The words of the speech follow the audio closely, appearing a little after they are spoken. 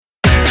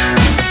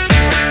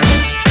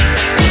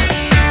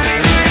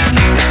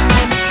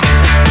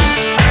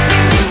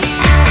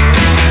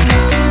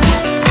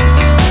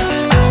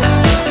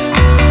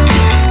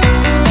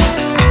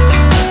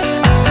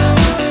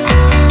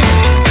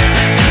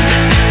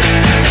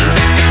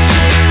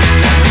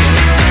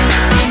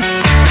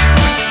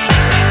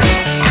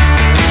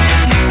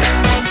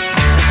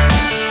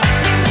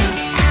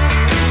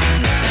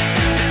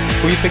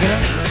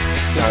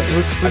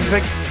Who's the sleeper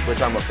pick? We're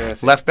talking about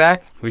fantasy. Left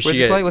back. We Where's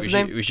he play? What's his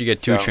name? We should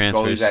get two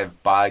transfers. Goalies I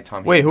buy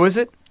Tom. Wait, who is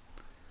it?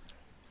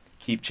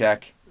 Keep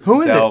check.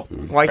 Who is Zell,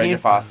 it? Why Fraser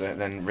he's Foster.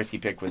 Then risky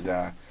pick was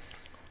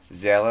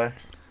Zeller.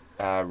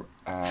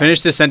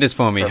 Finish this sentence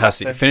for me,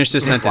 Hussey. Foster? Finish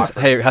this sentence.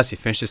 Hey, Hussey,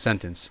 finish this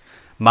sentence.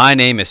 My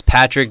name is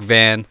Patrick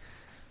Van.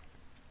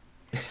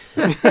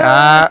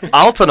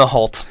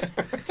 Altenaholt.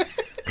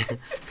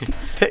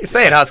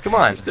 Say it, Huss. Come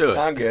on. Let's do it.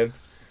 I'm good.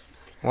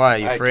 Why are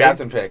you All right, afraid?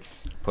 captain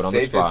picks. Put on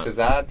the Safe spot. is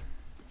Hazard.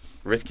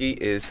 Risky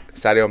is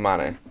Sadio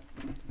Mane.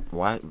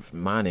 What?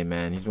 Mane,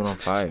 man. He's been on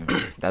fire.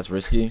 That's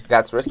risky.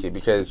 That's risky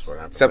because,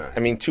 That's what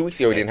happened 2 weeks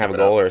ago he didn't have a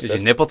goal or Is your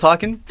assist. nipple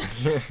talking?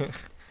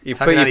 You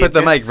Talking out of put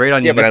the your mic tits? right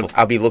on Yeah, your but nipple.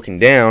 I'll be looking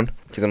down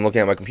because I'm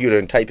looking at my computer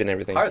and typing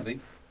everything. Hardly.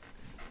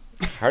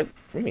 What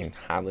do you mean,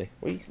 hardly?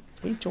 What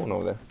are you doing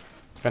over there?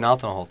 Van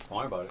Altenaholt. Don't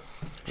worry about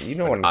it. You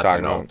know what I'm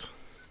talking about.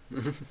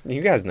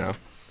 You guys know.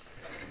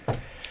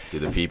 Do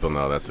the people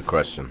know? That's the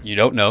question. You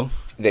don't know.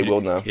 They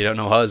will know. You don't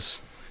know Huz.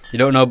 You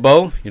don't know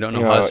Bo. You don't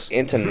know Huz.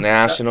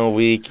 International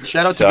week.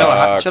 Shout out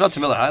sucks. to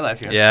Miller High Life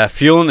here. Yeah,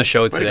 fueling the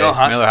show Way to today. go,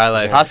 Huss. Miller High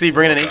Life. Hussy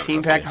bringing an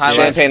 18-pack High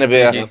Life. Champagne and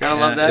beer.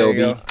 Gotta love that. So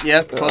There you be.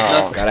 Yep, close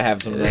enough. Gotta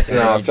have some. No,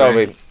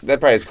 Sobe. That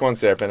probably is corn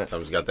syrup in it.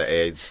 Someone's got the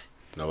AIDS.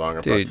 No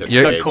longer Dude, participate.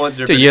 you're- It's got corn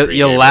syrup Dude, in your, it.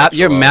 your, Pregame lap,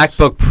 your rituals.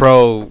 MacBook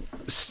Pro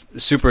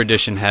Super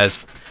Edition has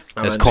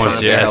I'm just corn trying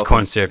to syrup. stay Has healthy.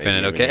 corn syrup in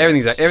it. Maybe Okay, even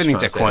everything's just everything's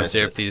trying at to corn stay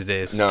syrup these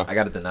days. No. I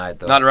gotta deny it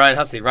though. Not Ryan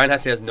Hussey. Ryan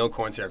Hussey has no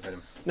corn syrup in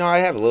him. No, I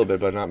have a little bit,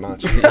 but not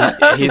much.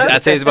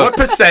 I'd say he's about. What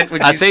percent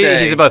would you I'd say say?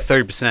 he's about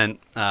 30%.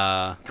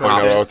 Wow,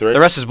 The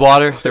rest is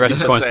water. The rest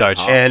is cornstarch.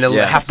 And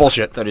Yeah. half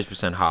bullshit.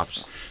 30%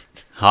 hops.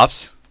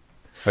 Hops,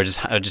 or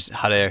just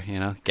hot air. You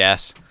know,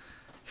 gas.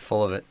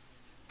 Full of it.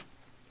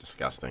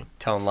 Disgusting.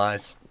 Telling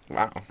lies.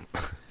 Wow.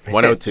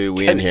 102.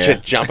 We in He's here.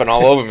 just jumping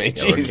all over me.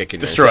 Yeah, we're Jeez. kicking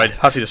Destroyed. this.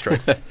 Hussey destroyed.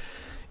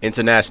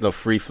 International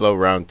free flow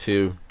round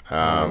 2.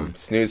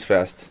 Snooze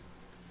fest.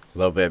 A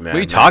little bit, man. What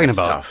are you talking It's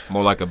about? Tough.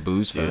 More like a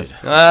booze Dude.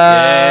 fest.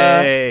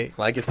 Yay.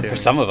 Like it too. For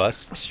some of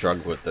us.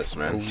 Struggle with this,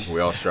 man. We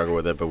all struggle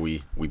with it, but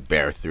we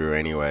bear through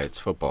anyway. It's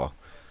football,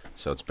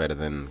 so it's better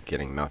than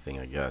getting nothing,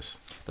 I guess.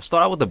 Let's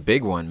start out with the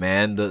big one,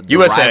 man. The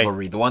USA.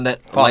 rivalry. The one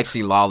that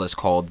Alexi Lawless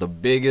called the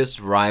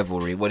biggest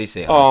rivalry. What do you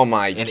say? Oh Huss?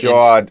 my In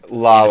God,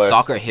 Lawless.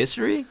 soccer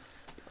history?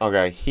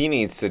 Okay, he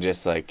needs to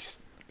just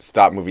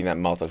stop moving that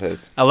mouth of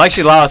his.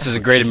 Alexi Lawless is a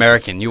great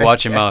American. You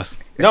watch your mouth.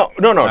 No.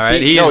 All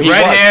right, he no, is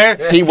red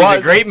hair. He He's was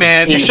a great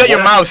man. He You shut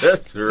your mouth.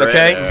 right.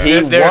 Okay?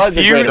 He There are was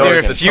a few, great there are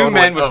American. few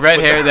men with red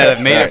hair that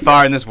have made it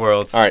far in this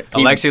world. All right,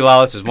 he- Alexi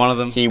Lawless is one of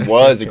them. He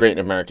was a great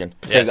American.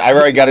 Yes. I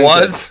already got into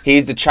Was? it.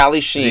 He's the Charlie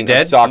he Sheen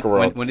dead? of soccer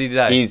world. When did he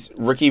die? He's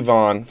Ricky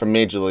Vaughn from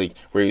Major League,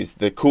 where he's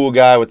the cool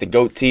guy with the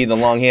goatee, the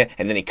long hair,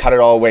 and then he cut it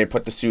all away and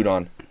put the suit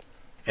on.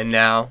 And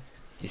now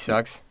he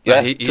sucks.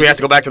 Yeah. He- So he has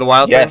to go back to the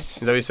wild Yes.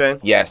 thing? Is that what you're saying?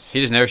 Yes. He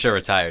just never should have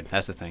retired.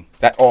 That's the thing.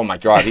 That. Oh my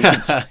God.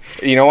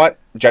 You know what?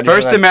 Judging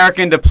First from that-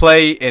 American to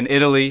play in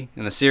Italy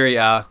in the Serie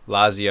A,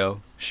 Lazio.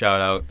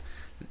 Shout out.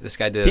 This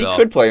guy did He it all.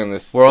 could play on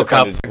this World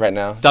defender Cup. right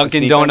now.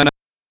 Dunkin' This Donut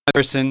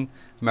person.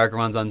 America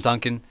runs on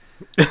Dunkin'.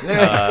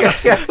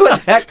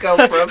 That come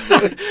from?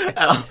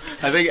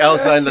 I think Al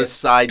signed a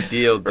side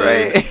deal, dude.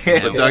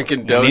 The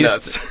Dunkin'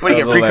 Donuts. What do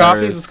you get, free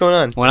coffees? What's going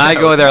on? When I That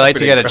go was there, I like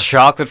to get a happening,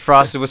 chocolate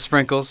frosted with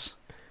sprinkles.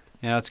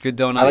 You know, it's a good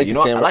donut. I like You the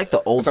know, I sandwich. like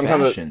the old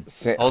Sometimes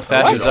fashioned. Old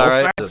fashioned's all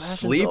right. A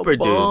sleeper, dude.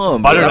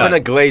 bomb. Butternut. I've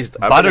been a glazed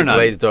Butternut.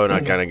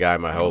 donut kind of guy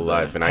my whole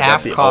life, and I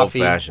Half got the coffee,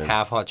 old fashioned.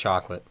 half hot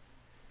chocolate.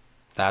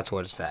 That's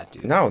what it's at,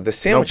 dude. No, the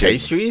sandwiches.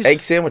 pastries?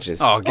 Egg sandwiches.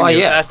 Oh, give Oh, me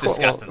yeah. that's cool.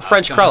 disgusting.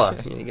 French Come on.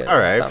 crulla. You get All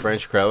right, something.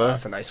 French Crella.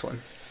 That's a nice one.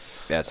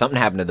 Yeah, something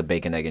happened to the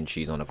bacon, egg, and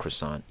cheese on a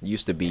croissant. It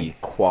used to be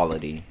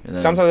quality. And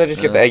then, Sometimes I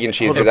just get the egg and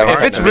cheese. Hold because I on.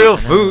 don't If it's trust real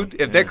food,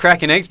 if they're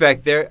cracking eggs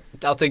back there,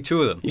 I'll take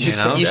two of them. You should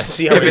know? see, you should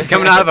see how If it's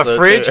coming out of a So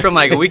fridge true. from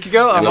like a week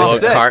ago, I'm In a all little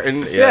set.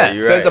 carton. Yeah. Yeah,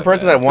 you're So right. it's the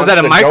person that wants Was that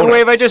a the microwave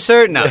I donuts. just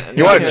heard? No.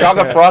 You want a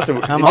chocolate frosted?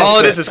 All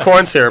it is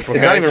corn syrup.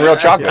 It's not even real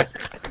chocolate.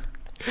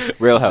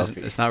 real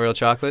healthy. It's not real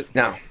chocolate.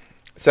 No.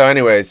 So,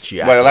 anyways,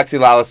 Chocolate. what Alexi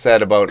Lawless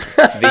said about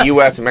the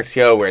U.S. and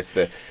Mexico, where it's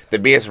the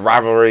biggest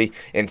rivalry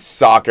in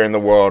soccer in the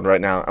world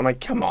right now. I'm like,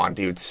 come on,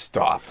 dude,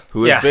 stop.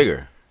 Who is Yeah.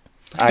 bigger?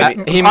 I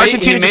mean, He may-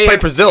 Argentina he just may- played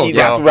Brazil.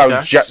 that's bro. what I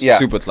was just, yeah.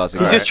 Super classic.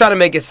 He's just trying to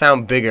make it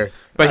sound bigger.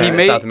 But he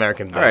may- South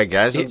American. All right,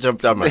 guys, don't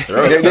jump down my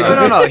throat.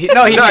 No. He,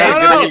 no, he's No,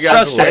 no, you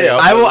guys frustrated.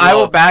 will I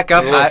will back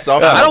up. little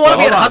soft- I don't want to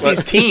be on Hold on.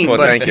 Hussey's team, Well,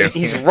 but thank you.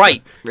 he's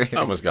right. I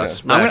almost got I'm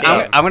smacked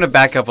gonna, up. I'm gonna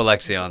back up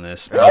Alexi on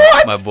this,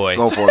 my boy.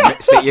 Go for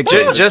it. State your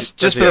case. Just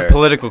for hear the it.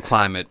 political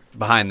climate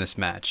behind this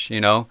match,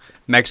 you know,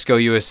 Mexico,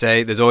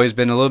 USA. There's always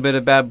been a little bit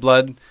of bad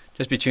blood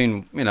just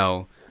between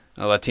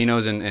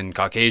Latinos and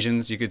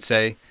Caucasians, you could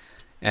say.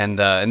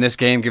 And in this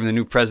game, given the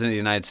new president of the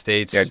United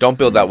States, Yeah, don't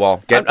build that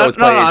wall. Get those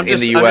no, players I'm in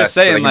just- the I'm U.S. just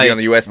saying, so they can like, be on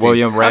the U.S. team.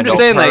 William Randolph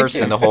saying, like- Hearst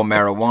and the whole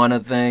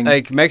marijuana thing.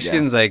 like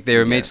Mexicans, Yeah. like they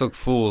were made to look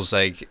fools,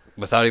 like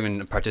without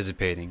even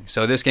participating.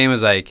 So this game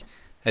was like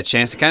a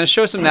chance to kind of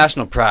show some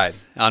national pride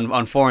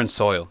on foreign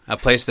soil, a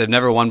place they've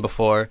never won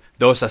before.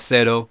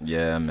 2-0.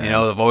 Yeah, man. You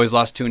know, they've always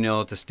lost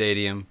 2-0 at the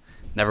stadium,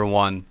 never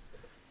won.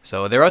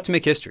 So they're out to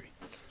make history.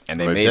 And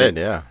they They made did,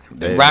 it.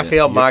 yeah.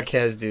 Rafael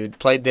Marquez, dude,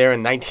 played there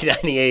in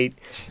 1998,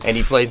 and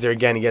he plays there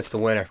again. He gets the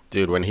winner.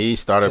 Dude, when he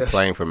started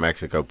playing for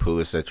Mexico,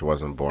 Pulisic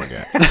wasn't born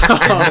yet.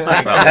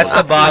 That's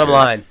the bottom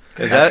line.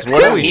 That's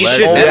what a Holy legend.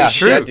 shit,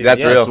 that's Yeah, true.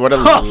 That's That's real. what a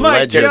Oh my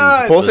legend.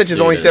 God. Pulisic this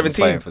is only dude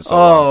 17. Playing for so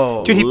long.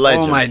 Oh, dude, he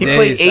legend. my He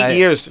days. played 8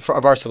 years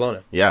for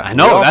Barcelona. Yeah, I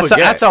know, we all that's-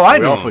 forget. that's how I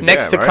We know all him. forget,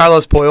 Next to right?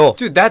 Carlos Puyol.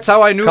 Dude, that's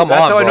how I knew. Come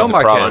That's on, how I bro. know It's a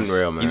Marquez.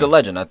 Unreal, man. He's a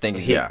legend. I think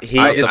He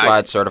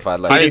justified certified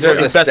he legend. deserves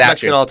a best statue.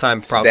 Mexican all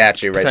time, probably.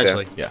 Statue right there.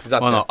 Potentially. Yeah. He's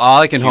up Well, there. no,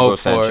 all I can Hugo hope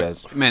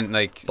Sanchez. for, man,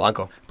 like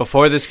Blanco.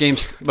 before this game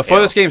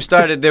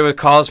started, there were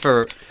calls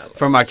for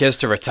Marquez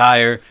to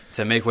retire,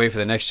 to make way for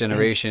the next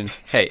generation.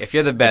 Hey, if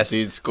you're the best,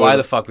 Dude scored- why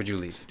the fuck would you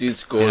leave? Dude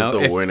scores You know,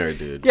 the if- winner,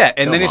 dude. Yeah,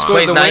 and then he Come scores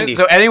Plays the 90. win.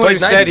 So anyone who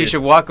Plays 90, said he dude.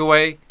 should walk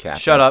away, Captain.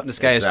 shut up. This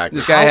guy Exactly.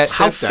 is. This guy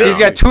How has. fit? He's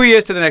got 2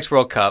 years to the next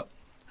World Cup.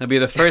 He'll be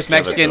the first Give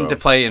it to Mexican him. to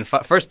play in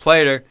first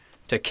player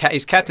to.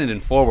 He's captained in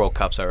 4 World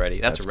Cups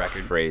already. That's a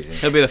record. Crazy.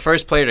 He'll be the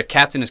first player to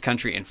captain his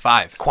country in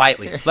 5.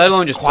 Quietly. Let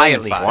alone just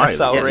Quietly. play in 5. Quietly. That's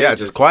Yeah, outrageous.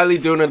 just quietly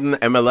doing it in the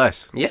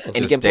MLS. Yeah. And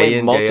he Just can day play in,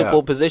 day multiple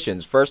out.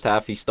 positions. First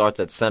half, he starts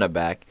at center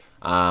back.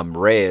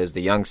 Reyes,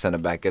 the young center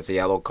back, gets a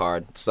yellow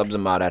card, subs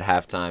him out at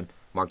halftime.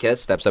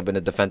 Marquez steps up in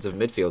the defensive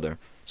midfielder.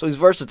 So he's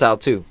versatile,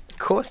 too. Of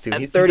course, dude. At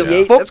He's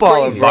 38, a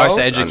footballer, that's crazy. bro. Barca It's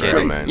educated.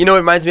 unreal, man. You know, it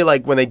reminds me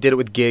like when they did it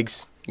with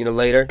Giggs. You know,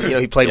 later. You know,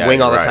 he played Yeah,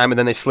 wing all you're the right. time, and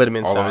then they slid him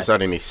inside. All of a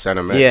sudden, he's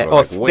center mid. Yeah. We're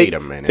like, oh, wait they, a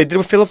minute. They did it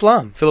with Philip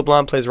Lahm. Philip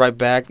Lahm plays right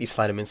back. You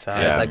slide him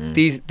inside. Yeah. Like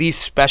these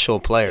special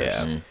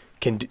players Yeah.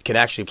 can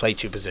actually play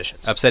 2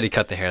 positions. Upset he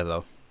cut the hair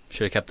though.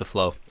 Should have kept the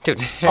flow. Dude.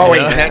 Oh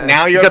wait,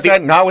 now you're got the-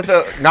 upset?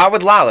 Not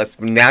with Lawless.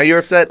 Now you're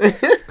upset?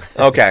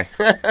 Okay.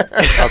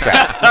 Okay.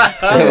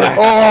 Oh,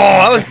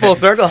 that was full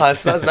circle,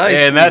 Huss. That's nice.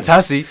 And that's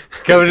Hussey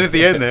coming in at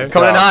the end there.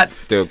 coming in hot.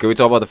 Dude, can we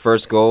talk about the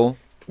first goal?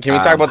 Can we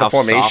talk about the how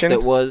soft formation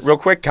it was? real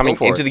quick coming Go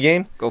for into it. the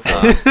game? Go for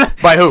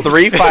it. By who?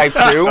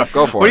 3-5-2.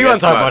 Go for What it. do you want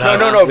to talk about, Huss?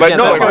 No, We but can't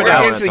no, talk if we're about gonna what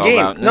get I into the wanna game.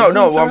 talk about. No,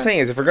 No, it's what I'm alright. saying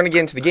is if we're gonna get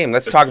into the game,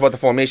 let's talk about the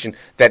formation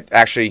that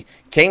actually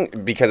came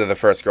because of the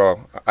first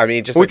goal. I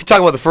mean, just We could talk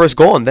about the first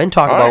goal and then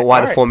talk All about right, why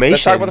all the right. formation.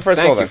 Let's talk about the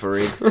first goal Thank then.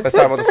 you, Fareed. Let's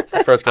talk about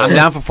the first goal. I'm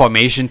down for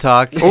formation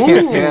talk.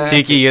 Ooh.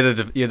 Tiki, you're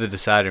the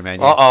decider,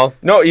 man. Uh-oh.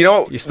 No, you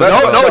know. split let's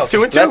it go- up. No, it's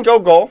 2-2. Let's go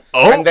goal.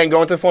 Oh. And then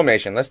go into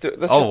formation. Let's do.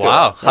 Let's Oh, just do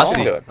wow. it. Let's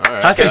Hussy. do it. All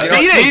right. Hussey,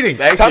 Conceding.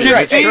 Thank Tom's you.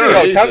 right. Hey, Sure.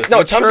 no, Tom, no,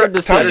 Mature Tom's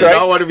decision. You right.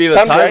 don't want to be the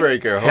Tom's right.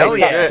 tiebreaker. Hell Holy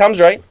yeah. shit. Tom's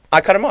right.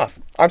 I cut him off.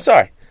 I'm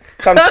sorry.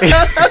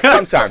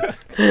 Tom's time.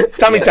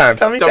 Tummy time.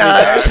 Tummy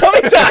time.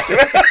 Tummy time.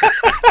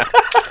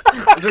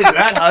 Look at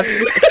that,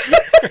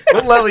 Huss.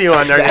 What level are you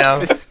on right now?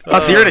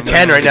 Huss, you're at a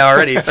 10 right now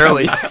already. It's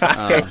early.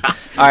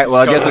 All right, well,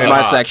 I guess it's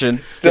my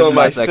section. Still This is in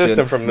my section.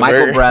 system from the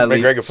Michael Bradley,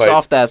 McGregor fight.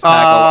 soft ass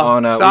tackle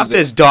on Stop was it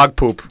this dog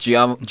poop.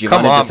 Giovanni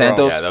Come on, Dos bro.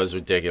 Santos. Yeah, that was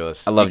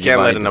ridiculous. I love You can't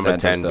let a Giovanni number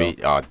Dos 10 Santos, beat.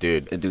 Oh,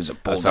 dude. The dude's a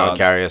I was telling bulldog.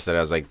 Carrie yesterday,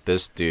 I was like,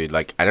 this dude,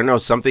 like, I don't know,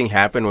 something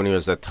happened when he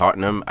was at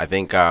Tottenham. I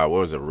think, what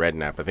was it,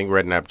 Redknapp? I think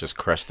Redknapp just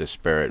crushed his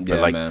spirit. But,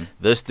 Yeah, like, man.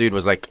 this dude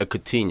was like a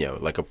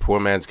Coutinho, like a poor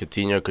man's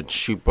Coutinho, could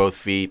shoot both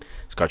feet.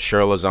 He's got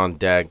Sherlock's on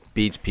deck,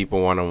 beats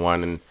people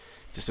one-on-one, and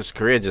just his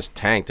career just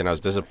tanked. And I was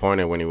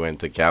disappointed when he went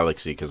to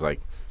Galaxy because, like,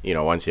 you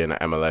know, once you're in the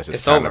MLS,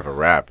 it's kind over. of a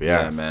wrap.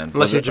 Yeah, Yeah, man.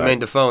 Unless you're it, Jermaine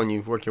Defoe and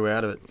you work your way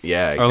out of it.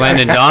 Yeah, Or exactly.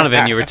 Landon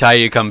Donovan, you retire,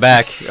 you come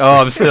back.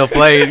 Oh, I'm still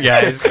playing,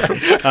 guys.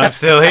 I'm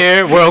still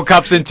here. World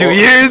Cup's in 2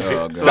 years.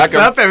 Oh, God. What's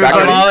up, everybody?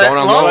 Going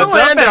on loan. What's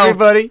up,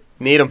 everybody?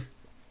 Need him.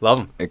 Love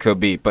him. It could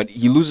be, but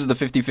he loses the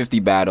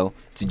 50-50 battle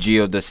to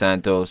Gio Dos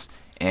Santos,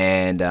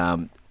 and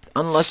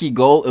unlucky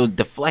goal. It was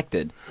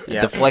deflected. It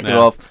Yeah. deflected Yeah.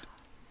 off.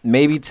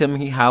 Maybe Tim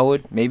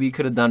Howard. Maybe he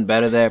could have done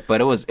better there,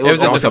 but it was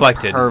was a almost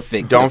deflected.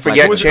 perfect. Don't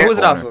forget deflection. Who was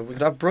it off corner. of? Was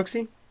it off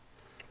Brooksy?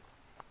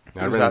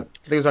 I'd It was been- off, I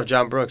think it was off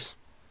John Brooks.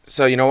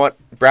 So you know what,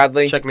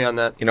 Bradley? Check me on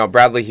that. You know,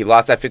 Bradley, he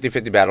lost that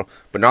 50-50 battle.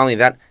 But not only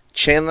that,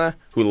 Chandler,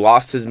 who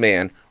lost his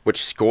man,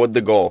 which scored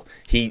the goal,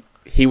 he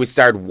would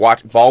start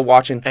ball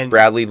watching And-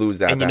 Bradley lose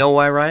that. And you know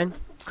why, Ryan?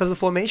 It's because of the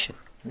formation.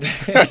 no,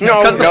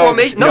 Because of the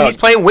formation. No, he's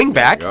playing wing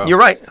back. There you go. You're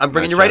right. I'm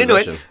bringing Nice you right into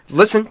it. transition.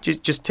 Listen,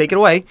 just take it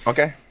away.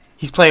 Okay.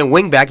 He's playing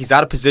wing back. He's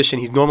out of position.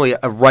 He's normally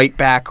a right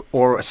back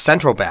or a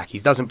central back. He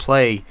doesn't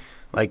play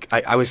like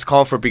I was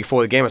calling for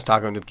before the game. I was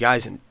talking with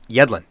guys and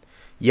Yedlin.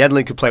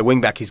 Yedlin could play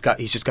wing back. He's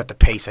just got the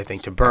pace, I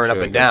think, to burn Actually up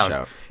a and good down.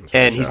 shout. That's a good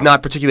And he's shout.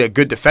 not particularly a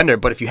good defender.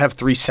 But if you have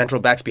 3 central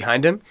backs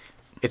behind him,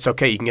 it's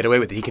okay. You can get away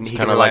with it. He can Kind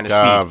rely of on like his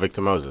speed.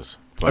 Victor Moses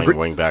playing Agree-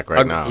 wing back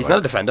right now. He's like- not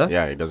a defender.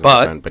 Yeah, he doesn't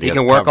But defend, but he has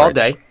can work all coverage.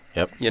 day.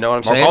 Yep. You know what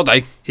I'm Work saying? all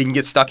day. He can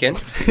get stuck in.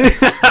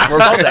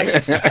 Work all day.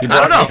 I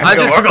don't know. I'm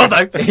just Work all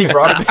day. He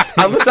brought him.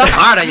 I'm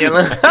hard on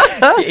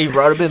Yedlin. He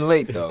brought him in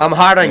late though. I'm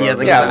hard on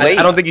Yedlin. Yeah, I late.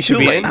 don't think he should Too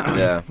be late. in.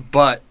 yeah.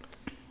 But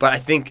I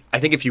think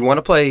if you want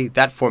to play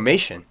that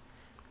formation,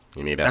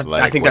 You need I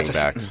athletic think wing that's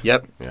backs.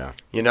 Yep. Yeah.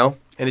 You know,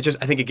 and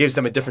I think it gives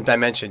them a different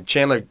dimension.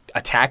 Chandler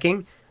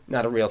attacking,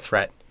 not a real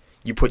threat.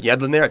 You put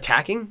Yedlin there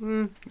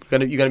attacking, you're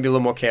gonna be a little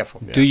more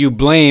careful. Do you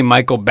blame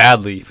Michael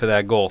Badley for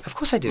that goal? Of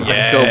course I do.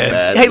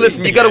 Yes. Hey,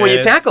 listen, you got to win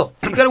your Yes. tackle.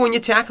 You got to win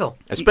your tackle.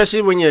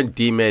 Especially when you're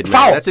D-mid. man.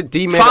 Foul. That's a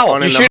D-mid Foul.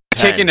 on a You should number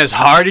be kicking 10. as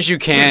hard as you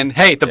can.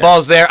 Hey, the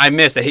ball's there. I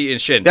missed. I hit you in the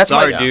shin. That's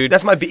Sorry, my dude.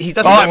 That's my. He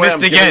doesn't. Oh, I know missed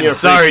I'm giving again. you a free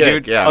Sorry, kick.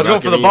 dude. Yeah, I was I'm going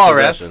not for the giving you ball,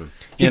 ref. possession.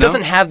 He You know?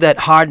 doesn't have that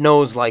hard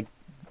nosed like.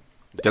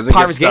 Doesn't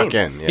part get of his stuck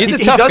game. in. Yeah. He's a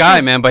He tough does guy,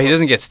 his- man, but he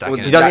doesn't get stuck Well,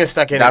 in he it. doesn't get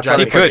stuck in. That's why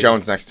Johnny they put could.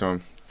 Jones next to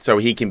him, so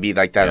he can be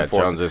like that Yeah,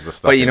 enforcer. Jones is the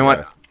But you know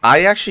stuck-in what?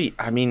 guy.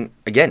 I mean,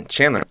 again,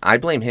 Chandler. I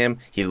blame him.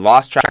 He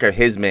lost track of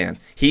his man.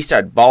 He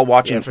started ball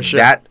watching Yeah, for sure.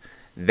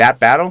 that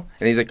battle,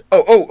 and he's like,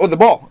 oh, the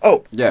ball.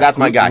 Oh, that's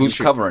my guy. Who's He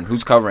should- covering?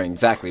 Who's covering?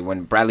 Exactly.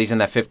 When Bradley's in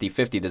that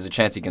 50-50, there's a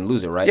chance he can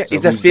lose it, right? Yeah, So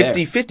it's a who's there?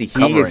 50-50. He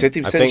Covering. is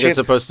 50% I think chance. it's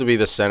supposed to be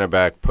the center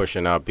back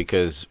pushing up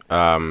because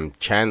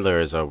Chandler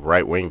is a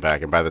right wing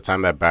back, and by the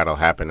time that battle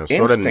happened, it was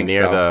sort of Instincts,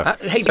 near though.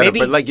 the. Hey, center. maybe-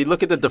 But like you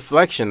look at the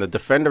deflection, the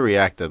defender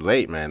reacted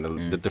late,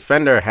 man. The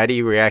defender, had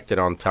he reacted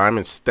on time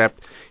and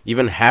stepped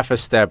even half a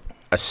step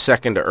a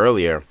second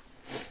earlier,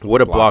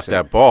 would have Blocks blocked it.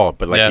 that ball.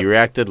 But like Yeah. he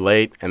reacted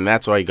late, and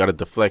that's why he got a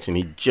deflection.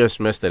 He just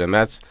missed it, and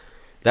that's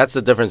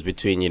the difference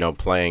between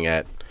playing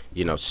at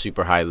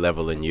super high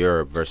level in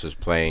Europe versus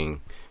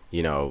playing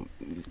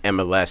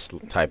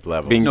MLS type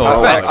level. Being No,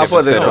 proactive facts. I'll put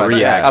it this instead of way.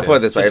 reactive. I'll put it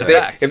this way. Just If, a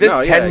there, fact. if there's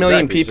No, 10 yeah, million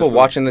exactly. It's people just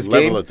watching a this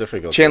level game, of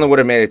difficulty. Chandler would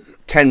have made it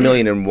 10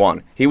 million and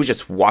one. He was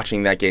just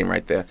watching that game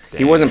right there.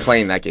 He wasn't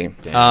playing that game.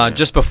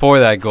 Just before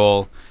that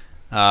goal,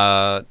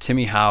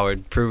 Timmy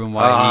Howard proving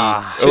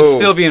why he should Oh.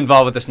 still be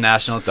involved with this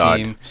national Stud.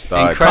 team.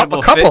 Stud.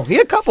 Incredible Couple. fit- He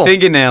had a couple.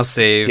 fingernail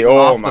save. Oh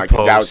off my the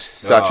god, that was post.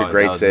 such Oh, a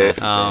great that was save.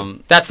 massive.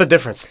 That's the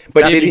difference.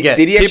 But That's did what you he, get.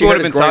 did he actually People hurt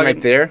would've his been groin talking-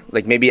 right there?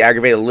 Like maybe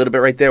aggravate a little bit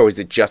right there, or was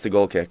it just a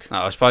goal kick?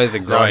 No, it's probably the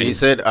No, groin. he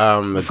said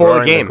the Before the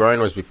groin, game. The groin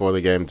was before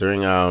the game.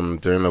 During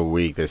the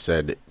week, they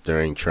said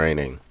during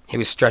training He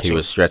was stretching. he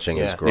was stretching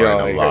his Yeah. groin Yeah,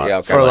 a okay, lot. yeah,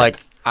 okay. for like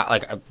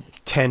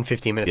 10,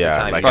 15 minutes at a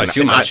yeah, time. like Probably an,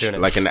 too much.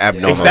 like an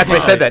abnormal. That's what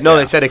they said that. No,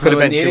 they said it could have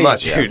been Couldn't too eat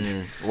much. it.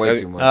 Yeah.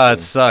 Way too much. Oh, it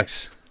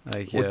sucks.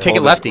 Like, Well, yeah. take it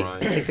Hold lefty. the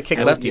groin. Take the kick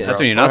Yeah, lefty, yeah. bro. That's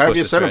when you're Or not have supposed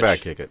your to center stretch.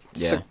 back kick it.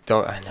 Yeah.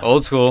 Don't, I know.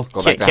 Old school.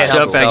 Go back to Can't high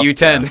help school Back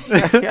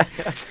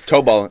self. U10.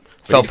 Toe ball. But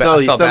he Felt still, bad-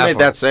 he felt still bad made for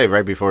that him. save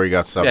right before he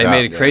got subbed Yeah, he out.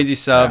 made a crazy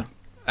sub.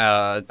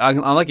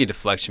 Unlucky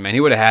deflection, man. He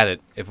would have had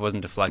it if it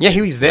wasn't deflected. Yeah,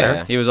 he was there.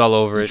 Yeah. He was all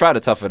over He it. tried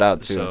to tough it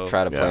out too. So-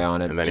 Try to play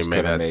on it. And then he just made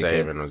couldn't that make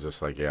save it. and was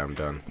just like, yeah, I'm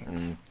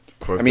done.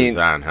 I mean,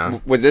 huh?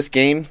 was this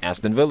game?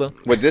 Aston Villa.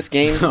 Was this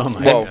game? Oh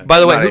my well, God. By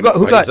the way, not who even- got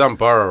who But he's got on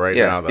Burrow right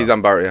Yeah, now, though. he's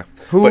on bar. Yeah.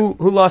 who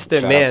lost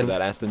their Shout out to man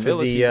that Aston for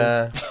Villa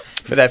the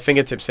for that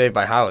fingertip save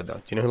by Howard though?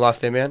 Do you know who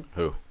lost their man?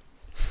 Who?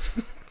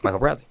 Michael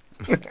Bradley.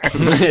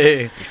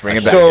 Bring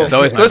it back. So It's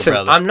always Michael listen,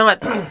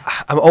 Bradley.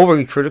 I'm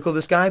overly critical of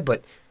this guy,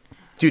 but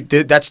dude,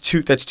 that's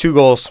two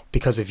goals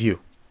because of you.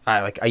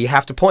 You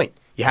have to point.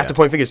 You have to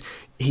point fingers.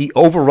 He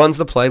overruns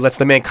the play, lets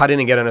the man cut in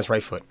and get on his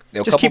right foot. There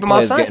were a Just couple keep him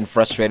players outside. getting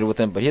frustrated with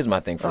him, but here's my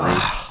thing for Reed.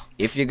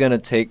 If you're gonna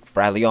take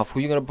Bradley off, who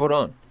you gonna put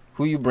on?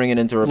 Who you bringing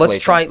in to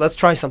replace Let's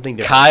try something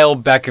different. Kyle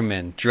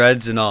Beckerman,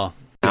 dreads and all.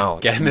 No,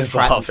 Get him you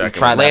try- involved. you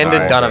try that. Landon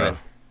Alright, Donovan.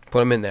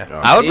 Put him in there. Oh.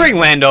 I would bring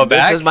Lando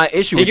back. This is my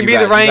issue. He with can you be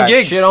the guys. Ryan You guys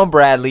Giggs. Shit on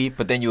Bradley,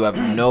 but then you have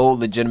no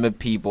legitimate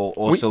people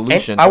or We-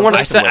 solution. and I want to.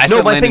 I No, said my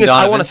thing Landon is, I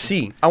Donovan. want to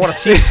see. I want to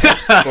see.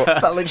 It's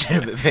not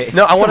legitimate, man.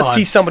 No, I want to Come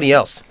see on. somebody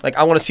else. Like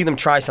I want to see them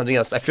try something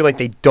else. I feel like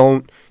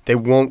they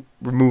won't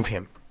remove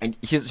him. And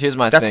here's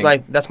my That's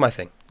thing. that's my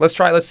thing. Let's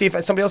try. Let's see if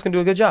somebody else can do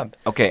a good job.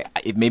 Okay,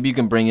 maybe you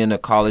can bring in a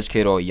college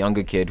kid or a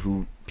younger kid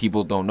who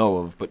people don't know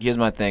of. But here's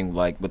my thing,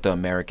 like with the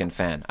American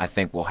fan, I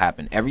think will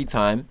happen every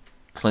time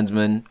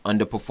Klinsmann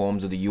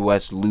underperforms or the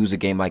U.S. lose a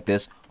game like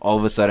this. All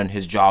of a sudden,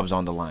 his job's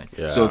on the line.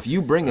 Yeah. So if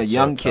you bring a That's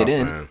young so kid tough,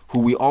 in man. who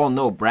we all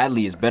know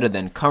Bradley is better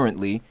than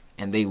currently,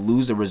 and they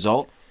lose the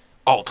result,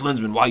 oh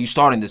Klinsmann, why are you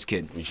starting this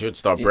kid? You should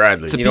start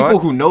Bradley. To You know people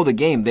what? who know the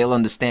game, they'll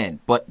understand.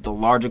 But the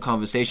larger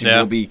conversation Yeah.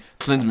 will be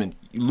Klinsmann,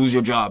 you lose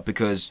your job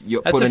because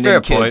you're That's a putting fair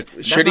in kids. point.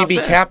 That's Should he not be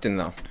fair. captain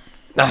though?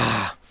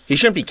 He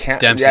shouldn't be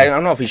captain. Dempsey. Yeah, I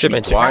don't know if he should be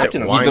Should've been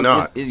captain. Why He's the-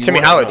 not? is he Timmy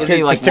one- Howard. Isn't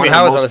he like Timmy one of the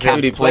Howard's most on the team. capped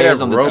Dude, he played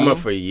players at on the Roma team?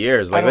 for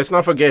years. Like, I let's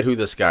not forget who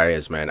this guy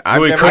is, man.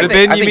 Who he I could have think-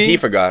 been, I you think he mean?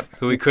 forgot.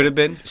 Who he could have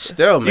been?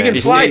 Still, man. can If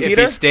he, fly, stayed, if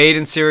Peter. he stayed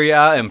in Serie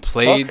A and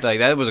played, like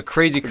that was a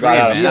crazy Forgot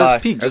how career, to He man. hit fly.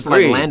 his peak, just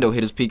Agreed. like Lando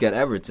hit his peak at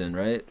Everton,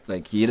 right?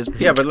 Like he hit his peak.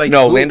 Yeah, but like,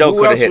 No, who, Lando who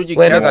coulda else hit. would you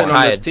Lando captain got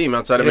on this tired. team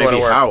outside of He didn't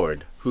maybe wanna work.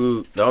 Howard?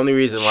 Who the only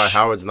reason why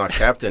Howard's not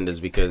captained is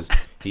because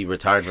he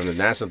retired from the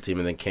national team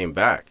and then came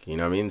back. You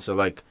know what I mean? So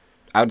like,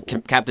 I would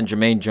captain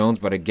Jermaine Jones,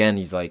 but again,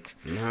 he's like,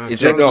 is Jones-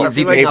 that no, is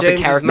he I feel like not the James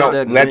is character? not-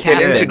 No, the let's get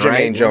captain, into Jermaine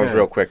right? Jones Yeah.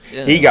 real quick.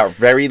 Yeah. He got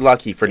very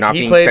lucky for not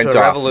He being played sent for the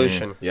off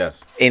Revolution.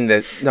 yes. in the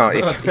if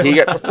he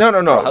got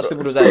no. How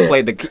stupid was that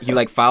play? He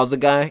like fouls the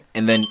guy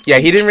and then Yeah,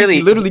 he didn't really.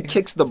 he literally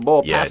kicks the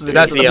ball, Yeah, passes it dude.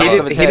 That's into the the back yellow.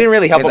 of his He head. didn't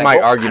really help He's with like,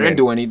 my "Oh, I argument." didn't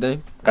do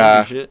anything. I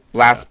didn't do shit.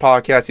 Last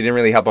podcast, he didn't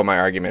really help on my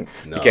argument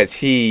No. because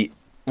he.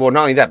 Well,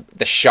 not only that,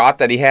 the shot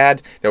that he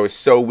had that was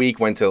so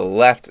weak went to the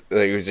left.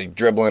 He was like,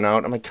 dribbling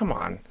out. I'm like, come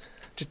on,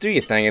 just do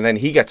your thing. And then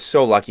he got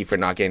so lucky for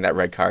not getting that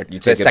red card. You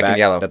the take it second back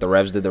yellow. that the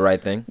Revs did the right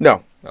thing.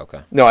 No, Okay.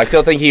 no, I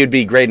still think he would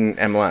be great in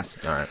MLS.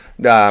 All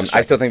right.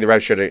 I still think the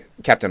Revs should have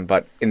kept him,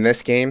 but in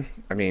this game,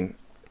 I mean,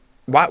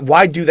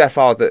 why do that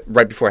foul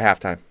right before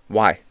halftime?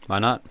 Why? Why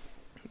not?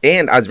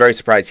 And I was very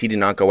surprised he did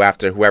not go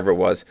after whoever it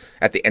was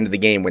at the end of the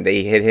game when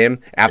they hit him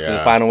after the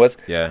Yeah. final was.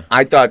 Yeah.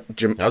 I thought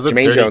That was a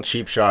Jermaine dirty, Jones.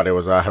 cheap shot. It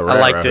was Herrera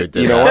liked who it.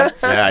 did You know that.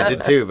 Yeah, I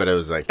did too, but it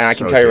was like. And I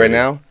can so tell you right dirty.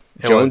 now,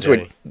 Jones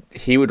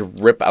dirty. would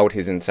rip out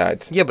his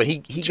insides. Yeah, but he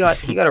got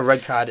a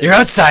red card. Your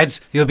outsides,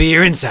 you'll be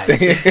your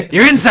insides.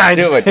 Your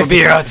insides Do it. will be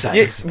your Yeah,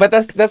 outsides. but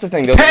that's the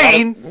thing.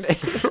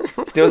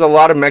 There was a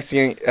lot of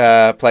Mexican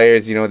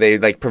players. You know, they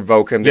like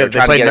provoke him. They Yeah, were they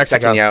trying to played get a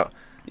Mexico. second out.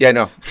 Yeah,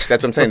 no, that's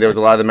what I'm saying. There was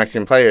a lot of the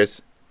Mexican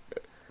players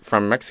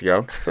from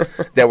Mexico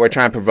that were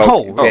trying to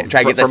provoke,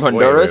 try to get this. from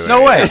Honduras?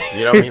 No way.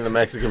 You don't mean the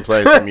Mexican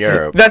players from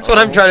Europe. That's what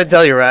I'm trying to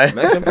tell you, right?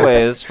 Mexican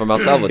players from El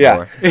Yeah.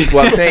 Salvador.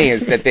 What I'm saying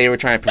is that they were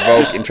trying to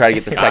provoke and try to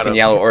get the second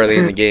yellow early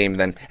in the game.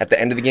 Then at the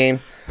end of the game,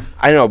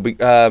 I don't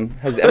know.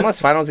 Has the MLS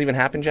Finals even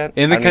happened yet?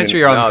 In the I don't country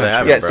even- or on No, the they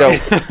country?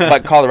 haven't. Yeah, so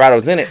but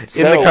Colorado's in it.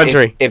 So the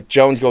country. If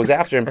Jones goes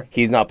after him,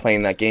 he's not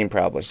playing that game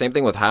probably. Same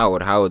thing with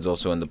Howard. Howard's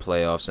also in the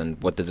playoffs,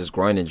 and what does this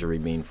groin injury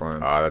mean for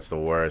him? Oh, that's the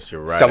worst.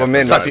 You're right. Sub him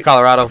in. Sucks for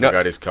Colorado. I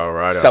forgot he's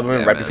Colorado. Sub him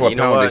in Yeah, right man. before You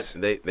know penalties.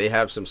 what? They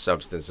have some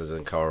substances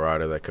in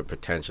Colorado that could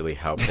potentially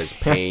help his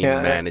pain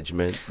Yeah.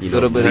 management. You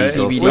Little bit of right?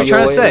 CBD What are you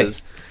trying to say?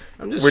 oils.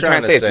 I'm just We're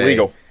trying to say it's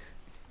legal.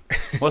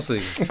 What's the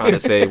Trying to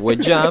say we're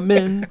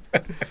jamming.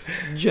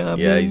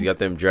 Yeah, he's got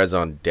them dreads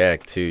on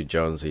deck too,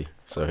 Jonesy.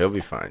 So he'll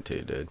be fine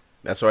too, dude.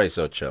 That's why he's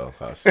so chill,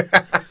 Huss. Dude,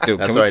 That's can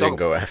why we I talk didn't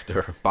go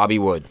after him. Bobby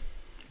Wood?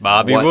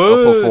 Bobby What a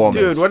Wood?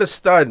 performance. Dude, what a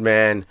stud,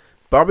 man.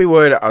 Bobby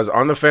Wood, I was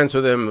on the fence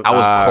with him. I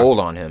was cold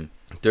on him.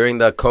 During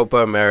the Copa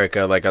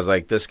America. Like, I was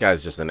like, this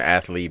guy's just an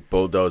athlete,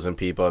 bulldozing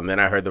people. And then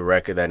I heard the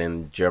record that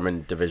in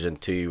German Division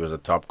 2, he was a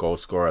top goal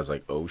scorer. I was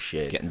like, oh,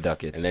 shit. Getting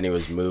ducats. And then he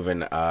was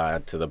moving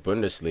to the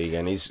Bundesliga.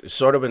 And he's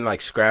sort of been,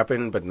 like,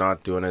 scrapping, but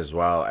not doing as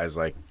well as,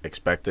 like,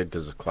 expected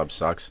because the club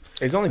sucks.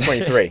 He's only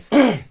 23.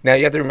 Now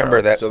you have to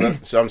remember that.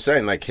 So I'm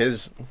saying, like,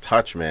 his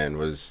touch, man,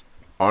 was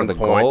on the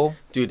point. goal?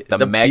 Dude, The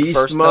the Meg beast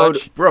first mode.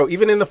 touch? Bro,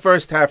 even in the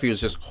first half, he was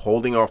just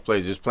holding off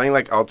plays. He was playing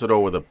like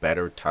Altidore with a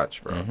better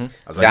touch, bro. I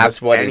was like,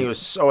 That's what and is- he was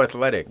so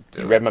athletic.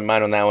 You read my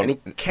mind on that one. And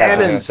he That's what I was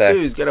gonna cannons, say. too.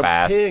 He's got a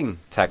Fast, ping.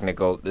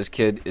 technical. This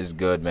kid is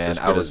good, man. This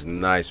kid is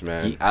nice,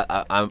 man.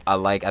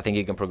 I think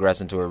he can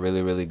progress into a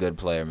really, really good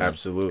player, man.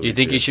 Absolutely. You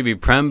think he dude. should be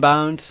prem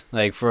bound,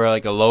 like for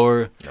like a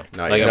lower,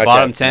 Not like yet. a Not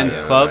bottom yet. 10 Not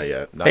yet, club? Not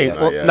yet. Hey, Not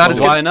well, yet. not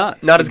as Why good.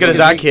 not? Not as good as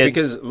our kid.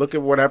 Because look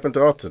at what happened to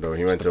Altidore.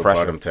 He went the to a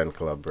pressure. bottom 10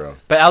 club, bro.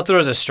 But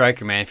Altidore's a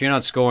striker, man. If you're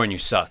not scoring, you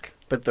suck.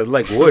 But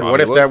like Wood, what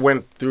if Wood? that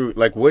went through?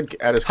 Like Wood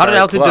at his How did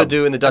current Altidore club?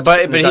 do in the Dutch?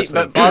 But in the but, Dutch he,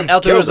 but league?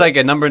 Altidore's Killed like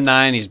a number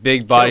 9. He's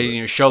big body. Killed it.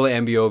 You know,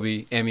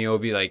 Shola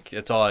Ambiobi. Like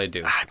that's all I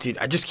do. Dude,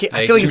 I just can't. I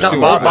Like, feel like he's too not.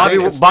 soon. Bob, I think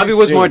Bobby. it's Bobby too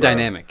was soon, more bro.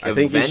 dynamic. I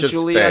think he should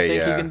Eventually, stay. I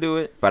think yeah. he can do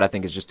it, but I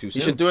think it's just too He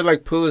soon. should do it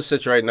like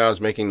Pulisic right now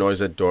is making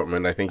noise at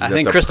Dortmund. I think I he's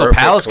think at the Crystal perfect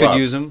Palace club. could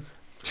use him.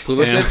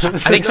 Pulisic. Yeah. I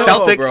think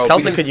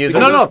Celtic could use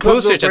him. No, Those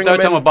clubs will Pulisic. I thought you bring were him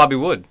talking in. about Bobby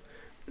Wood.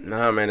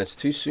 Nah, man, it's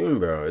too soon,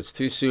 bro. It's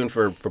too soon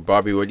for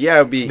Bobby Wood. Yeah,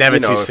 it'd be. It's never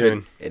you know, too if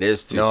soon. It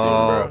is too No. soon,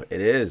 bro. It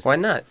is Why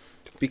not?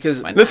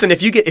 because Listen, if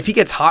he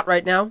gets hot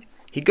right now,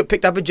 he'd get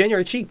picked up in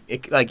January cheap.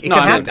 It No, could I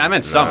happen. meant, I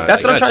meant summer.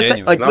 That's what I'm not trying to say.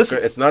 January. Like, it's not listen-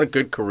 good, it's not a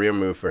good career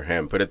move for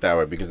him. Put it that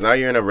way, because now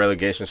you're in a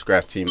relegation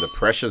scrap team. The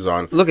pressure's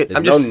on. Look at- there's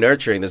I'm no just-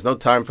 nurturing. There's no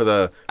time for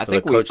the I for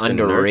think the we coach to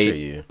nurture underrate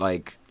you.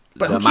 like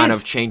But the who amount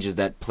cares? of changes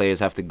that players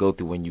have to go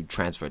through when you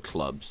transfer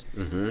clubs.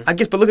 I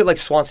guess, but look at like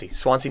Swansea.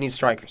 Swansea needs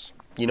strikers.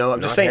 You know, I'm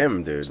Not just saying.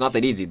 him, dude. It's not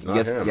that easy. Not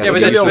Yes, him. Yeah,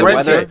 but then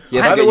Llorente.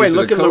 Yes, By get the way, used to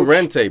look the at coach.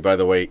 Llorente. By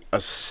the way, a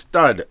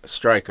stud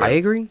striker. I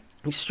agree.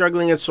 He's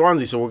struggling at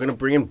Swansea, so we're gonna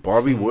bring in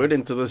Bobby Wood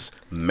into this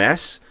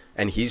mess,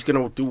 and he's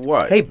gonna do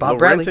what? Hey, Bob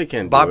Llorente Bradley.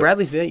 can do Bob it.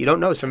 Bradley's there. You don't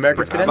know. Some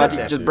Americans could How end up about you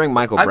there. just bring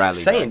Michael I'm Bradley?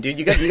 just saying, dude.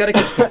 You got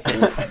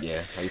to.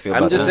 Yeah, how you feel I'm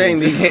about just that? saying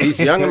these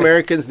young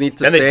Americans need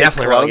to Then they stay in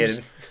definitely clubs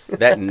relegated.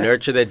 that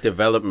nurture their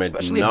development.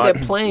 Especially not, if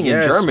they're playing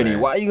Yes, in Germany. man.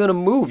 Why are you gonna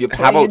move? You're How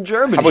playing about in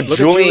Germany. How about Look at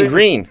Julian Julian-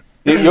 Green?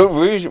 I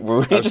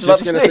was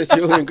just gonna say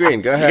Julian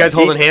Green. Go ahead. You guys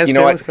holding hands? You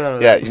know there? what? What's going on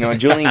with Yeah, that? you know what?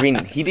 Julian Green,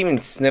 he didn't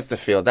even sniff the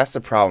field. That's the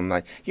problem.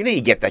 Like, you need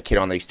to get that kid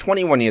on there. He's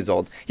 21 years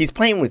old. He's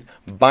playing with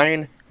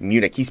Bayern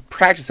Munich. He's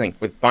practicing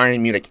with Bayern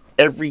Munich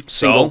every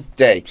single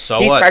day. So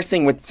He's what?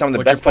 practicing with some of the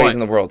What's your best players point? in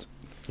the world.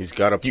 He's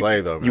got to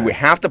play though. You Man.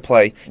 have to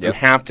play. You Yep.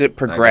 have to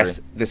progress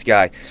this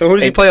guy. So who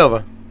does he And, play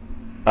over?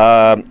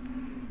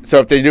 So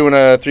if they're doing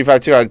a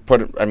 3-5-2, I'd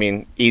put. I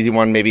mean, easy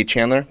one, maybe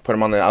Chandler. Put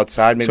him on the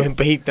outside. Maybe. So then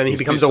he He's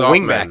becomes too a soft,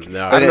 wingback. man.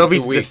 No, I don't know if that's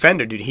he's too a weak.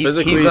 defender, dude.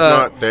 Physically, he's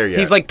not there yet.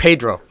 He's like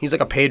Pedro. He's like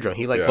a Pedro.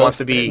 He like Yeah. wants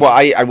to be. Well,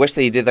 I wish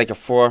that he did like a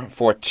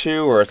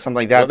 4-4-2 or something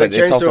like that, Well, they but it's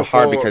changed also to a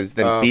hard 4, because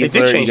then they they Beasler.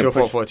 did change you to a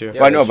can push- 4-4-2.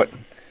 Well, I know, but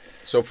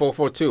So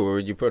 4-4-2. Where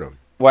would you put him?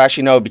 well,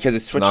 actually no, because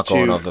it switched not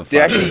going to. off the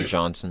Did actually fucking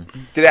Johnson.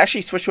 did it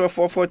actually switch to a They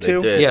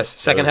 4-4-2? did. Yes,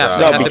 second It was, half.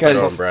 No, Second half because-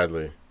 Jerome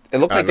Bradley. It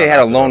looked like not they had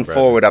a Jerome lone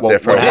Bradley. forward up there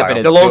for what a while. happened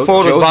is The lone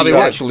forward was Josie Bobby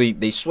Wood. actually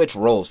they switched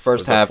roles.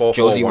 First It was a half, 4-4-1-1.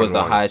 Josie was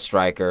the high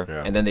striker,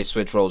 Yeah. and then they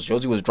switched roles.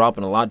 Josie was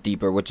dropping a lot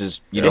deeper, which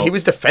is you Yeah, know he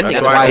was defending.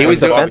 That's why he was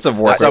Bobby- defensive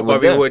work. That's how It was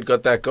Bobby there. Wood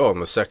got that goal in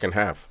the second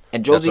half.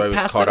 and That's Josie why he was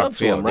passed caught it up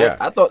to him, upfield, right? yeah.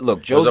 I thought,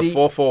 look, It was Josie. a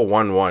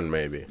 4-4-1-1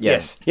 maybe.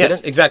 Yes, Yeah. yes,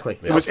 exactly.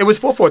 Yeah. It was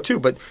 4-4-2,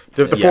 but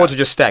the Yeah. forwards are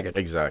just staggered.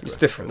 Exactly. It's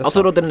different. That's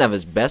Also, all. didn't have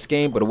his best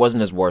game, but it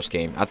wasn't his worst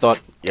game. I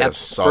thought Yeah, at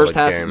solid first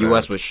half, game,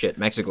 U.S. man. was shit.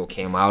 Mexico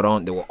came out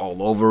on. They were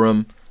all over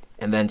him.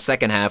 And then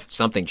second half,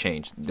 something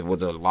changed. There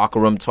was a locker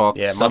room talk.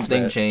 Yeah, it must have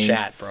something been changed.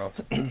 Chat, bro.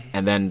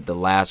 And then the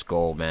last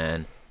goal,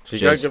 man.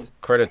 So you got to Just-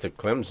 give credit to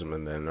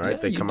Klinsmann then, right? Yeah,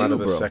 they you come out do, of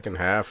the bro. second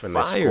half and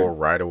Fired. they score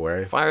right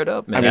away. Fired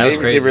up, I man. mean, That was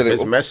they crazy. really.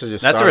 His message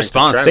is That's a starting to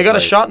response. They got a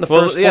translate. shot in the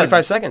Well, first yeah.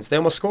 45 seconds. They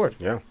almost scored.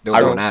 Yeah. They were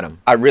going at him.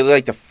 I really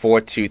like the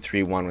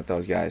 4-2-3-1 with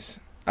those guys.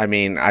 I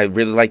mean, I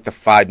really like the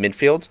 5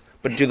 midfield,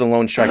 but do the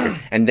lone striker.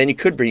 And then you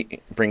could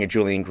bring a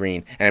Julian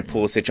Green and a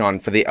Pulisic on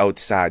for the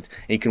outsides.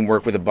 And you can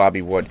work with a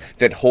Bobby Wood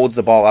that holds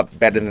the ball up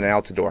better than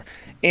Altidore.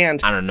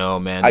 And I don't know,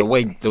 man. I-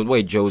 The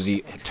way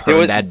Josie there turned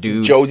was, that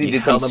dude. Josie he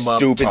did some held him up,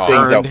 stupid things.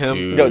 turned Though.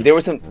 him. No, there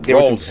were some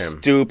Rolled him.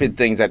 stupid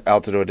things that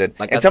Altidore did.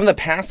 Like and I- some of the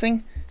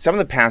passing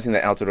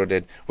that Altidore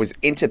did was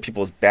into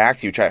people's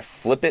backs. He would try to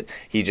flip it.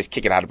 He'd just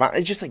kick it out of bounds.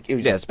 It's just like it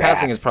was Yeah, just his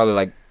passing bad. is probably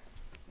like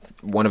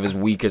one of his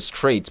weakest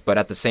traits, but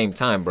at the same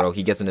time, bro,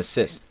 he gets an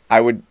assist.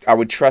 I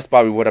would trust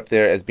Bobby Wood up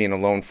there as being a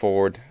lone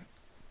forward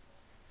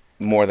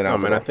more than No,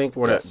 Altidore. man, I think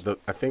Yes.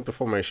 I think the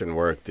formation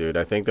worked, dude.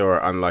 I think they were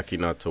unlucky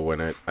not to win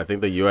it. I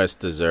think the U.S.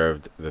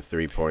 deserved the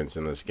 3 points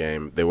in this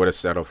game. They would have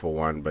settled for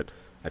 1, but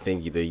I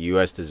think the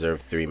U.S.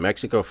 deserved 3.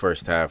 Mexico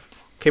first half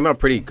came out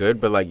pretty good,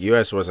 but like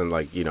U.S. wasn't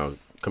like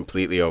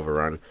completely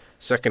overrun.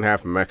 Second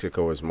half,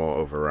 Mexico was more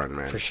overrun,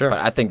 man. For sure. But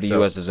I think the So-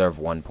 U.S. deserved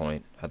 1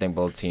 point. I think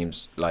both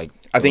teams, like,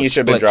 I think it it was should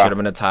have been split, draw. should have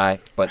been a tie,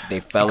 but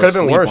they fell could've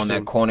been asleep worse, on that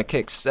dude. corner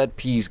kick, set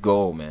piece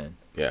goal, man.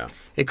 Yeah.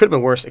 It could have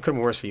been worse. It could have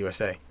been worse for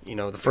USA.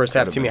 The first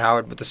half, could've Timmy been.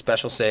 Howard with the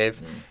special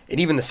save, and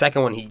even the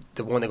second one,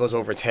 the one that goes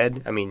over its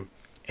head. I mean,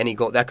 any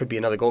goal that could be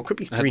another goal. It could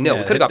be 3-0. Yeah, We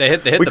could have got they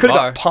hit we the could have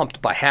bar. got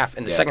pumped by half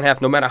in the Yeah. second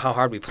half. No matter how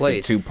hard we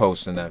played, 2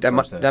 posts in that that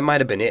first half. that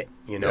might have been it.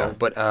 Yeah.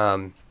 But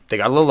they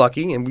got a little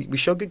lucky, and we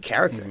showed good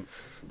character.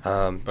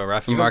 But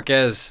Rafa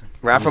Marquez.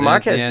 Rafa was in at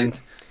Marquez, the end.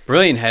 dude.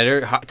 Brilliant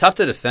header. Tough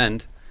to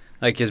defend.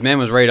 Like, his man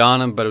was right on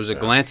him, but it was a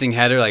glancing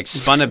header. Like,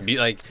 spun a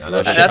like.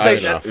 That's That's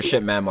shit, like- that's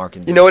shit man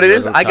marking. You know what it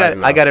is? Doesn't I tighten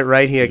got up. it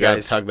right here, You gotta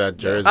guys. tug that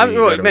jersey. I mean,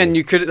 you gotta man, move.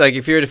 you could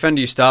if you're a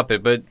defender, you stop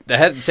it. But the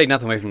head take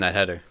nothing away from that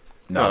header.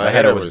 No, the the header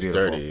header was was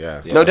beautiful. dirty,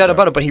 yeah. No doubt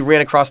about it. But he ran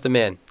across the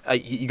man.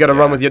 You got to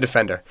run with your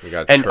defender. You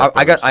got And tripped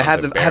I or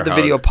have the something,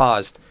 video bear hug.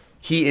 paused.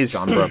 He is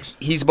John Brooks.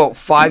 He's about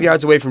 5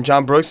 yards away from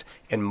John Brooks,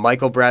 and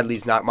Michael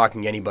Bradley's not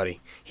marking anybody.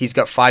 He's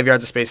got 5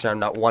 yards of space around,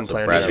 not one So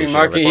player. Bradley near He him.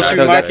 should have should be attacked.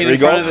 So marking, is that in 3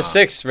 front of goals? the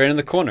 6, right in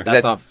the corner.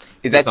 That's not.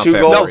 Is that's that not 2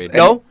 fair, goals? Brady.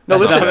 No,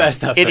 That's listen. not-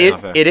 that's not It fair. is.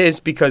 Not fair. It is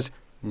because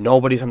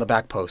nobody's on the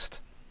back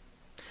post.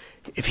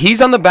 If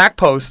he's on the back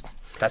post,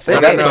 that's Well,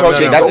 it. that's a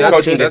coaching. That's a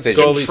coaching That's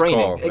decision. goalie's Training.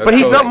 call. But But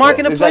he's That's not goalie's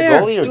marking a call. Is that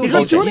player. goalie or He's coaching?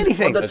 not doing He's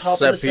anything. on the It's top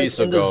set of the piece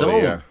set in or the goalie,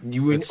 zone. yeah.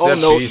 You It's all set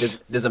know piece.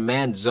 there's a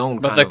man zone.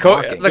 But kind the of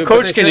coach marking. the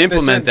coach they can said-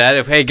 implement that.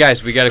 If hey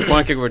guys, we got a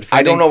corner kick, we're defending.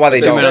 I don't know why they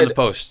 2 men don't. on the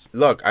post.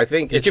 Look, I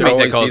think You it can should make that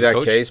always call be as a that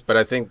coach. case, but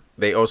I think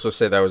they also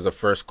said that was the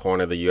first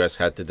corner the U.S.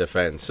 had to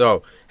defend.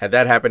 So had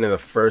that happened in the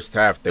first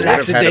half, they would have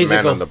had a man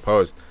Lackadaisical. on the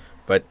post.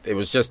 But it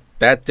was just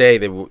that day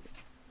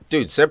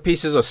dude, set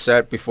pieces are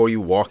set before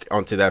you walk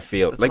onto that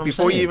field. That's Like what I'm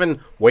before you saying. even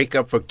wake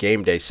up for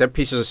game day, set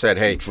pieces are set.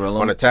 Hey, Drill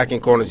 'em. on attacking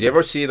corners, you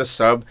ever see the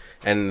sub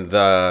and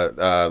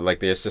the like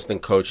the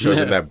assistant coach shows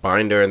them that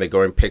binder and they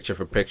go in picture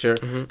for picture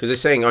because they're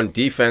saying on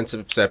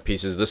defensive set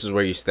pieces, this is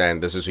where you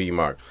stand, this is who you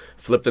mark.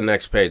 Flip the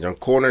next page on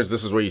corners,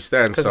 this is where you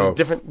stand. Because So it's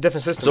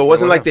different systems. so it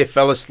wasn't like they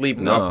fell asleep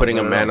No, not putting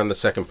a no, man no. on the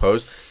second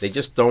post. They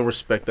just don't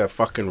respect that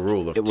fucking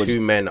rule of It was- 2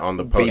 men on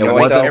the But post. you It know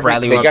what, wasn't though?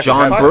 Bradley. They It was got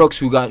John the- Brooks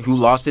who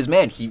lost his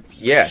man. He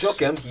Yes. shook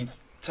him. He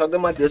tugged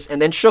him like this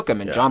and then shook him.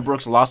 And Yeah. John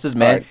Brooks lost his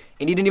man. Alright.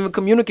 And he didn't even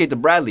communicate to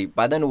Bradley.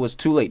 By then it was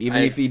too late.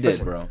 Even if he did,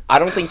 bro. I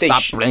don't think they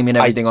Stop sh- blaming I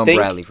everything on think-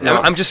 Bradley for No,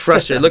 that. I'm just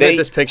frustrated. Look They- at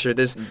this picture.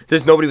 There's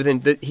nobody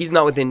within. He's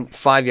not within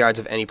 5 yards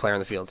of any player on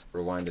the field.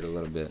 Rewind it a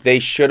little bit. They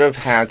should have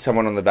had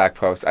someone on the back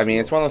post. I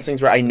mean, it's one of those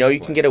things where I know you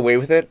can get away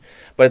with it,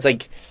 but it's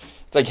like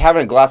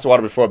having a glass of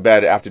water before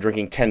bed after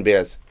drinking 10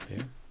 beers.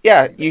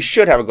 Yeah, you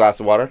should have a glass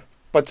of water,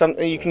 but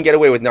you can get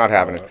away with not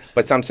having it.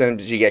 But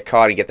sometimes you get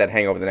caught and get that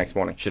hangover the next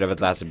morning. Should have a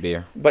glass of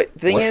beer. But the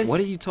thing is, What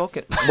are you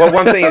talking about? well,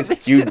 one thing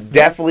is you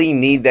definitely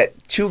need that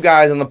 2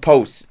 guys on the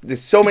post.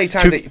 There's so many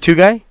times that Two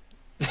guy.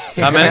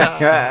 How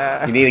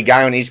many? you need a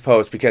guy on each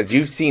post because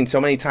you've seen so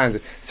many times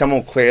that someone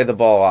will clear the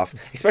ball off,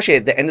 especially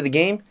at the end of the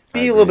game.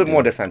 Be a little bit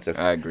more defensive.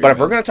 I agree, But if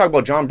we're man. going to talk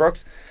about John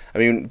Brooks, I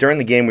mean, during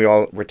the game we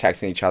all were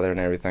texting each other and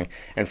everything,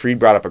 and Freed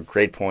brought up a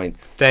great point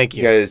Thank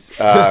you. because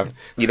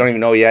you don't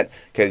even know yet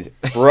because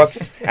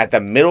Brooks at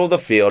the middle of the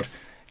field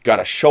got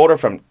a shoulder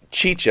from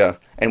Chicha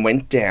and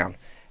went down.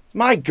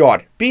 My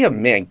God, be a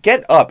man,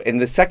 get up.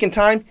 And the second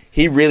time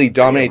he really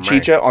dominated man.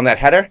 Chicha on that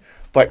header.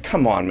 But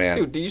come on, man.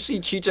 Dude, did you see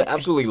Chicha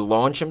absolutely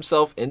launch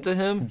himself into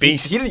him?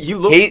 Beast. He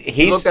looked, He- he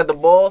he's- looked at the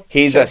ball.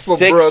 He's a checked for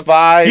Brooks.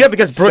 6'5". Yeah,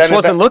 because Brooks center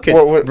wasn't back- looking.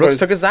 What Brooks was-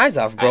 took his eyes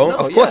off, bro. I know,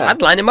 Of course, yeah.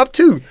 I'd line him up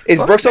too. Is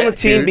Fuck Brooks on the that,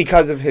 team dude.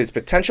 because of his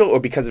potential or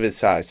because of his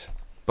size?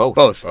 Both.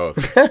 Both.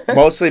 Both.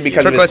 Mostly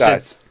because Trick of his question.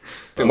 size.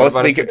 Dude, what about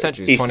Mostly his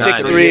potential? he's 29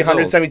 6'3", years old.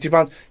 172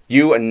 pounds.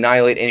 You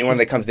annihilate anyone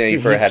that comes near you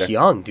Dude, for a he's header.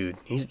 young, dude.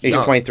 He's He's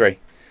young. 23.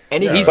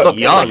 And He's look,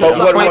 young. it's like-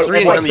 He's 23 and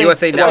he's on the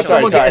USA it's like national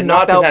someone Sorry, getting not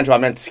knocked out. potential. I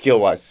meant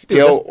skill-wise. Dude,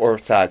 Skill that's- or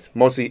size.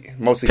 Mostly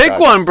Pick size.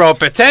 one, bro.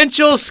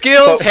 Potential,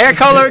 skills, But- hair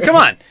color. Come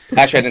on.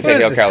 Actually, I didn't say What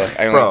is Hale this? Keller.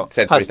 I only Bro,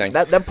 said 3 Hus, things.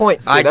 that point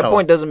Eye that color.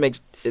 point doesn't make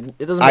it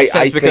doesn't make sense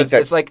I think because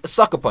that- it's like a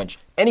sucker punch.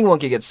 Anyone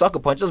can get sucker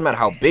punch. Doesn't matter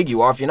how big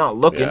you are. If you're not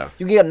looking, Yeah.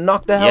 you can get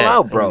knocked the hell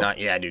out, bro.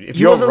 Dude. If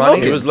He you're wasn't running,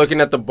 looking. He was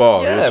looking at the ball.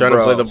 He Yeah, was trying bro.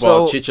 to play the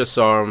ball. So- Chicha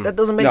saw him. That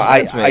doesn't make No,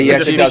 sense, man.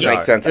 yes, a it does sneaky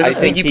make sense. It was I a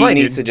think sneaky he play,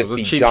 needs dude. to just It was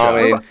be a cheap shot.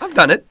 dominant. I've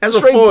done it. As a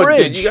Straight forward, bridge.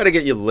 dude, you got to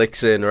get your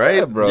licks in, right?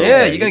 Yeah, bro.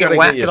 Yeah, you're gonna get gotta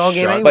whacked your at all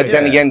game shot. anyway. But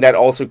then Yeah. again, that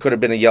also could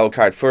have been a yellow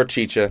card for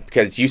Chicha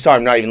because you saw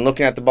him not even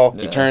looking at the ball.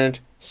 He turned,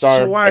 saw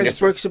So him. why and is just-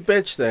 Brooks a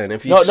bitch then?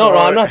 If you No,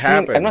 saw I'm it not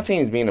happen? saying. I'm not saying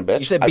he's being a bitch.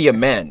 You said be a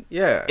man.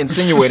 Yeah.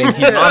 Insinuating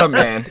he's not a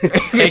man.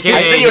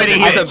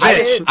 Insinuating he's a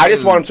bitch. I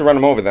just want him to run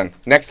him over then.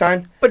 Next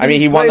time. But I mean,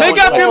 he's he won. playing-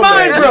 that Make one up your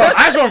twice. mind, bro.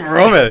 I just want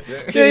Roman.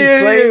 He's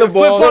playing the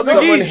ball. Flip-flop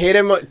Someone McGee. hit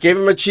him, gave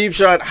him a cheap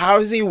shot. How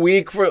is he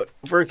weak for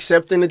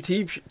accepting a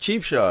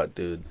cheap shot,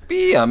 dude?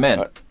 Be a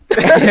man.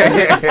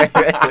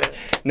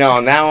 No,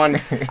 on that one,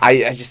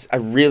 I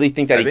really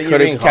think that I he think could you're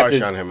being have kept harsh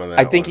his. on him on that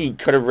I think one. he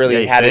could have Yeah,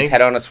 really you had his think?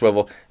 head on a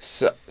swivel.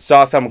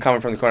 Saw someone coming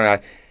from the corner,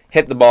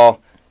 hit the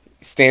ball,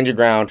 stand your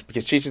ground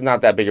because Chicha's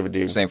not that big of a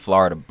dude. This ain't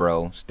Florida,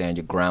 bro. Stand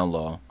your ground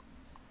law.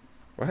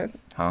 What?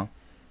 Huh?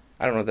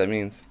 I don't know what that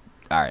means.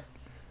 All right.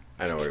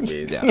 I know what it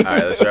means. Yeah. All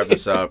right, let's wrap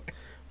this up.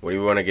 What do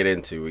you want to get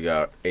into? We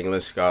got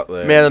England,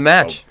 Scotland. Man of the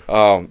match.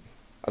 I'll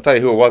tell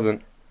you who it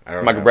wasn't. I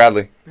don't Michael know.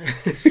 Bradley.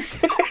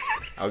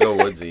 I'll go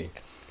Woodsy.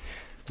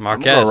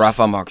 Marquez. Go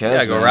Rafa Marquez.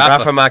 Yeah, go man. Rafa.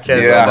 Rafa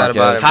Marquez. Yeah. No doubt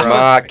about it, bro.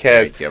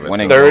 Marquez, Give it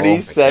Winning to him. goal.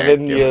 37 I can't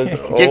give years it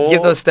to him. old.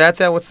 Give those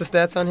stats out. What's the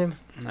stats on him?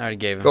 I already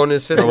gave him. Going to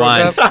his fifth World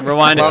Rewind. Cup?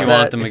 Rewind if Love you that.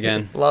 want them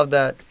again. Love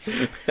that.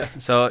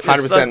 So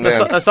 100%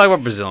 man. let's talk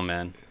about Brazil,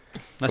 man.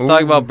 Let's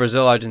talk about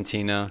Brazil,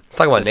 Argentina. Let's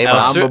talk about El,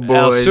 Neymar. Samba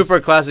El boys. Super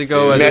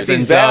Clasico, as it's Messi's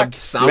been back.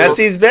 dubbed.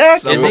 Messi's back.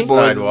 Samba Is he?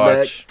 boys Suicide back.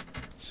 watch.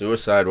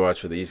 Suicide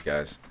watch for these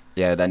guys.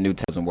 Yeah, that new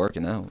wasn't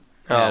working out.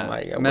 Oh Yeah.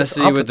 my God. What's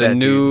Messi up with the that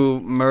new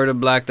murder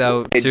blacked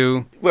out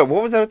too. Wait,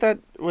 what was that with that?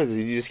 What is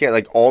it? You just get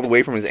like all the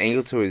way from his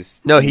ankle to his.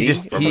 No, he knee?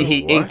 just From he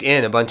his what? inked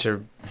in a bunch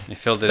of He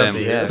filled it stuff in. that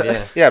he had.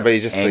 Yeah. Yeah, but he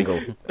just Angle.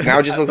 like now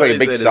it just looks like a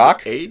big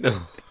sock.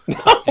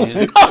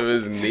 to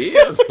his knee.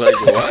 I was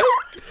like, what?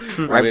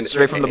 Right,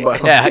 straight from the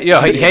butt. Yeah, yo,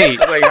 hey,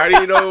 Like, how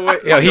do you know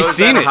what? Yo, he's goes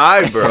seen that it.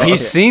 high, bro.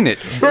 he's seen it.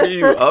 What are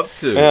you up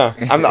to? Yeah,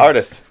 I'm the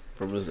artist.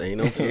 From his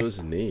anal to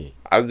his knee.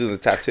 I was doing the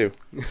tattoo.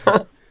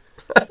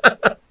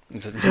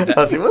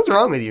 Honestly, what's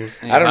wrong with you,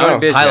 I don't How many know.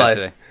 beers you High had life.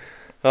 today?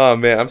 Oh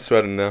man, I'm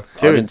sweating now.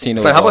 dude?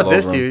 Argentina But was how about all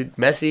this, over him. dude?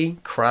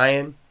 Messi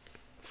crying,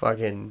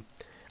 fucking.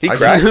 He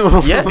cried.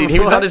 Yeah, dude, he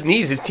was on his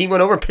knees. His team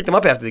went over and picked him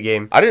up after the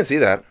game. I didn't see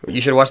that. You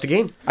should have watched the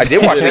game. I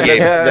did watch the game.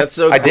 That's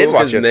so cool. I did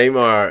watch 'cause it.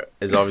 Neymar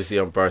is obviously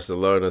on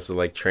Barcelona, so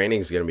like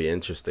training's gonna be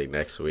interesting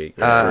next week.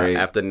 Great.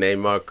 After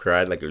Neymar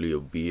cried like a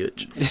little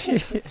bitch.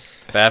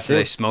 But after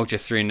they smoked you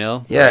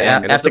 3-0. Yeah,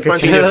 and after it's a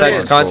bunch of Coutinho signed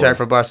his fans. contract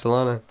for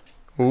Barcelona.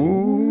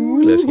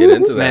 Ooh, Let's get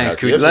into that. Man,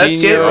 House. You have let's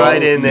some get strong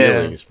right in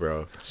there. feelings,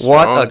 bro.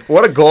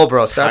 what a goal,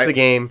 bro! Starts I- the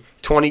game,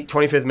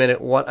 25th minute.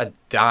 What a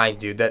dime,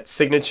 dude! That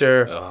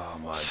signature Oh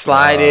my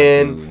slide God,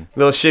 in, dude.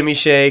 little shimmy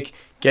shake,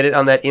 get it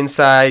on that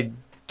inside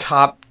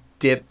top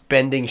dip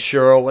bending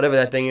shurl, whatever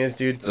that thing is,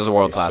 dude. It was a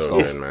world class so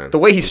goal. good, man. The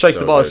way he He's strikes so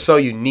the ball is good. so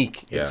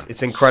unique. Yeah.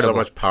 It's incredible. So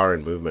much power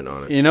and movement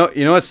on it. You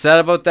know what's sad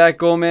about that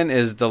goal, man,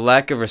 is the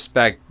lack of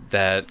respect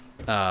that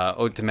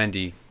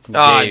Otamendi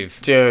gave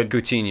dude.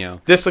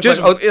 Coutinho. This looks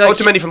Just, like like,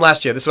 Otamendi from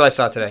last year. This is what I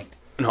saw today.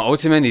 No,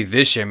 Otamendi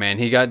this year, man,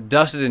 he got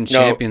dusted in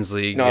Champions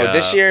League. No,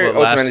 this year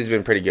what, last- Otamendi's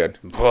been pretty good.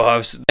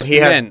 He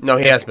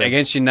has been.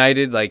 against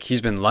United. Like he's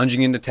been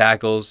lunging into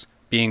tackles,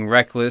 being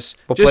reckless.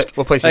 What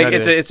place like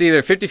United in? it's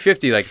either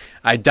 50-50. Like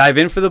I dive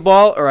in for the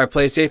ball or I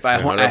play safe. I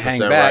You're hang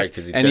 100% back, right,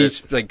 'cause he and did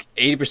he's like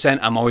 80%.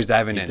 I'm always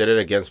diving He in. did it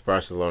against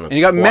Barcelona. And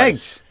he got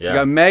twice. megged. He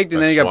got megged,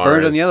 and then he got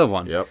burned on the other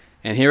one. Yep.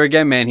 And here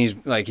again, man, he's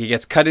like he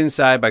gets cut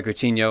inside by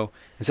Coutinho.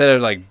 Instead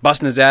of like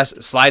busting his ass,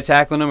 slide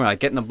tackling him, or like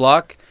getting the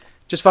block,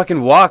 just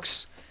fucking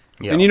walks.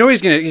 Yeah. And you know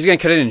he's gonna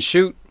cut in and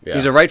shoot. Yeah.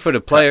 He's a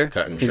right-footed player.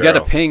 Cut and He's got a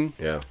trail. ping.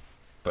 Yeah.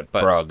 But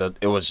bro,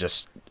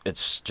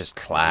 it's just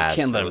class.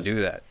 You can't let It him was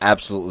do that.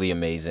 Absolutely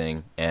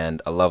amazing,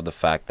 and I love the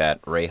fact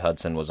that Ray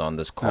Hudson was on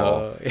this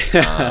call.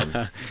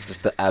 Oh.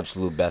 Just the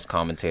absolute best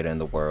commentator in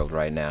the world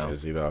right now.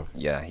 Is he though?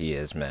 Yeah, he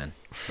is, man.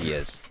 He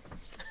is.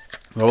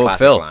 What about Classic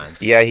Phil?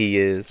 lines. Yeah, he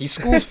is. He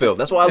schools Phil.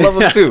 That's why I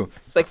love him too.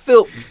 It's like,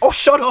 Phil, oh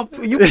shut up!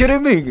 Are you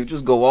kidding me? You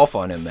just go off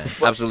on him, man.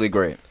 Absolutely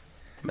great.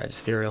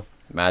 Magisterial.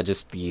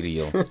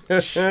 Magisterial.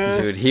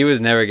 Dude, he was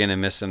never gonna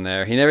miss him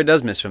there. He never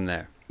does miss from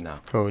there. No.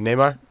 Oh,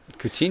 Neymar.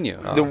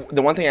 Coutinho.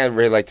 The one thing I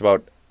really liked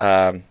about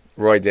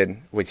Roy did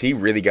was he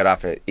really got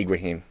off at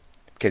Higuain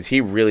because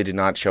he really did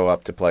not show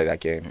up to play that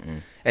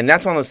game, and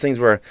that's one of those things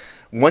where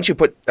once you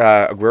put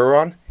Aguero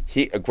on,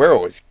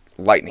 Aguero was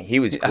lightning. He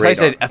was I great.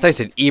 thought you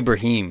said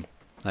Ibrahim,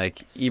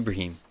 like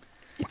Ibrahim.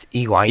 It's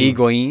Higuain.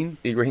 Higuain.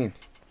 Higuain.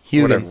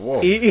 Human.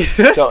 Whoa.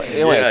 So,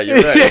 anyways, Yeah,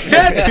 you're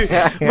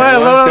right. Man, I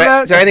love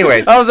that. so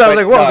anyways, I was like,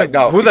 but what? I was like,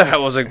 no. who the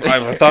hell? I was like,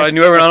 I thought I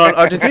knew everyone on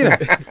Argentina.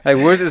 Like,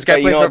 where's this guy But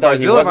you playing know for what, though?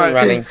 Brazil? He wasn't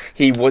running.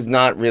 He was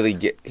not really.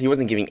 He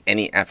wasn't giving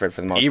any effort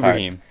for the most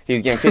Ibrahim. part. He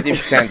was getting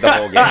 50% the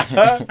whole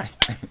game.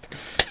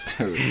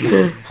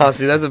 Oh,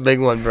 see, that's a big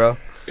one, bro.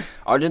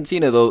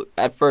 Argentina, though,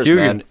 at first, Hugen.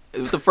 man,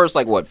 it was the first,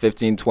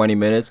 15, 20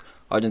 minutes,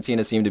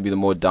 Argentina seemed to be the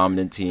more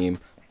dominant team,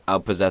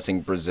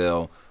 outpossessing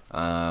Brazil.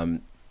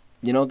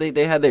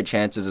 They had their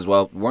chances as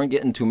well. Weren't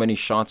getting too many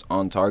shots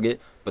on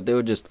target, but they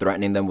were just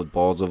threatening them with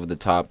balls over the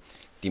top.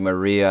 Di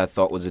Maria, I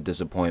thought, was a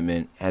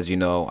disappointment. As you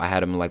know, I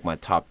had him in like my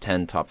top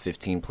 10, top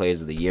 15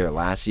 players of the year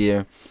last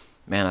year.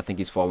 Man, I think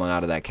he's fallen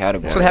out of that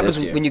category. That's what happens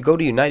this year. when you go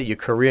to United. Your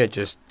career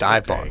just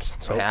dive bombs.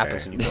 That's what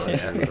happens when you go to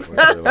United.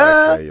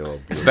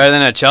 It's better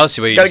than at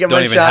Chelsea, where you Gotta just get my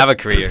don't even shots. have a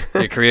career.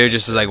 Your career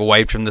just is like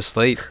wiped from the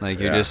slate. Like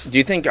you're just. Do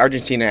you think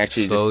Argentina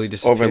actually Slowly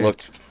just disappeared.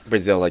 overlooked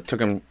Brazil? Like took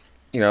them,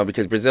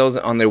 because Brazil's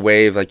on their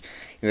wave. Like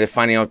they're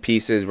finding out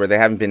pieces where they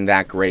haven't been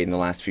that great in the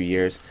last few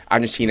years.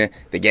 Argentina,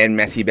 they getting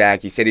Messi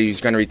back. He said he was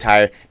going to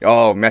retire.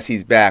 Oh,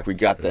 Messi's back. We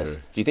got this.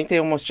 Do you think they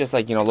almost just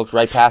looked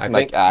right past him?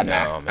 think, no, man.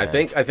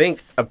 man. I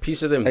think a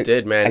piece of them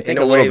did, man. I think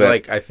in a little way,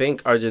 bit. I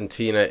think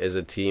Argentina is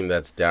a team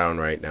that's down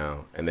right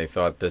now, and they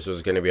thought this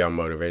was going to be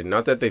unmotivated.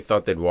 Not that they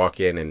thought they'd walk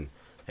in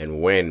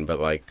and win,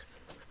 but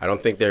I don't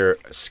think they're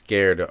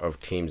scared of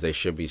teams they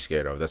should be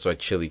scared of. That's why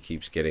Chile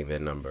keeps getting their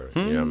number.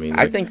 You know what I mean?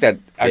 I think that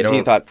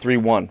Argentina don't- thought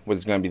 3-1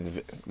 was going to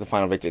be the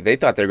final victory. They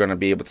thought they were going to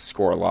be able to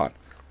score a lot.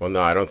 Well,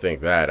 no, I don't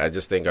think that. I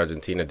just think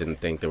Argentina didn't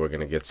think they were going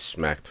to get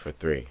smacked for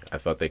 3. I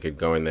thought they could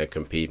go in there,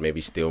 compete, maybe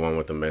steal one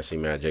with the Messi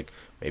magic,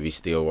 maybe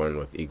steal one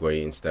with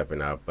Higuain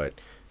stepping out. But,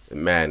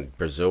 man,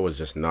 Brazil was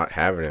just not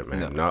having it,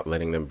 man. No. Not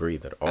letting them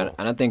breathe at all.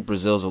 And I think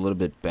Brazil's a little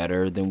bit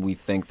better than we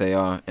think they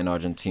are, and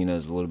Argentina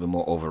is a little bit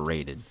more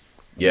overrated.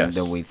 Yes.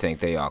 Than we think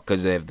they are,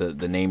 because they have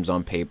the names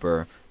on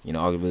paper.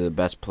 Arguably the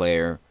best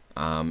player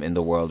in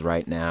the world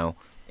right now,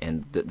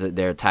 and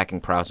their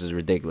attacking prowess is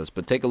ridiculous.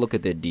 But take a look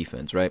at their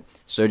defense, right?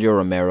 Sergio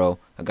Romero,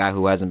 a guy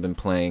who hasn't been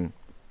playing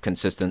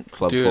consistent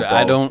club Dude,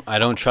 football. I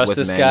don't trust with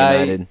this Man guy.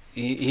 United.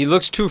 He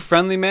looks too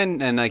friendly,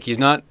 man, and he's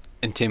not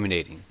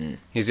intimidating.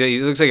 He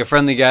looks like a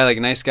friendly guy, like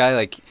a nice guy.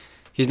 Like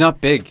he's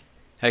not big.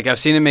 Like I've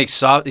seen him make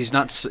soft. He's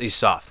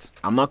soft.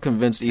 I'm not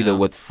convinced either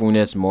with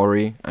Funes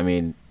Mori. I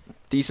mean,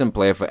 decent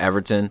player for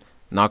Everton.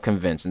 Not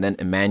convinced. And then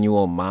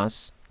Emmanuel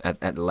Mas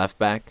at left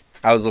back.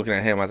 I was looking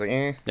at him. I was like,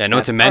 eh. Yeah, no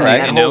That's Otamendi, all right.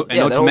 and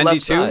That whole Otamendi left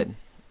too. side.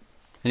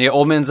 And your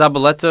old man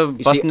Zabaleta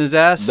You busting see, his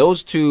ass.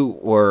 Those two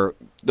were,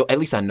 at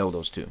least I know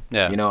those two.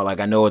 Yeah. I know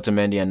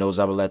Otamendi, I know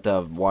Zabaleta.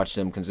 I've watched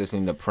them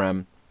consistently in the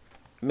Prem.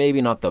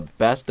 Maybe not the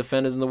best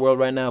defenders in the world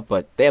right now,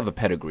 but they have a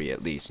pedigree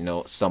at least,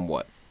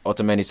 somewhat.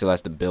 Otamendi still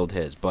has to build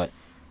his. But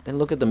then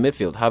look at the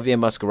midfield. Javier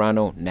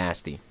Mascherano,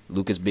 nasty.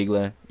 Lucas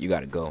Biglia, you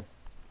got to go.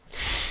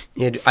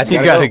 Yeah, I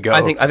think gotta go.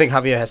 I think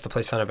Javier has to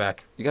play center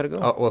back. You got to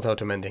go. With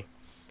Otamendi.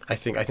 I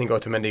think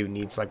Otamendi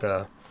needs like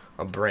a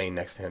brain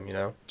next to him.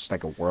 Just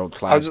like a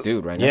world-class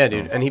dude right Yeah, next to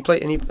dude. him. And he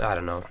played. I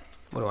don't know.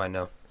 What do I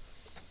know?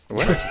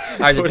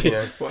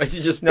 Argentina. Why'd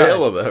you just No.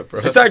 bail on that, bro?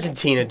 It's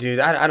Argentina, dude.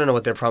 I don't know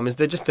what their problem is.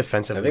 They're just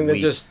defensively I think they're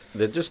weak.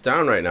 they're just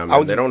down right now,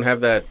 man. They don't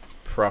have that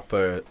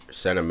proper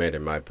center mid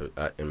in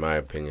my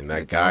opinion.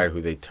 That guy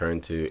who they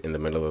turn to in the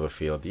middle of the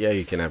field. Yeah,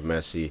 you can have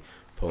Messi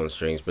pulling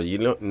strings, but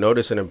you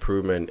notice an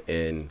improvement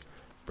in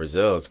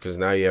Brazil. It's because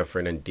now you have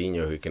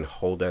Fernandinho who can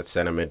hold that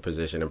center mid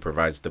position and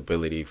provide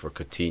stability for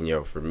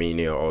Coutinho,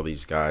 Firmino, all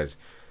these guys.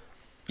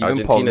 Even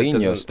Argentina Paulinho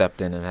doesn't-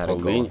 stepped in and had a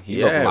goal. Paulinho-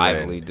 He looked yeah,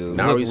 lively, man. dude.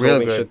 Now Looked he's real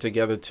holding good. shit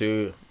together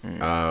too.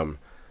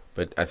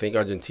 But I think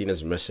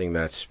Argentina's missing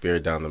that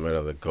spirit down the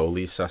middle. The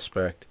goalie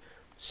suspect,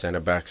 center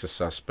back's a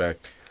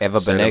suspect. Eva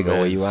center Banega,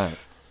 where mid's- you at?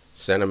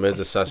 Center mid's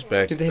a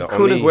suspect. Dude, they have The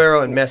Kun only-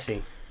 Aguero and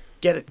Messi.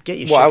 Get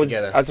your Well, shit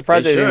together. I was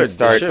surprised they didn't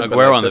start. but,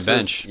 Aguero on the this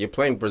bench. You're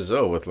playing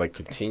Brazil with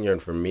Coutinho and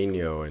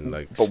Firmino and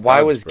But why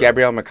studs, was bro.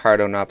 Gabriel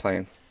Mercado not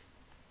playing?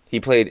 He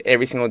played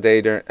every single day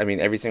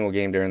every single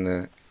game during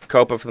the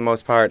Copa for the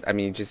most part.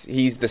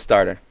 He's the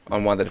starter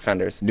on one of the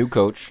defenders. New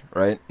coach,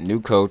 right? New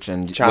coach,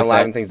 and Trying to with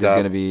liven that, things there's up.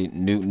 going to be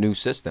new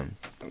system.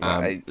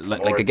 I-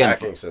 More Again,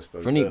 attacking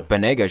system, too.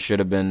 Banega should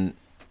have been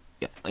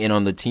in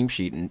on the team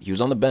sheet, and he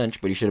was on the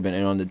bench, but he should have been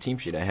in on the team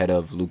sheet ahead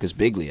of Lucas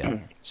Biglia.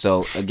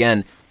 So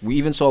again, we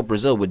even saw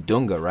Brazil with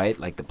Dunga, right?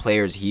 Like the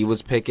players he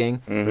was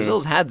picking.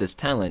 Brazil's had this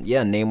talent.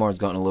 Yeah, Neymar's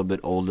gotten a little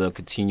bit older.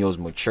 Coutinho's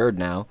matured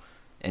now,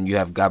 and you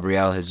have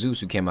Gabriel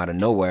Jesus who came out of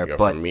nowhere. You got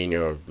But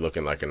Firmino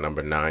looking like a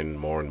number 9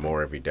 more and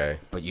more every day.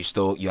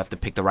 you have to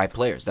pick the right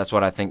players. That's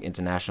what I think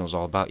international is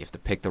all about. You have to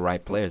pick the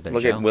right players. That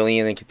Look gel. at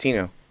Willian and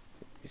Coutinho.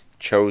 He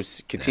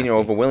chose Coutinho Nasty.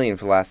 over Willian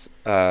for the last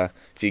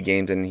few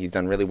games, and he's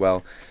done really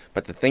well.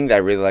 But the thing that I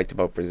really liked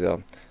about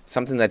Brazil,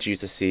 something that you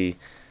used to see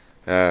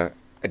a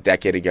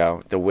decade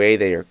ago, the way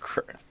they are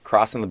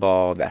crossing the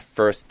ball, that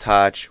first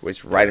touch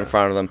was right in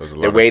front of them. It was a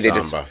The lot way of they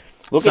just samba.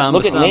 look Samba,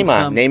 at samba, Neymar.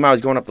 samba. Neymar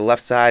was going up the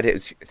left side. It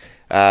was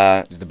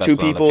He's the best two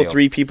player on the people, field.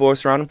 3 people were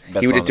surrounding him.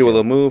 Best He would player just on do the a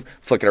little move,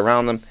 flick it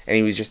around them,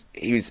 and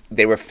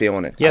they were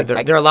feeling it. yeah,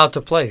 they're allowed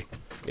to play.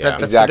 Yeah,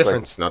 That's exactly. the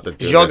difference. It's not the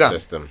Joga. Dunga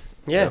system.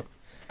 Yeah.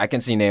 I can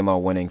see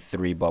Neymar winning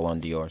 3 Ballon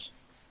d'Ors.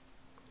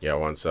 Yeah,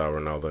 once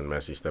Ronaldo and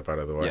Messi step out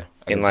of the way. Yeah,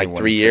 I In can see like winning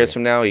 3 years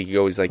from now, he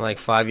goes Like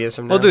 5 years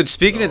from now. Well, dude,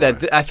 speaking of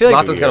that, I feel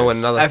like Zlatan's gonna win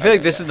another. I feel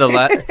like this is the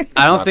last.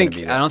 I not don't think.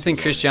 gonna be I that don't think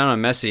too long. Cristiano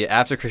and Messi.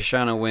 After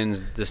Cristiano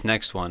wins this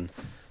next one,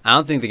 I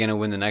don't think they're gonna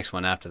win the next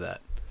one after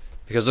that,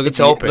 Because It's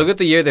open. look at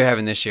the year they're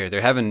having this year.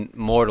 They're having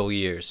mortal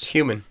years.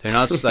 Human. They're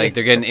not like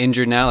they're getting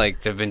injured now.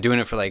 Like they've been doing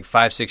it for like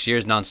 5-6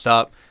 years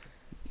nonstop.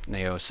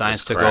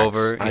 Science took cracks.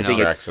 over. I You think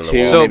know. it's Cracks in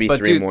the 2, wall. maybe but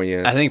 3 dude, more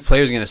years. I think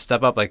players are going to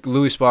step up. Like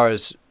Luis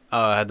Suarez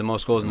had the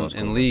most goals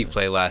in league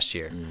play last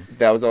year.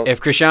 that was all.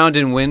 If Cristiano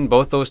didn't win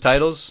both those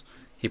titles,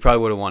 he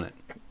probably would have won it.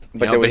 But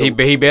But, there was he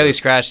barely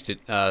scratched it,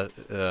 beat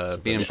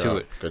him Good to shot.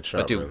 it. Good shot,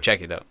 But dude, man.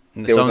 check it out.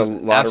 There was a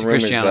lot of after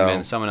rumors, Cristiano, though.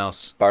 man, someone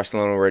else.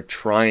 Barcelona were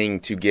trying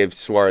to give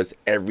Suarez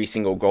every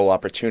single goal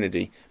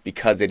opportunity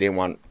because they didn't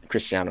want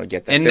Cristiano to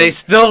get that. And they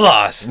still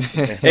lost.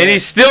 And he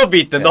still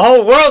beat them. The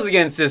whole world's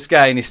against this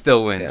guy, and he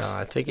still wins.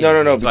 Take it no,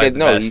 easy. That's why he's because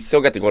the he best.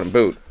 still got the Golden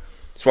Boot.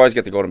 Suarez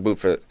got the Golden Boot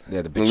for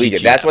Yeah, La Liga.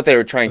 Pichichi. That's what they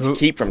were trying to Who-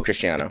 keep from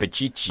Cristiano.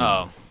 Pichichi.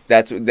 Oh.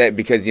 That's that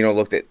because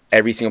looked at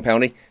every single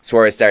penalty.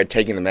 Suarez started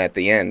taking them at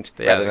the end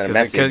rather than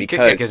Messi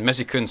because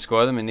Messi couldn't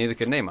score them, and neither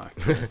could Neymar.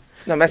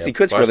 no Messi Yeah,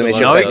 could score them. It's Barcelona-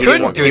 just No, he like couldn't, didn't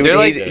dude. want- They're he-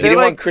 like- he they're didn't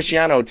like- want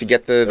Cristiano to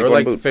get the They were Golden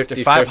like Boot.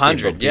 50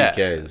 500, yeah.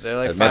 PKs. They're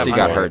like At Messi 500.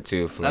 got hurt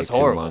too for like That's 2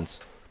 horrible. months.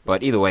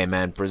 But either way,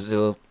 man,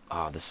 Brazil.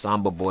 Oh, the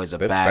Samba boys are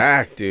They're back.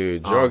 back,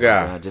 dude. Oh, my Joga.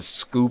 God, just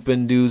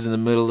scooping dudes in the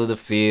middle of the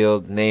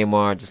field.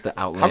 Neymar, just the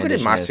outlandishness. How good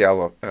did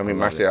Marcelo? I mean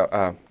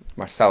love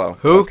Marcelo.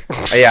 Who?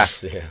 Yeah.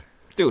 Yeah.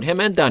 Dude, him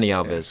and Dani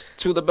Alves,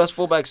 2 of the best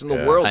fullbacks in the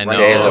Yeah. world I right know.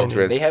 They now. looked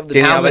really- They have the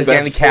Dani 2 Alves best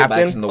and the captain?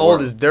 fullbacks in the Old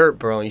world. as dirt,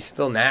 bro. And he's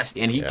still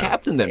nasty. And he Yeah.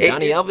 captained them. It-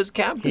 Dani Alves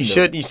captained He them.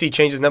 should. You see,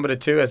 change his number to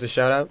 2 as a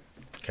shout out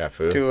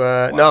Cafu.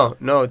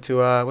 to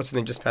to what's his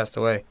name? Just passed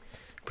away.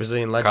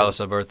 Brazilian legend. Carlos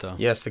Alberto.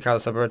 Yes, to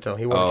Carlos Alberto.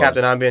 He wore Oh. the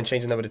captain armband and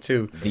changed his number to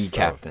 2. The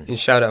captain. And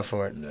shout out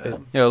for it.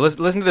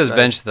 Listen to this Nice.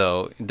 bench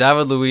though.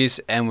 David Luiz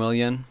and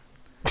Willian,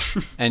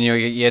 and you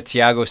had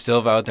Thiago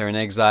Silva out there in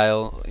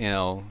exile.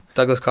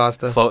 Douglas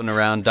Costa. Floating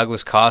around.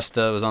 Douglas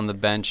Costa was on the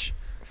bench.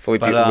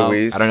 Felipe But,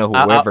 Luis. I don't know who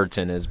I-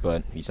 Weverton is,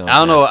 but he sounds I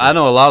don't know. nasty. I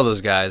know a lot of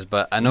those guys,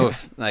 but I know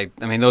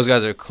those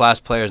guys are class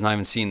players, not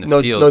even seeing the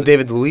No, field. no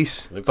David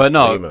Luis. But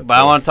no, Lima, but I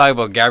too. want to talk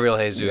about Gabriel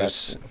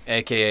Jesus,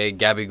 aka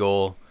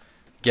Gabigol,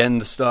 getting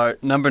the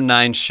start, number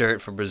 9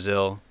 shirt for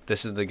Brazil.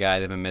 This is the guy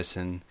they've been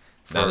missing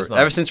No, it's not.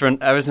 ever since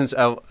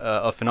El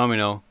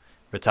Fenomeno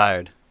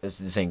retired.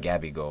 This ain't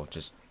Gabby Go,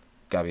 just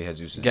Gabi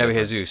Jesus. is Gabby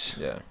different. Jesus,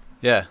 Yeah,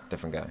 yeah.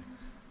 different guy.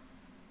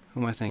 Who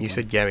am I thinking? You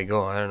said Gabby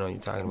Go. I don't know what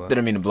you're talking about.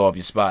 Didn't mean to blow up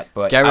your spot,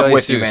 but Gabriel I'm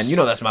with you, Jesus. man. You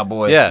know that's my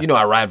boy. Yeah. You know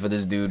I ride for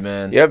this dude,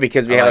 man. Yeah,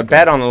 because we I have like a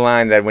bet on the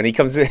line that when he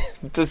comes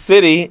to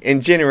City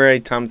in January,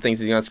 Tom thinks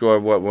he's going to score,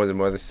 what was it,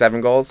 more than 7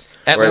 goals?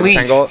 At Or 10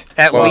 least, goals?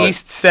 at Well,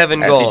 least 7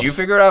 goals. Did you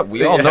figure it out?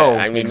 We all Yeah, know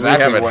I mean, we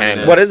exactly have it what it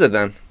handled. is. What is it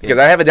then? Because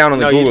I have it down on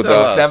the No, you Google tell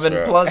Docs. us.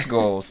 7 plus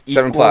goals.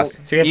 7 equal-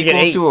 plus. So you have to get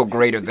equal 8. to a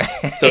greater guy.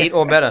 8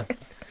 or better.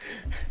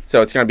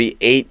 So it's going to be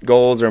 8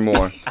 goals or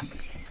more.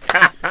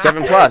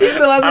 7 plus.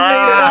 Still hasn't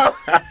figured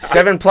it out.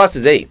 7 plus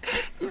is 8.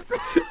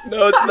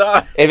 No, it's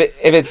not. If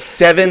it's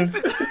 7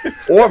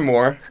 or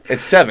more,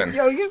 it's 7.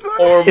 Or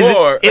Is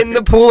more. it in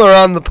the pool or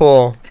on the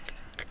pool?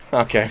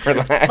 Okay,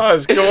 relax.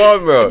 Pause, go on,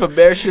 bro. If a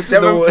bear shits in the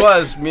 7 wood-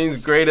 plus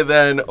means greater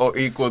than or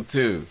equal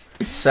to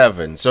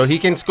 7. So he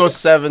can score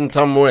 7,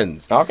 Tom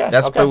wins. Okay,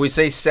 That's okay. why we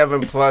say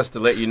 7 plus to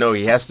let you know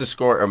he has to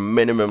score a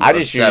minimum I of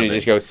just 7. usually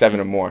just go 7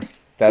 or more.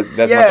 That's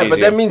yeah, much easier. but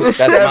that means that's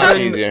much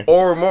 7 easier.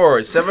 or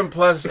more. 7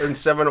 plus and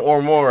 7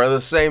 or more are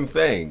the same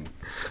thing.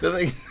 They're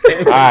the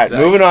same All right,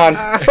 exact- moving on.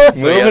 So he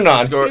has moving to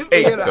on. score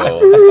 8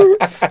 goals.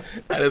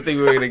 I don't think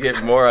we were gonna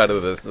get more out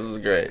of this. This is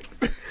great.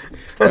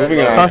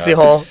 Moving on. Hussy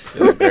hole.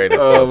 You're the greatest.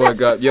 Oh my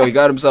god. Yo, he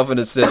got himself an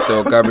assist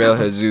though, Gabriel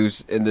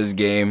Jesus in this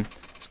game.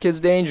 This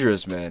kid's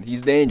dangerous, man.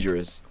 He's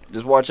dangerous.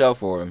 Just watch out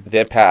for him.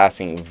 They're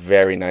passing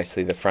very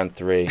nicely, the front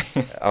 3.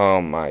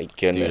 Oh, my Dude,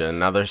 goodness.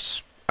 another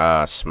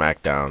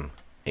smackdown.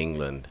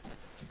 England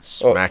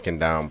smacking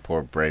down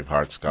poor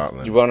Braveheart Do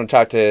Scotland. you want to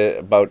talk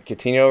about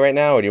Coutinho right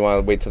now, or do you want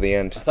to wait till the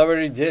end? I thought we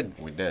already did.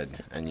 We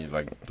did, and you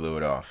blew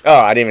it off. Oh,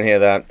 I didn't even hear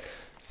that.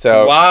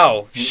 So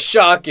Wow,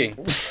 shocking.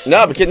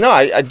 no, because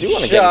I do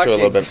want to get into it a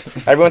little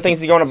bit. Everyone thinks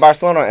he's going to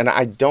Barcelona, and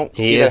I don't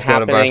see He that is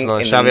going to happening.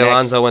 Barcelona. in the Xavi next-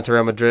 Alonso went to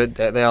Real Madrid.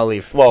 They all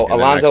leave. Well, In the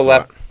Alonso next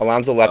left. lot.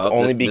 Alonso left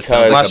only This because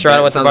sounds like a Mascherano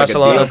bet- went to sounds like a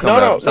deal Barcelona. coming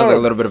No, up. Sounds like a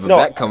little bit of a no,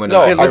 bet coming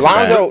no, up. Hey, listen,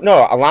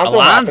 Alonso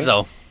happened.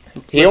 Alonso.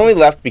 He only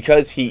left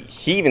because he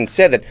even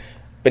said that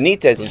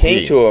Benitez Who's came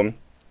he? to him.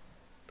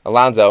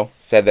 Alonso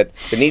said that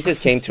Benitez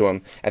came to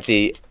him at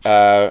the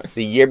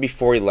year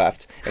before he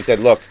left and said,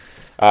 "Look,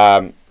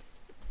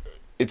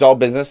 it's all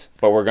business,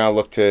 but we're gonna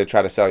look to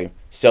try to sell you."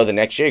 So the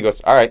next year he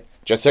goes, "All right,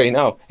 just so you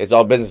know, it's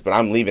all business, but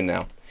I'm leaving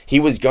now." He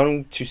was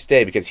going to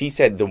stay because he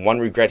said the one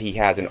regret he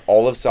has in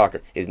all of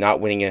soccer is not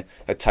winning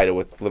a title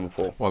with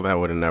Liverpool. Well, that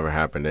would have never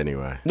happened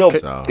anyway. No,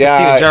 so.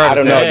 yeah, Steven Gerrard I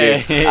don't was know,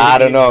 there. dude. I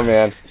don't know,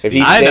 man. If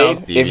he I know.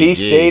 stayed, if he Stevie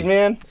G. stayed,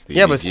 man.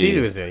 Yeah, but Stevie G.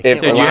 Stevie was there. If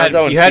Dude, you had-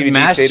 Alonso and you had Stevie G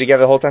Mas- stayed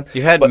together the whole time,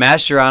 You had But-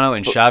 Mascherano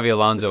and Xavi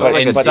Alonso, So,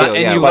 and, but the-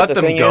 and you but let the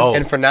them thing go.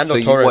 And Fernando So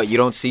you, Torres. you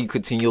don't see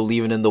Coutinho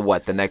leaving in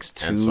the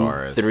next And 2,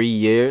 Suarez. 3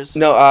 years?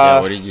 no. Yeah,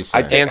 what did you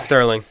say? And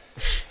Sterling.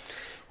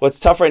 Well, it's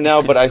tough right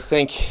now, but I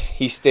think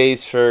he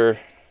stays for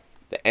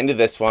the end of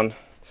this one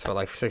So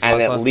like 6 and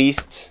months at left.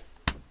 least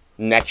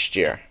next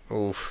year.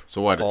 Oof.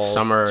 So what? It's Balls.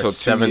 summer So 2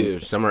 7,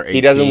 years. summer 18.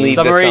 He doesn't leave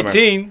Summer this summer.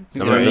 18.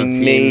 Summer 18.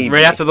 Maybe.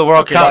 Right after the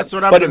World Okay, Cup. that's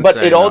what I've But- been but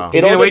saying. it all- now. it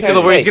He's all gonna wait till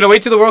depends, he's gonna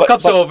wait till the World But-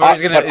 Cup's but- over.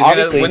 He's but gonna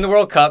obviously- win the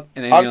World Cup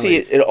and then he's Obviously,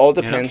 gonna leave. it all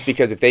depends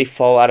because if they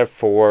fall out of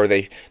 4,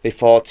 they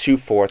fall to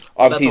 4th.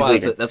 Obviously, he's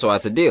leaving. That's why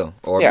it's a deal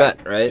or a Yeah. bet,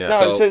 right? Yeah.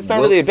 No, So it's not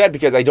we'll- really a bet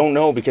because I don't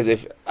know because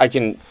if I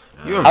can.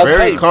 You were I'll tell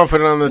very you.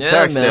 confident on the Yeah,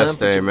 text man.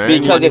 yesterday, man.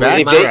 Because You if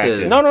backtracked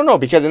they it. no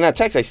because in that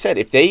text I said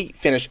if they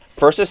finish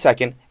first or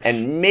second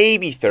and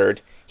maybe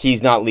third,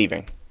 he's not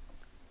leaving.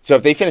 So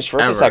if they finish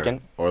first or Ever.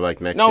 second, Or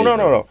like next no,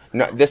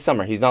 season. this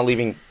summer he's not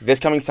leaving. This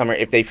coming summer,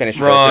 if they finish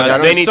first Bro, or they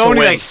second, need so to many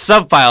win. like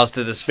sub files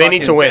to this. They need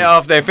fucking to win.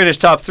 playoff. They finish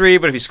top 3,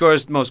 but if he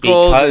scores most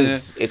goals,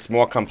 because it's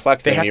more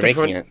complex They than have you're to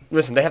making it.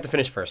 listen. They have to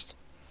finish first.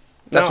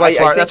 No, That's why. I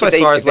think That's why if they-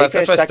 Suarez if they left.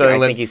 finish That's why second, I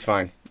Sterling think left. he's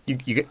fine. You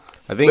get.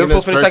 I think in Liverpool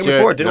this finished first second year,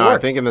 before, it didn't no, I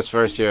work. think in this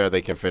first year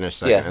they can finish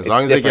second. Yeah, as it's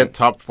long as they different. get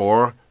top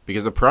 4,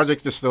 because the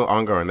project is still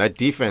ongoing. That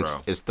defense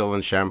Bro. is still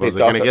in shambles. It's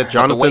They're going to also- get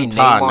But the way Jonathan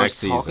Todd Neymar's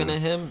next talking season. to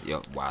him,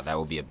 wow, that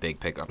would be a big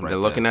pickup right They're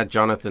looking there. at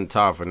Jonathan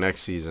Todd for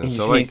next season. He's-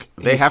 So, like, he's-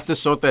 they have he's- to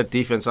sort that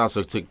defense out.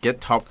 So, to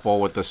get top 4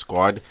 with the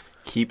squad,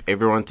 keep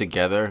everyone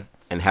together,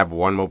 and have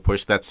one more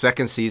push. That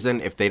second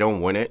season, if they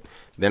don't win it,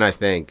 then I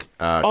think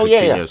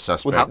Coutinho's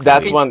suspect.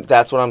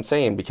 That's what I'm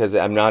saying because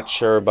I'm not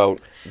sure about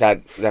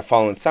that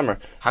following summer.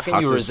 How can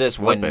How's you this resist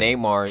when flipping?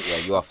 Neymar?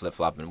 Yeah, you are flip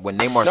flopping. When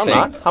Neymar No, I'm saying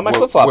not. How am I we're,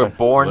 flip-flopping? we're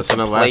born Listen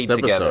to to play last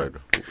together.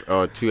 episode.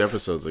 Oh, 2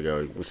 episodes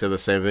ago. We said the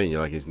same thing.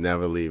 You're like, he's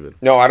never leaving.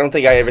 No, I don't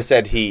think I ever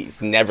said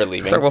he's never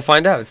leaving. Sorry, we'll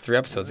find out. It's 3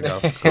 episodes ago.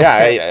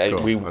 Yeah,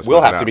 Cool. we Let's will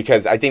look have it to up.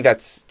 because I think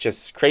that's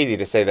just crazy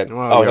to say that.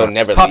 Well, yeah. He'll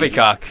never leave.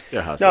 poppycock.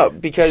 Yeah, No,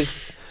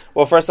 because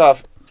first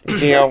off,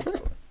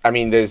 I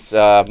mean, there's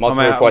multiple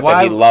man, reports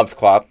that he why- loves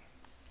Klopp,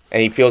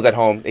 and he feels at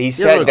home. He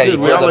said that he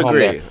we feels all at home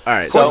agree. there. All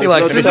right. Of course he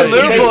likes so- it. so-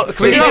 Liverpool-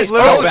 can we get off He's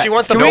Liverpool? coach. He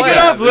wants to Can we play. get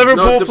off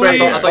Liverpool, no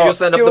debate. I please? thought you were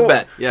setting up the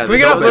bet. Yeah, Can we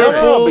there's get off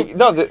no debate.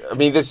 Liverpool? I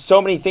mean, there's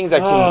so many things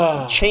that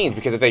can change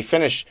because if they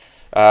finish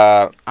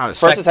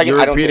first or second, You're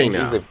I don't repeating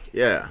think now. he's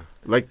Yeah.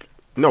 Like,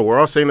 no, we're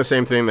all saying the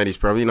same thing that he's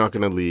probably not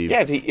going to leave.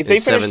 Yeah, if they in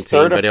finish 17,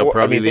 third or but he'll fourth-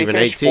 probably I mean, if leave they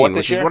in finish 18, fourth this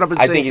which is year, what I've been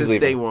I saying think he's since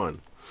day leaving. one.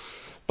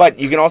 But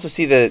you can also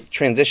see the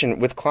transition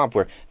with Klopp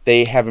where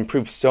they have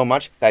improved so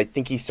much that I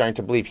think he's starting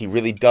to believe he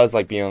really does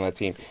like being on that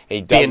team. And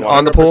he does Being want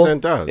on the pool? 100%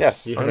 does.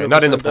 Yes. He Okay,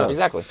 not in the 100% pool. does.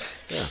 Exactly.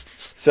 Yeah.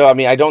 So I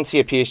mean, I don't see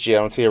a PSG. I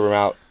don't see a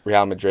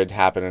Real Madrid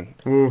happening.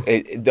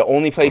 The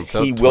only place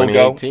Until he will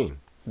go, 2018.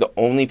 the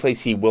only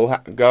place he will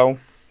go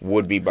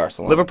would be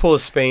Barcelona. Liverpool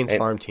is Spain's And-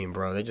 farm team,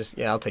 bro. They just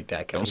I'll take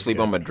that. Don't sleep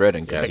on Madrid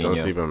and Yeah, don't Coutinho.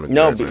 sleep on Madrid.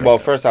 No, man. well,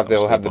 first off,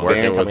 they'll have the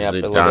Working band with coming up. a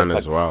little Zidane bit,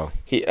 as but well.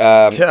 he,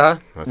 That's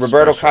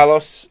Roberto special.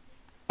 Carlos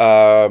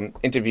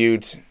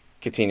interviewed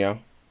Coutinho,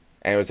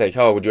 and it was like,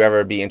 "Oh, would you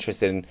ever be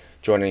interested in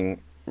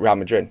joining Real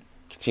Madrid?"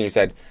 Coutinho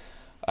said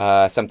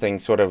something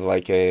sort of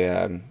like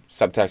a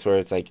subtext where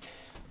it's like,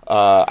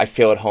 "I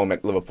feel at home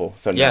at Liverpool."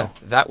 So Yeah, no.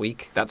 that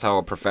week. That's how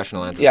a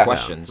professional answers Yeah.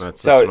 questions.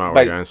 That's So, a smart but-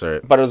 way to answer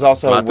it. But it was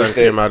also Zlatan with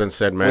came the, out and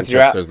said with your-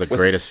 Manchester is the with-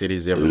 greatest city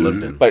he's ever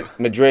lived in. but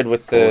Madrid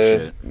with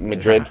the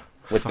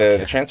Bullshit.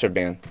 the transfer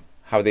ban.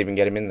 How would they even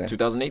get him in there?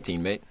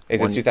 2018, mate.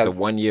 Is it It's 2000? a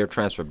 1-year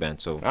transfer ban,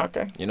 so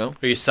Okay. you know.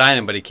 Or you sign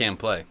him, but he can't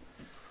play.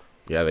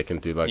 Yeah, they can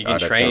do like You can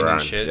Ada train and Turan.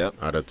 shit. Yep.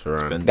 Ada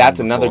Turan. been- That's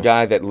done another before.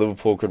 guy that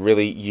Liverpool could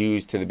really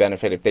use to the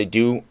benefit if they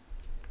do.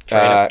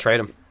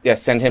 Trade him. Yeah,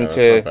 send him That's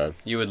to not bad.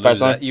 You would lose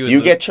Barcelona. that. You,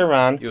 would get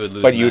Turan, you would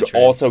lose but in you'd that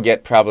trade. also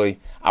get probably.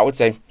 I would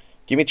say,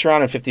 give me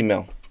Turan and 50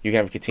 mil. You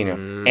can have Coutinho,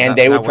 and that-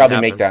 they that would probably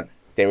wouldn't make happen.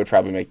 that. They would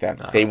probably make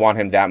that. They want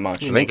him that much.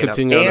 I think Make it up.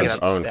 Coutinho on And- his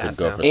own stats could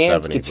go now. for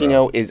And 70, Coutinho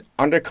bro. is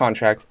under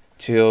contract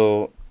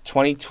till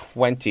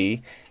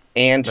 2020,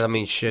 and That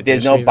means shit.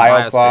 there's They no should use the bio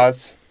bios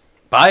clause.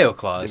 bio There's a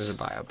clause.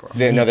 bio,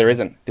 bro. No, there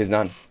isn't. There's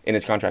none in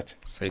his contract.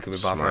 So you could be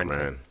bought for Smart anything.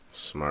 man.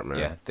 Smart man.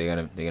 Yeah, they're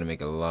gonna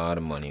make a lot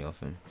of money off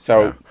him.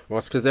 So Yeah. Well,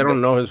 it's because they don't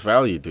know his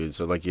value, dude.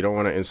 So, like, you don't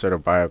want to insert a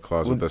bio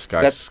clause with this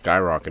guy that's-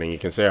 skyrocketing. You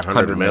can say 100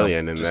 100 mil,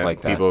 million, and just then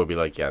like that. people will be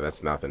like, yeah,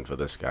 that's nothing for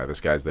this guy. This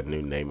guy's the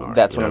new Neymar.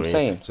 That's You know what I'm I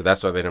mean? saying. So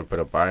that's why they didn't put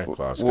a bio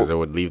clause, because it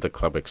would leave the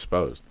club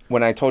exposed.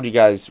 when I told you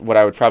guys what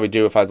I would probably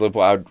do if I was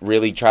Liverpool, I would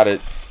really try to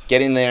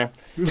get in there,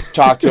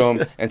 talk to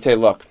him, and say,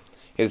 "Look,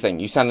 here's the thing: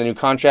 you sign the new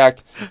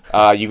contract.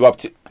 You go up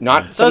to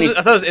not I thought 70,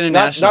 it was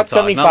international not talk, not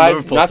 75,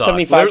 Liverpool not talk.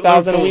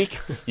 75,000 a Liverpool-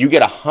 week. You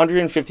get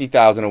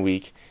 150,000 a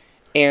week,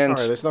 and All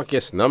right, let's not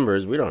guess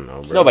numbers. We don't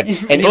know, bro. no, but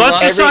and Well, let's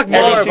just talk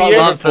more every 2 about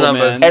years, monthly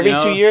numbers. man. every you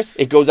know? 2 years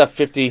it goes up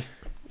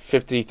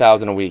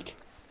 50,000 a week.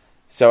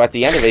 So at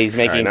the end of it, he's All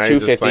right, making now you're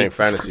just 250. playing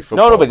fantasy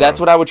football. No, but that's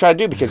bro. what I would try to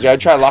do because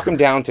I'd try to lock him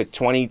down to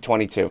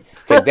 2022.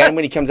 Because then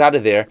when he comes out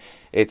of there,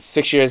 it's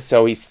 6 years,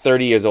 so he's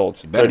 30 years old,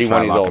 You better 31 try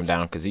to years lock old. him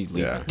down because he's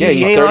leaving. Yeah. Yeah, He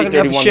he's ain't 30, locking him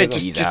down for 31 shit. years Just,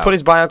 old. He's just out. put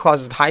his bio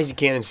clause as high as you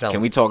can and sell Can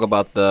him. we talk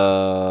about the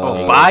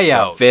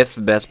buyout.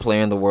 5th best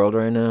player in the world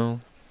right now?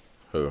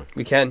 Who?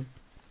 We can.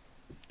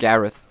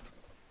 Gareth.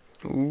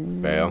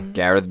 Bale.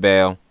 Gareth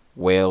Bale,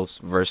 Wales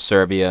versus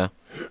Serbia,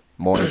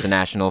 more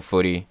international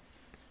footy.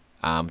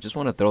 Just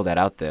want to throw that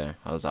out there.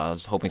 I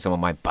was hoping someone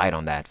might bite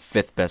on that.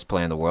 5th best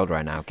player in the world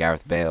right now,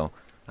 Gareth Bale.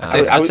 I'd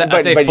say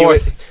but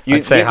fourth. You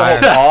I'd say did the whole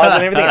higher. pause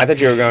and everything. I thought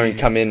you were going to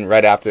come in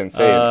right after and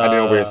say it. I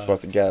didn't know we were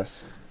supposed to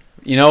guess.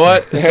 You know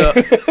what? So,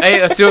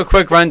 hey, let's do a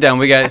quick rundown.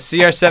 We got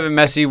CR7,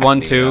 Messi,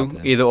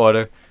 1-2, either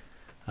order.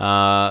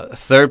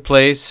 Third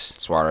place,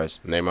 Suarez.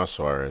 Neymar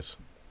Suarez.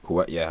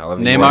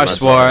 However Neymar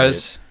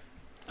Suarez.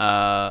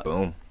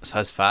 Boom. So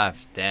that's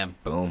 5. Damn.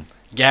 Boom.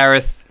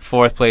 Gareth,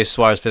 4th place.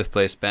 Suarez, 5th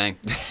place. Bang.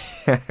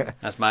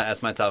 That's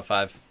my top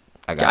 5.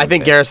 I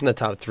think Garrett's in the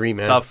top 3,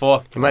 man. Top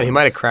 4. He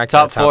might have cracked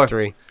Top that top 4.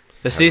 3.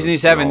 The season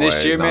he's having No this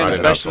way. year, It's man, not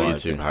enough especially.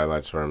 YouTube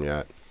highlights for him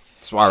yet.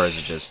 Suarez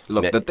is just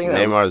look. The thing that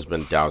Neymar's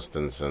been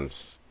dousing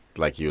since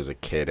like he was a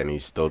kid, and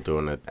he's still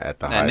doing it at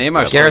the highest Neymar's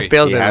level. Gareth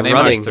Bale's He been has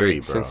running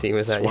three, bro. since he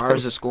was that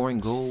Suarez young. is scoring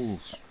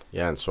goals.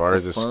 Yeah, and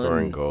Suarez is For fun.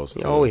 scoring goals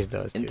He too. always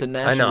does, dude.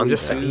 I know. I'm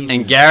just saying. Internationally.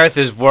 And Gareth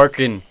is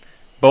working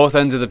both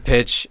ends of the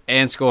pitch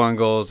and scoring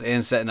goals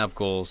and setting up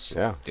goals.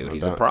 Yeah, Dude, no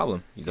he's doubt. a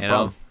problem. He's a You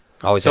problem.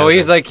 Always So has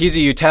he's been. like he's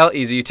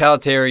a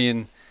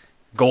utilitarian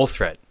goal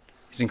threat.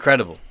 He's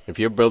incredible. If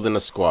you're building a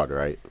squad,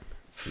 right?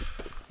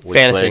 Which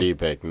Fantasy. player do you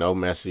pick? No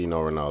Messi, no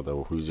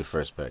Ronaldo. Who's your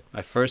first pick?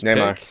 My first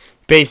Neymar.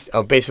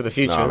 pick. Base for the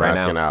future. No, I'm right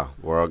asking now.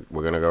 We're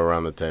gonna go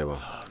around the table.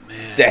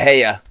 De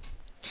Gea.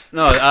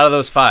 No, out of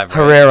those 5. Right?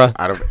 Herrera.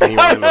 Out of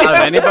anyone, in Out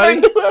of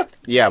anybody?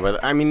 yeah,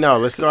 but I mean, no.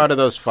 Let's go out of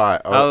those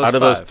 5. Out of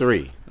those those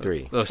five.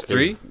 3. Those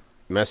 3?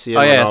 Messi and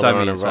Oh, yeah, Ronaldo that's what I aren't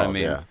mean, that's what I involved,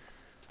 mean. Yeah.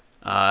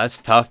 That's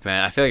tough,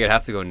 man. I feel like I'd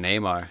have to go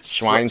Neymar.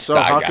 Schweinsteiger. So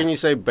how can you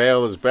say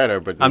Bale is better,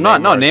 but I'm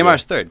not. No,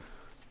 Neymar's Neymar's 3rd. good?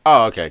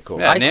 Oh, okay, cool.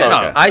 Yeah, I said,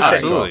 no, I said,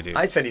 absolutely, dude.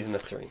 I said he's in the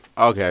 3.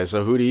 Okay,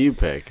 so who do you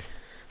pick?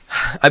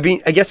 I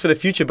mean, I guess for the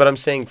future, but I'm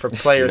saying for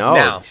players No,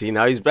 now. see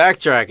now he's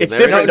backtrarking. It's There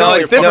different. we No, go.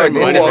 it's You're different.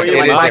 putting It's more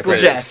different. in Like it.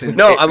 Michael Jackson.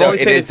 No, It- I'm no, only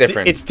it saying is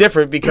different. It's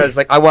different because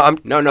like I'm.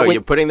 No,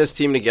 you're putting this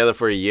team together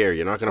for a year.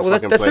 You're not going to Well,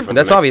 fucking that's play different. for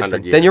That's the next obvious.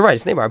 100 Then you're years. right.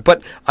 It's Neymar.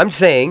 But I'm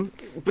saying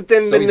But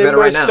then So he's better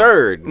Neymar's right now.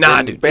 third. Nah,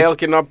 Then dude, Bale it's-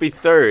 cannot be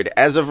third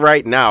as of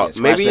right now. Yeah,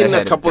 smash Maybe that in a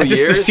head. couple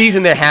just the years.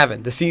 season they're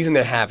having. The season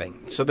they're having.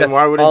 So then That's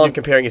why wouldn't all you- I'm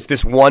comparing is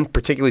this one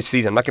particular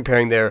season. I'm not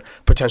comparing their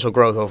potential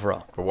growth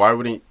overall. But why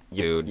wouldn't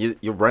Dude.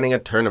 you're running a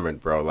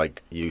tournament, bro?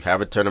 Like you have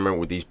a tournament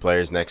with these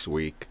players next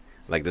week.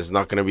 Like this is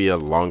not going to be a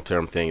long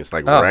term thing. It's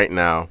like Oh. right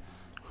now.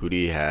 Who do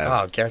you have?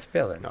 Oh, Gareth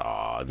Bale. Then.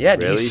 Oh, Yeah,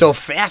 dude, really? he's so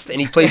fast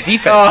and he plays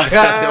defense.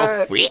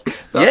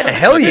 Yeah,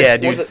 hell yeah,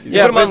 dude. Well,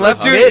 You put him on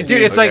left dude, mid,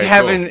 dude, it's like Okay,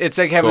 having cool. it's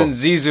like having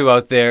Zizou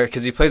out there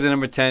because he plays at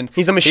number 10.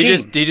 He's a machine.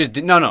 He just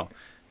no.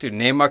 Dude,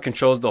 Neymar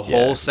controls the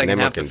whole Yeah, second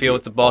Neymar half of the can field do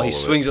with the ball. all He of it.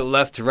 swings it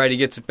left to right. He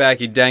gets it back.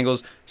 He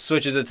dangles,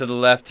 switches it to the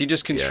left. He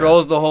just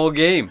controls the whole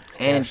game.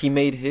 And he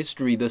made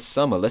history this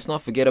summer. Let's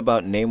not forget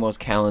about Neymar's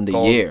calendar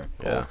Gold. year.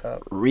 Yeah.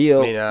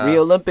 Rio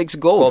Olympics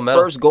gold, gold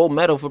medal. first gold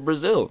medal for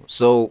Brazil.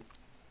 So,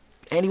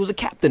 and he was a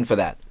captain for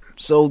that.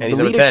 So And the he's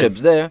number 10.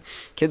 leadership's there.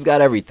 Kid's got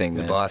everything,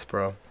 He's a man. boss,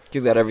 bro.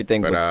 Kid's got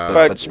everything. But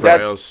But but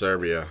Royal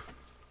Serbia.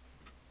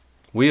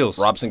 Wheels.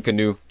 Robson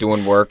Canoe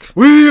doing work,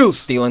 Wheels.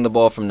 stealing the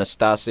ball from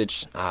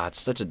Nastasic.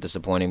 It's such a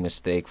disappointing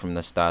mistake from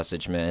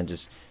Nastasic, man.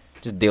 Just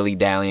dilly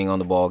dallying on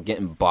the ball,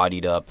 getting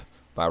bodied up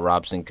by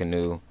Robson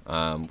Canoe,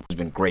 who's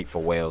been great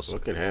for Wales.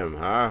 Look at him,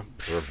 huh?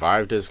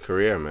 Revived his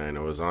career, man.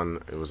 It was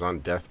on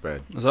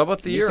deathbed. It's all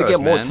about the He needs Euros, to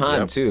get more man. time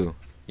Yep. too.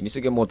 He needs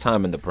to get more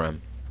time in the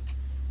Prem.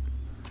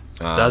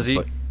 Does he?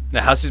 But- The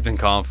house has been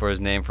calling for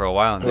his name for a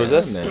while now. Who's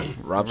this? Man,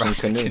 Robson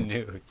Robson Canoe.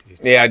 Canoe, dude.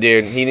 Yeah,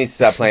 dude. He needs to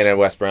stop playing at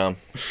West Brom.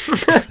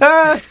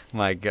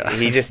 My God.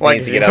 He just Why,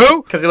 needs to get up.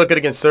 who? Because he looked good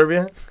against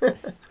Serbia?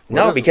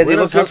 No, because he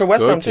looks good for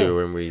West Brom too.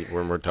 too.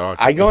 When we're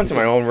talking. I go into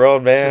my own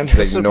world, man.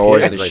 Just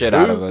ignores the Like, shit who?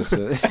 out of us.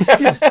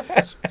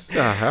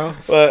 the hell?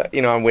 Well,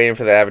 I'm waiting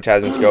for the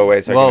advertisements to go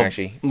away so I can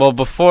actually. Well,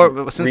 since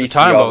we're re-see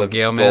talking all about the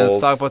Gale, man, let's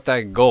goals. talk about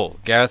that goal.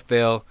 Gareth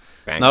Bale,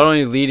 not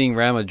only leading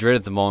Real Madrid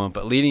at the moment,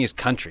 but leading his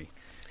country.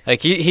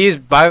 Like he's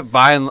by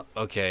and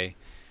okay,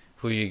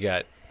 who you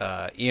got?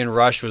 Ian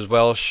Rush was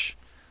Welsh.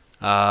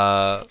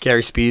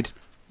 Gary Speed.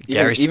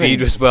 Gary even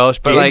Speed was Welsh,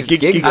 but Giggs- like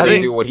Giggs I doesn't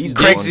think do what he's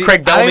Giggs- doing.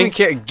 Craig I don't Bellamy. even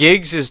care.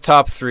 Giggs is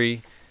top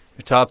 3,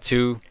 or top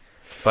 2,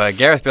 but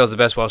Gareth Bale's the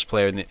best Welsh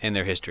player in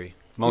their history.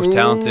 Most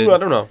talented. Ooh, I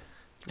don't know.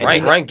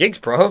 Ryan Giggs,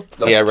 bro.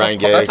 Yeah, Ryan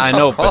Giggs. I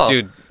know, but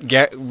dude,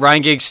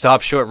 Ryan Giggs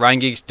stopped short. Ryan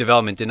Giggs'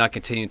 development did not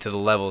continue to the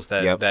levels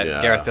that Yep.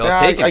 Yeah. Gareth Bale's Yeah,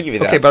 taken. I give you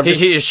that. Okay, but I'm just,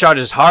 His shot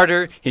is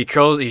harder. He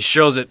curls. He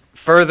shows it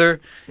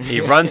further.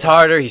 He runs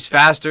harder. He's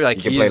faster. Like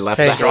He can he's play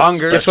left hey, back.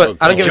 stronger. guess what?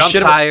 I don't give a jumps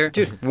shit about, higher.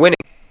 dude.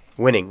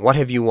 Winning. What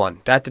have you won?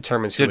 That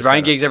determines. Who Did is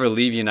Ryan better. Giggs ever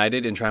leave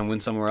United and try and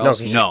win somewhere No,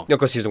 else? no,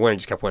 because he was a winner. He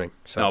just kept winning.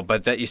 So. No,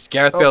 but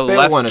Gareth Oh, Bale Bale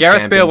left. won a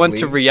Gareth Bale Champions went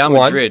to League. Real Won,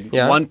 Madrid.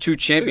 yeah. Won 2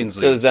 Champions So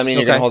Leagues. does that mean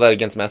you're Okay. gonna hold that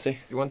against Messi?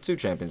 He won 2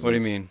 Champions What do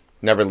you Leagues. mean?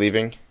 Never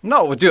leaving?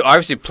 No, well, dude.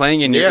 Obviously,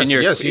 playing in your Yes, in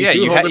your yes, you yeah, do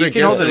you hold can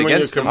it hold it him when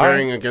against you're him.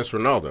 comparing against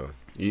Ronaldo.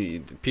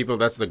 People,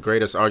 that's the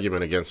greatest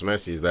argument against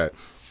Messi is that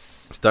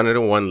he's done it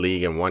in one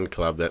league and one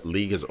club. That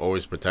league has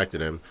always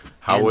protected him.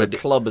 How And would the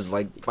club is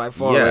like by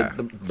far Yeah. like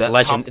the best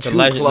legend- top it's a 2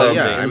 legend club league.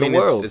 yeah, I in mean, the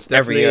world. it's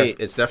every definitely year.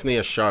 it's definitely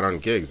a shot on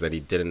Giggs that he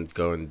didn't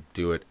go and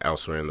do it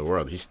elsewhere in the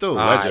world. He's still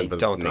a I legend, but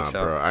don't nah, think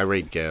so. bro. I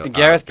rate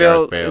Gareth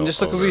Bale, and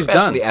just look over- what he's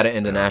Especially done. at an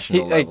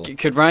international level.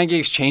 Could Ryan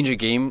Giggs change a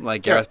game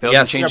like Gareth Bale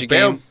Yes. can change a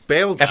Bale, game?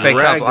 Bale FA Cup,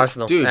 dragged,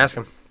 Arsenal. dude. Ask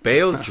him.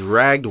 Bale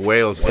dragged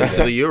Wales into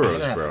the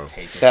Euros, bro.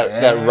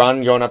 That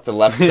run going up the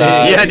left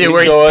side. Yeah, dude, he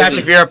where scored.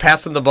 Patrick Vieira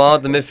passed him the ball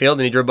at the midfield,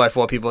 and he drove by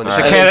 4 people. And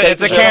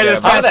It's a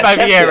Canada's pass by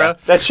Vieira.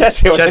 That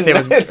chest hit was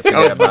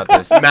Forget about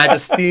this.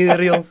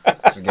 magisterial.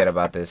 Forget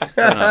about this.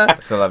 Still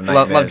have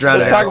Love nightmares.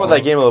 drowning. Let's talk about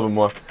that game a little bit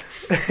more.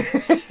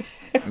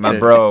 My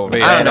bro,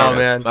 I don't know,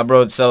 man. my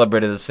bro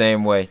celebrated the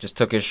same way. Just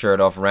took his shirt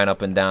off, ran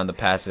up and down the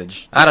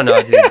passage. I don't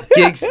know, dude.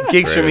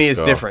 Gigs for me is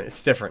goal. different.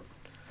 It's different.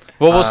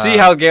 Well, we'll see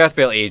how Gareth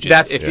Bale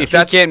ages. If he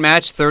that's- can't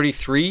match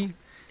 33,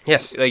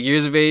 Yes. like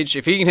years of age,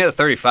 if he can hit a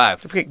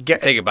 35,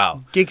 take a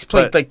bow. Giggs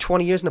played But- like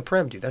 20 years in the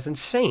Prem, dude. That's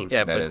insane.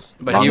 Yeah, That is.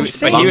 but That's he was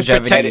insane.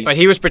 Longevity. but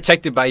he was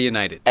protected by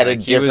United At Like,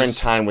 a he different was-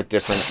 time with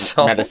different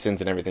So-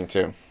 medicines and everything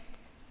too.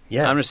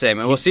 Yeah. I'm just saying,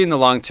 man. We'll see in the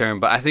long term,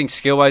 but I think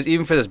skill wise,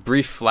 even for this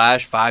brief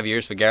flash, 5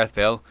 years for Gareth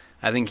Bale,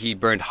 I think he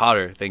burned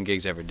hotter than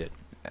Giggs ever did.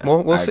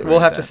 Well, we'll I see. agree We'll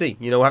with have to that. see.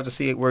 You know, we'll have to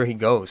see where he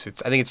goes.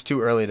 I think it's too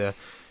early to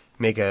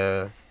make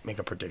a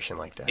prediction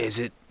like that. Is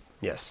it?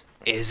 Yes.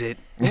 Is it?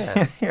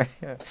 Yeah.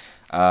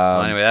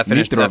 Well, anyway, that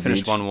finished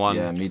Mitrovic, 1-1.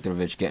 Yeah,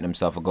 Mitrovic getting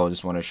himself a goal.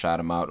 Just want to shout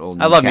him out.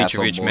 Old I love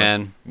Newcastle Mitrovic, boy.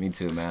 man. Me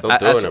too, man. Still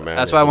doing it, man.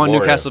 That's He's why I a want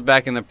warrior. Newcastle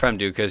back in the Prem,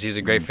 dude, because he's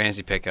a great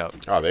fantasy pickup.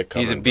 Oh, they're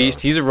coming. He's a bro.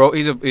 beast.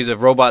 He's a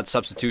robot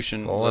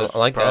substitution. Oh, I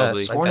like that.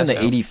 probably. Like Scored in the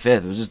that,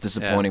 85th. It was just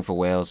disappointing for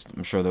Wales.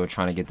 I'm sure they were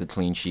trying to get the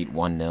clean sheet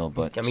 1-0,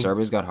 but I mean-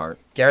 Serbia's got heart.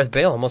 Gareth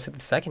Bale almost hit the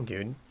second,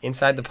 dude.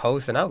 Inside the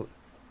post and out.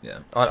 Yeah.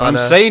 That's what I'm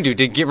saying, dude.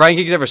 Did Ryan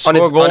Giggs ever score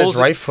on goals? his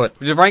right foot.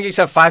 Did Ryan Giggs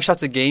have 5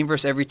 shots a game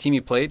versus every team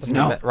he played?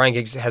 No. Ryan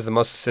Giggs has the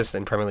most assists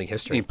in Premier League He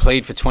history.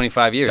 played for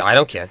 25 years. I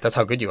don't care. That's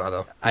how good you are,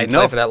 though. I You know.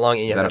 play for that long.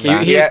 And you Is have that a that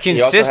fact? He was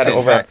He also had consistent.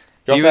 over, he also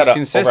He was had over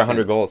consistent.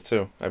 100 goals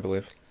too, I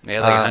believe. Yeah,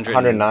 like 100,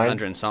 109?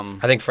 100 and something.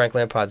 I think Frank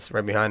Lampard's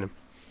right behind him.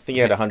 I think he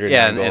had 100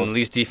 Yeah, goals. and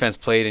least defense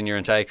played in your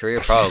entire career,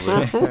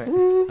 probably.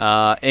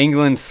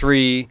 England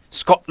 3,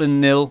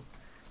 Scotland 0.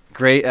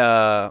 Great.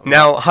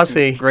 Now,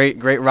 Hussey,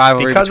 Great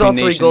rivalry because all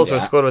between 3 goals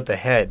nations. were scored with the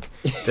head,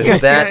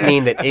 does that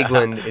mean that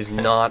England is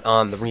not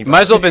on the rebound?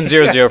 Might as well have been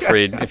 0-0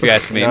 Freed, if you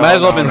ask me. No, Might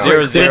as well have been no.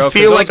 0-0. Did it 'cause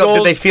feel those like goals-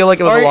 did they feel like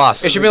it was a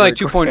loss? It should be like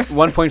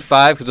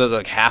 1.5 because those are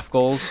like half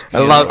goals. I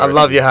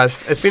love you,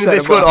 Huss. As soon as they Set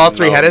him scored up. all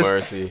 3 No headers,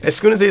 mercy. as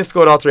soon as they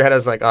scored all 3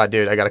 headers, like, oh,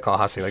 dude, I gotta call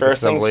Hussey. Like, First this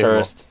is things unbelievable.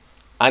 first.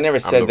 I never I'm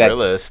said the that.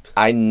 realist.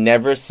 I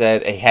never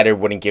said a header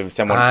wouldn't give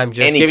someone I'm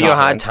just any giving you a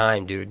hard confidence.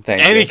 time, dude.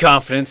 Thank Any you.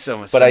 confidence.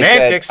 Almost But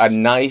semantics. I said a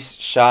nice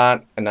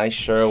shot, a nice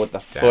shot with the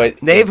foot.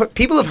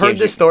 People have heard gives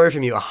this you- story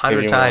from you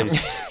 100 gives you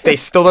times. They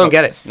still don't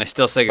get it. I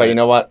still say But you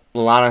know what?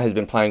 Lallana has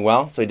been playing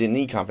well, so he didn't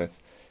need confidence.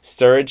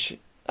 Sturridge,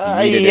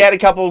 needed he it. had a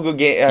couple good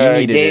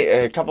needed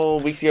it. a couple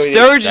weeks ago. he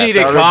Sturridge did-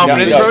 needed Sturridge-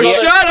 confidence, no, bro. no,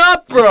 Shut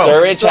up, bro.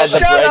 Sturridge had the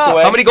Shut up.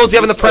 breakaway. How many goals do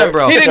you have in the Prem,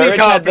 bro? He didn't need Sturridge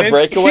had the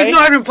confidence. breakaway. He's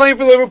not even playing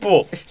for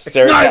Liverpool.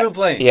 Sturridge not had- even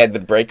playing. He had the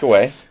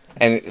breakaway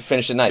and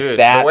finished it nice. Dude,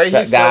 that, the way he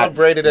that's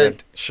celebrated good.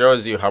 it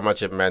shows you how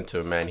much it meant to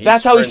him, man. He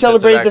That's how he sprinted to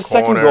celebrated that the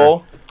second corner.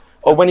 goal.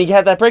 Or when he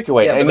had that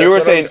breakaway, Yeah, but and you were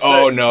that's what saying, I'm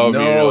 "Oh saying.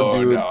 no,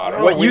 dude.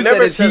 no." What we you said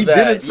never is he said that.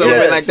 didn't celebrate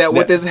Yes. like that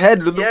with his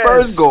head with the Yes.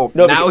 first goal.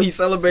 No, now because- he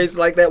celebrates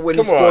like that when he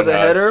Come scores on, a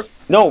header. Huss.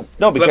 No,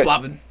 because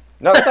Flip-flopping.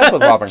 no, it's not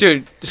flip flopping.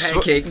 Dude,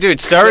 Pancake.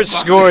 Sturridge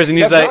scores and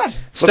he's That's like, not.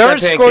 Sturridge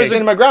He's scores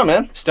in my ground,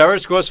 man. Sturridge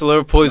scores for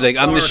Liverpool. He's like,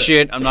 I'm the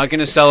shit. I'm not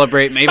gonna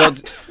celebrate.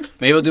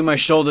 Maybe I'll do my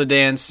shoulder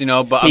dance, but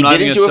I'm He not didn't gonna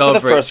do it for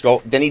celebrate. the first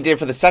goal. Then he did it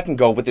for the second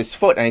goal with his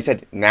foot, and he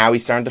said, "Now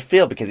he's starting to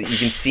feel because you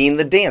can see in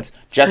the dance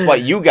just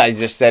what you guys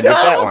just said with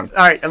that one."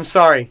 All right, I'm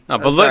sorry. No,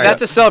 but look, sorry.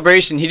 that's a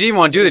celebration. He didn't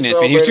want to do the He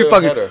dance, man. He was too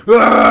fucking. celebrated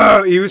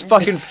 "Ah!" He was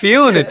fucking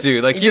feeling it,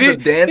 dude. Like He he did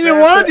the didn't. dance He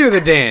didn't want after? to do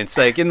the dance,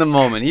 like in the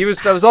moment.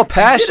 That was all He did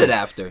passion. it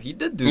after. He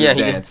did do Yeah, the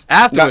he did. dance.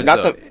 Afterwards,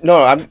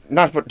 though. I'm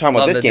not talking about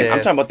Love this the game. I'm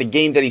dance. talking about the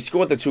game that he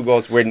scored the 2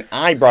 goals. When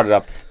I brought it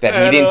up that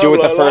he didn't do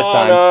it the first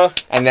time,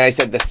 and then I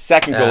said the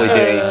second goal he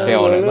did, and he's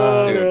feeling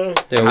it,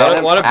 dude. Dude,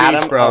 Adam, what a beast,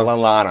 Adam bro.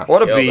 Lallana.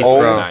 What a Yo, beast, oh,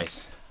 bro.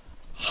 Nice.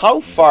 How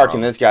far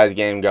can this guy's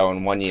game go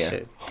in 1 year?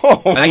 Shit. Oh, I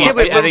think I he's can't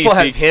believe I think Liverpool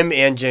has he's peaked. him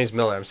and James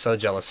Miller. I'm so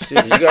jealous.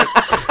 Dude, you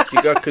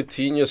got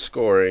Coutinho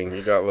scoring.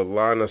 You got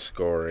Lallana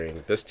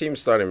scoring. This team's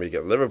starting to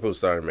get Liverpool's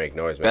starting to make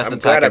noise, man. Best I'm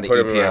attack glad I in the put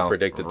him in my EPL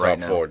predicted right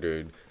top now. 4,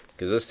 dude.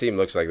 Because this team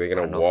looks like they're I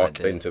gonna don't know if I walk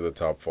did. into the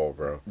top 4,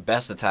 bro.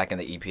 Best attack in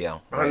the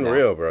EPL. right now.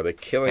 Unreal, bro. They're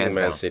killing Hands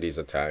Man down. City's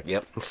attack.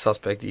 Yep.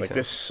 Suspect Like, defense.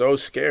 this is so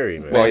scary,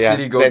 man. well, Man yeah.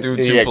 City go Then- through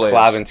then 2 you had players.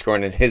 Clavin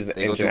scoring in his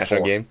They go through international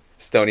 4. game.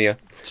 Estonia.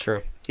 It's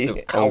true. He Dude,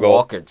 own Kyle goal.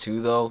 Walker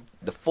too, though.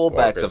 The fullbacks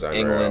Walker's of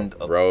unreal. England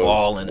are Rose,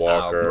 balling out,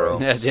 Walker. bro.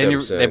 Yeah,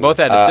 Simpson. they both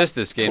had assists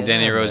this game.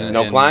 Danny yeah, Rose man. and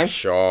No and- Klein?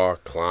 Shaw,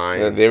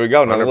 Klein. There we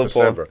go, another 100%,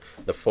 Liverpool. bro.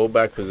 The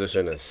fullback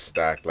position is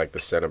stacked like the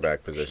center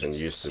back position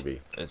used to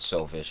be. It's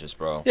so vicious,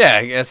 bro. Yeah,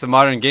 it's the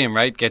modern game,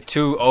 right? Get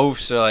 2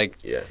 oafs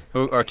Yeah.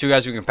 or 2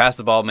 guys who can pass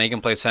the ball, make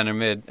them play center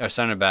mid or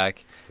center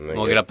back. And then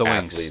We'll get up the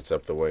wings. athletes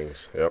up the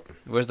wings. Yep.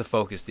 Where's the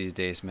focus these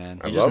days, man?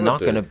 I You're just love it, not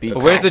dude. gonna beat.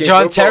 But where's the Attacking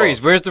John football.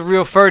 Terrys? Where's the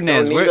Rio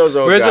Ferdinands? Don't need those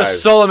old Where's the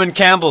guys. Solomon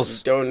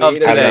Campbells Don't of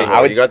need I don't know. today? I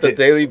would You got the st-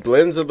 Daily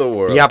Blends of the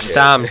world. Yop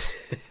Stams.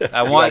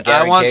 I want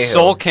Gary Cahill.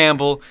 Sol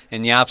Campbell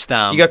and Yop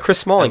Stam You got Chris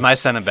as Smalling. my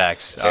center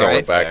backs. So All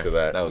right? back to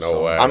that. That was No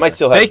so- way. I might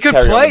still have They could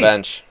Terry on play. the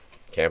bench.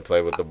 Can't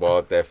play with the ball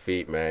at their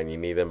feet, man. You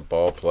need them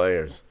ball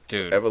players.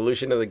 Dude.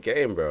 Evolution of the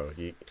game, bro.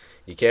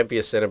 You can't be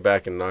a center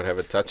back and not have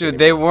a touch.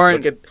 Dude, anymore.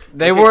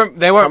 they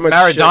weren't how much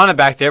Maradona shit-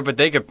 back there, but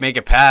they could make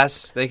a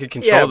pass. They could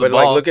control Yeah, the but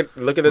ball. like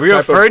look at the Rio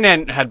type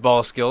Ferdinand had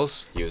ball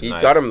skills. He was He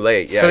nice. got him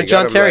late. Yeah, So he did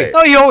John got him Terry. late.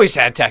 No, he always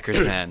had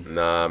techers, man.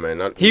 Nah, man.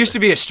 Not, He used to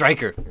be a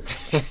striker.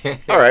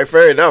 All right,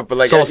 fair enough. But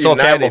like Sol at Campbell.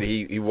 United,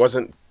 he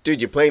wasn't. Dude,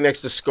 you're playing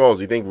next to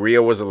Scholes. You think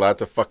Rio was allowed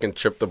to fucking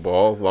chip the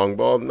ball, long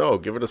ball? No,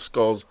 give it to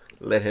Scholes.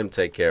 Let him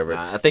take care of it.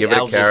 I think give it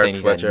Al's just saying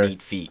he's had Fletcher.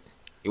 neat feet.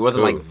 It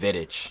wasn't Who? like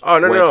Vidic. Oh,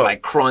 no, where it's no.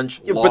 like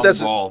crunch, Yeah, long but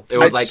that's ball. It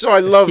was like so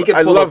I love he could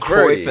pull love a Cruyff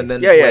Ferdy. and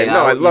then yeah, play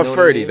no, I out, you love know what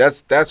I Ferdy. mean?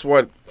 That's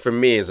what for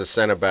me is a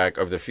center back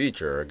of the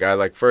future. A guy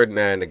like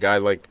Ferdinand, a guy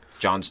like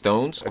John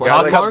Stones. a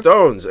guy like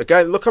Stones. A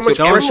guy. Look how much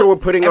pressure we're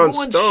putting on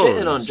Everyone's Stones.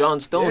 shitting on John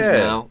Stones Yeah.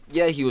 now.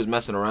 Yeah, he was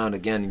messing around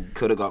again.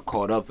 Could have got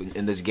caught up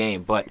in this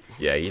game, but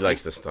Yeah, he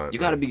likes the stunt. you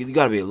gotta be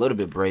a little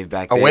bit brave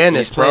back there.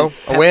 Awareness, He's playing-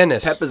 bro.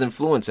 Awareness. Pep is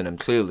influencing him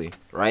clearly,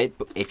 right?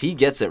 But if he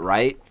gets it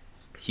right,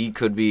 he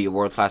could be a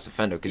world class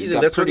defender because he's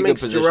got That's what pretty good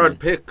makes position. Gerard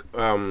Pick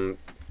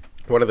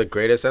one of the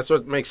greatest. That's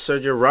what makes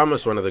Sergio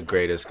Ramos one of the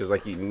greatest because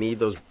like you need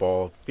those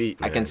ball feet.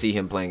 I Man. can see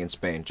him playing in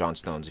Spain, John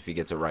Stones, if he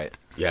gets it right.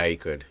 Yeah, he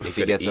could. If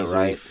he could gets it easily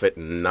right. fit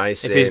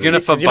nice. If he's in.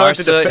 gonna for You don't have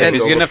to Barca, if defend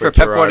he's over gonna for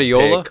Pep Gerard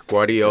Guardiola, Pick.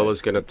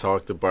 Guardiola's gonna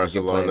talk to play in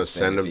Barcelona,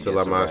 Spain send if him he to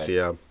La gets it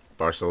right. Masia.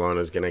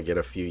 Barcelona's gonna get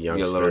a few You get a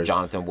little youngsters.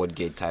 Jonathan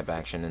Woodgate type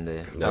action in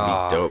there.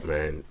 That'd be dope,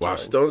 man. Wow,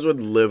 Stones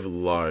would live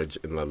large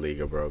in La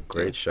Liga, bro.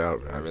 Great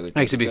shout, man. I really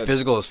makes it be good.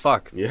 physical as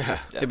fuck. Yeah.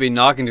 He'd be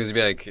knocking dudes. He'd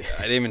be like,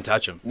 I didn't even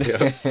touch him.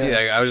 Yeah.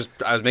 Yeah, I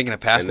was making a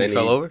pass and, And he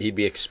then fell over. he'd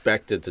be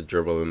expected to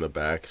dribble in the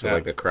back, so Yeah.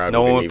 like the crowd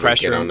No one wouldn't would even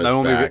pressure get on him. his No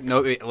one back.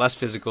 would be less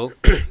physical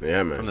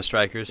Yeah, man. from the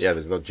strikers. Yeah,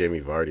 there's no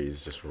Jamie Vardy.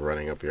 He's just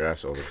running up your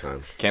ass all the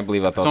time. Can't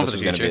believe I It's thought one this for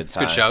was the going to future. be a It's a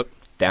tie. good shout.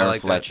 I Darren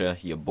like that. Fletcher,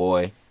 your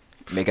boy,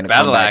 making a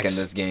Battle comeback axe.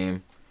 in this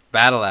game,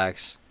 Battle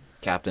axe.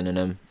 captaining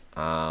him.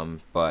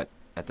 But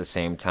at the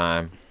same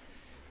time,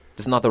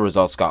 this is not the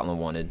result Scotland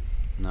wanted.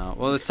 No,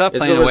 well, it's tough It's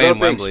playing the away in result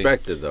they Wembley.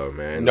 expected, though,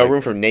 man. No Like,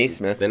 room for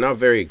Naismith. They're not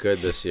very good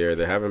this year.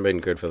 They haven't been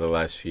good for the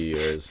last few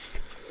years.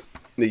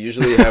 They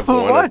usually have one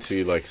or What?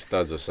 two like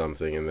studs or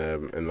something in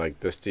them, and like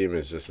this team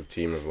is just a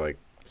team of like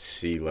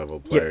C level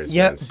players,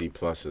 yeah. man, C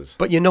pluses.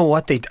 But you know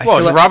what? I Well,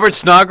 feel like, Robert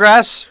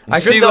Snodgrass, I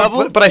feel C no,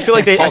 level. but I feel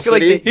like Paul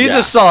City? He's Yeah.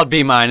 a solid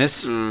B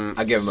minus. I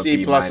give him a C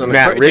B plus on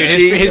minus. a Matt Dude,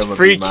 Ritchie? his Give him a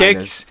free B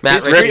kicks, Matt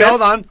his free, Griffiths?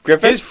 hold on,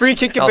 Griffiths? his free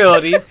kick Solid.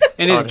 ability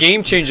and his Solid.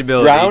 game change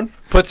ability Brown?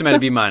 puts him at a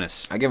B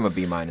minus. I give him a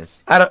B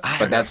minus. I don't.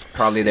 But that's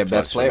probably their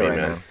best plus player for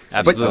me, right man. now.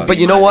 Absolutely. But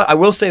you know what? I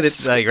will say It's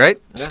that like right.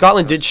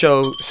 Scotland did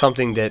show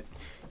something that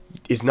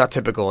is not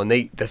typical,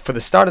 and for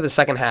the start of the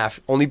second half,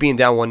 only being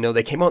down 1-0,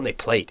 they came out and they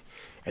played,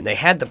 and they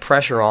had the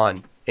pressure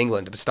on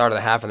England at the start of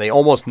the half, and they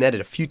almost netted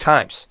a few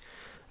times.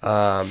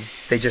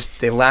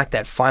 They lacked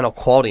that final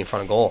quality in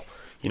front of goal.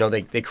 You know,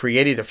 they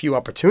created a few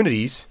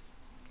opportunities,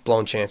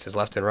 blown chances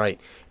left and right,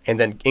 and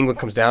then England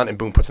comes down and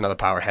boom, puts another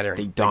power header.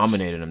 They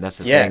dominated him. That's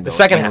the Yeah, thing. the though.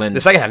 second England, half.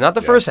 The second half, not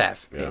the first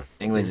half. Yeah.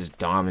 England just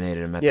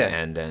dominated him at Yeah. the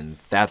end, and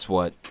that's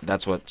what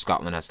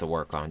Scotland has to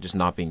work on. Just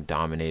not being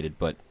dominated,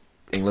 but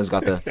England's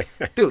got the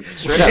dude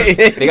straight up.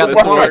 They got the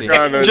Let's quality. work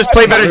on it. Just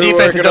play better We're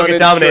defense and working don't on get it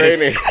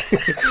dominated.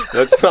 training.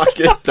 Let's not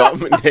get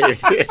dominated.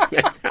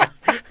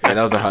 Yeah,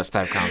 that was a Huss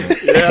type comment.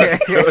 Yeah,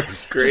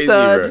 it's crazy,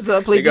 just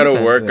bro. play You gotta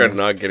defense, work yeah. on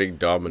not getting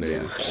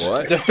dominated.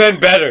 What? Defend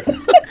better.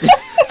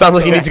 Sounds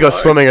like he needs to go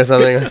swimming or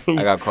something.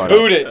 I got caught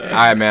Boot up. it. All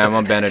right, man. I'm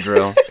on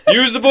Benadryl.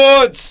 Use the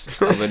boards.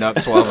 I've been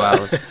up 12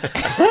 hours.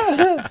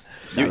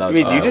 You, That I was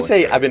mean, do you all just I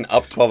say would I've been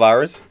up 12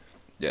 hours?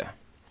 Yeah.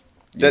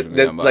 That, Usually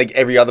that I'm up- like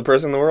every other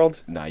person in the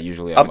world? Nah,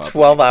 usually I'm Up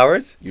 12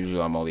 hours?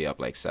 Usually I'm only up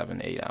like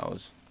 7-8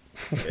 hours.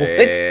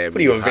 Damn, What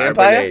are you, a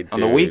vampire? hibernate, On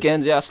the dude.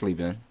 weekends, yeah, I sleep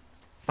in.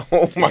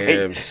 Oh my!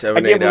 Damn, I 7,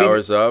 can't 8 believe-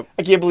 hours up.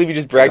 I can't believe you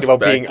just bragged That's about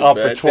back being to up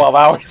for back. 12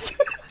 hours.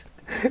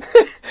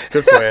 It's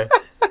good for you.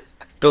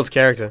 Builds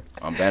character.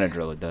 On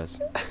Benadryl, it does.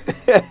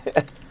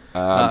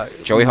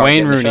 Joey Hart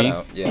Wayne getting the Rooney.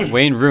 shutout. Yeah.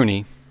 Wayne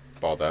Rooney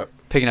Balled out.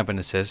 picking up an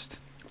assist.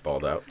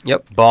 Balled out.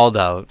 Balled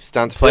out.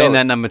 Stunt Playing Phil.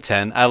 that number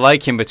 10. I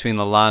like him between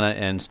Lallana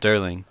and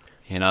Sterling.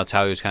 You know, that's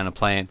how he was kind of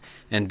playing.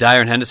 And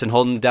Dyer and Henderson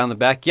holding down the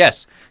back.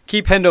 Yes,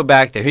 keep Hendo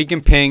back there. He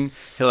can ping.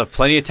 He'll have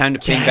plenty of time to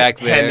ping back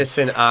there.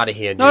 Henderson out of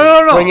here, dude.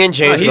 No. Bring in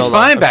James No, he's Milner.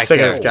 fine I'm back sick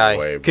of there. this guy. No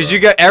way, Because bro. you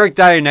got Eric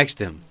Dyer next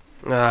to him.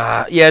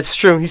 Yeah, it's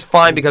true. He's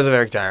fine because of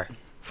Eric Dyer.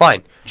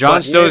 Fine. John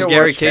You Stones, need to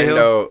Gary watch Cahill.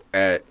 Hendo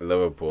at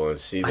Liverpool and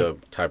see the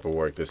type of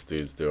work this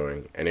dude's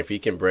doing, and if he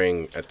can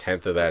bring a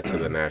tenth of that to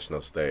the national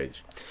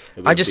stage,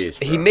 he'll be a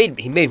beast, He bro.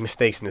 made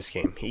mistakes in this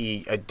game. He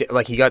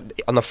got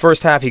on the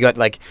first half. He got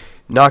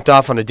knocked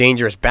off on a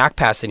dangerous back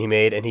pass that he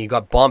made, and he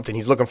got bumped, and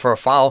he's looking for a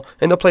foul,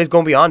 and the play's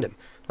going beyond him.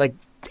 Like,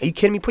 are you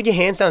kidding me? Put your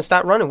hands down and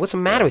start running. What's the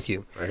matter with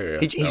you? I hear ya.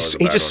 He That was a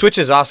he bad just one.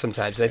 switches off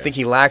sometimes, and I think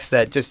he lacks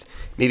that just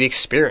maybe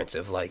experience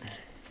of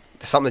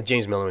something that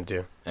James Milner would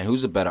do. And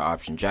who's the better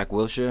option? Jack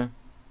Wilshere?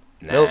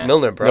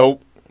 Milner, bro.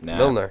 Nope. Nah.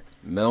 Milner.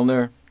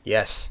 Milner?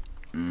 Yes.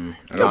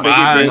 I don't think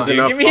he brings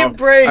enough. Give me a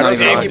break. I don't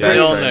Jake think he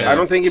Milner. I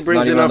don't think he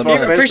brings Not even enough on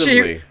the bench.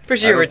 offensively.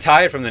 Pretty sure he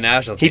retired from the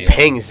national He team.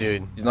 pings,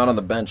 dude. He's not on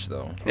the bench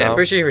though. Yeah, No. I'm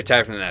pretty sure he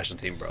retired from the national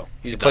team, bro.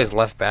 He plays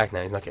left back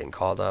now. He's not getting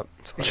called up.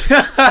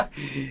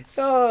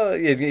 Oh,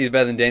 he's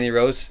better than Danny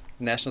Rose,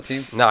 national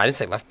team. No, I didn't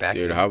say left back.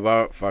 Dude, how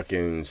about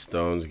fucking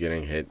Stones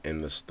getting hit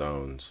in the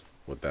stones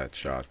with that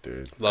shot,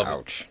 dude? Love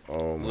Ouch.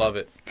 Oh my Love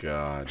it.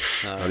 God.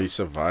 No. How do you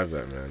survive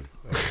that, man?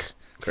 That's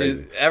crazy.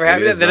 Dude, ever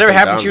Maybe there's that never nothing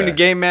happened down to you in a there.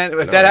 game, man? If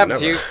No, that happened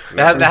to never. you,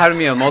 that happened to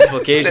me on multiple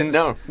occasions.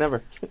 No,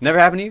 never. Never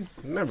happened to you?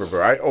 Never,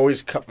 bro. I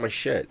always cut my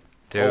shit.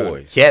 Dude,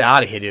 Always. get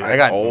out of here, dude. I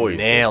got always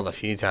nailed a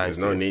few times.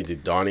 There's no dude. need to.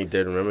 Donnie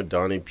did. Remember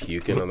Donnie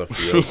puking on the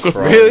field,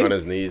 crawling Really? on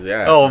his knees?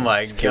 Yeah. Oh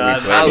my Just kill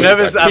god! me playing. I've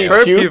never. He's like, I've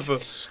heard puked? people.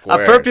 Square.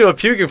 I've heard people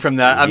puking from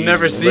that. I've He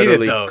never seen it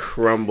literally though.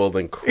 crumbled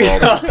and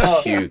crawled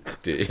and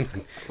puked,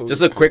 dude.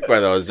 Just a quick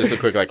one though. It was just a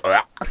quick like. Oh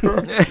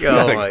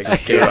my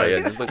just came out, yeah,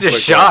 god! just, a quick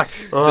Just one.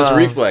 shocked. Just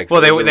reflex.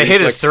 Well, It was a they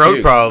hit his reflex throat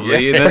puke.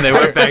 probably, Yeah. and then they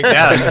went back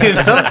down. You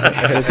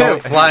know, they were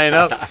flying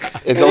up.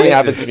 It's only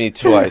happened to me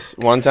twice.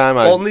 One time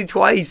I was Only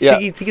twice. Yeah.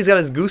 Tiki's got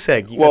his goose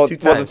egg. You well, got two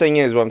times. the thing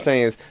is, what I'm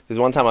saying is, there's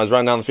one time I was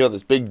running down the field.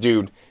 This big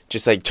dude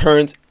just like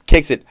turns,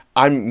 kicks it.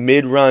 I'm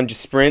mid-run, just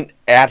sprint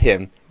at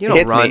him. You He don't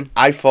hits me. run.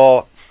 I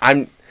fall.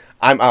 I'm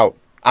out.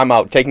 I'm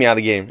out. Take me out of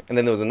the game. And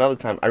then there was another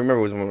time. I remember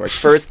it was one of my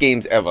first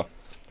games ever.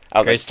 I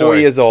was Great like 4 story.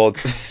 years old.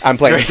 I'm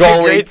playing Great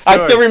goalie. I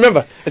story. still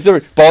remember.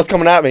 Ball's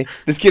coming at me.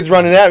 This kid's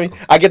running at me.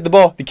 I get the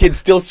ball. The kid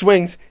still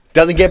swings.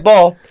 Doesn't get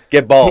ball.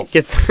 Get balls.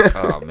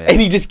 Oh man. And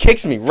he just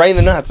kicks me right in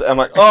the nuts. I'm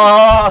like,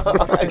 oh!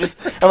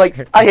 I'm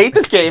like, I hate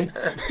this game.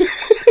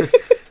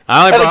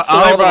 I only I, like, brought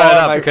throw the it ball.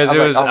 up I'm because like, it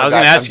oh was. my I was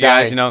going God, to ask I'm you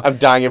guys. dying. You know, I'm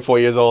dying at 4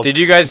 years old. did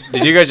you guys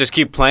just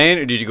keep playing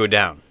or did you go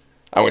down?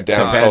 I went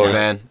down. Depends, totally.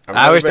 man.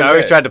 I always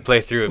tried to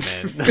play through it,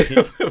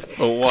 man.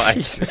 For what?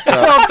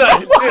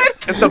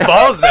 If the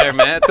ball's there,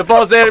 man. If the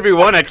ball's there to be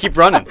won, I'd keep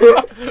running.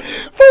 what?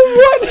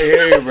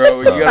 Hey, bro.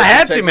 You gotta I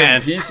had to, protect man.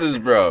 them Pieces,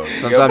 bro.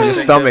 Sometimes your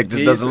stomach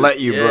just doesn't let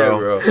you,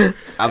 bro.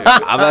 I've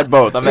had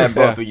both. I've had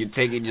both where you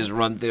take it, just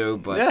run through.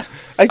 But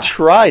I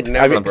tried.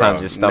 I, mean,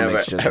 sometimes your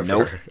stomach's just ever.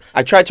 nope.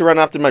 I tried to run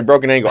after my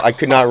broken ankle. I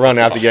could not run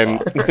after getting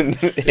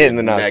hit in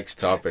the nuts. Next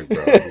topic,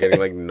 bro. I'm getting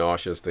like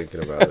nauseous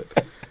thinking about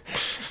it.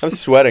 I'm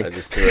sweating. I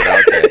just threw it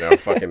out there. Now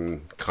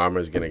fucking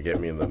karma's gonna get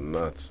me in the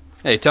nuts.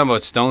 Hey, you're talking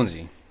about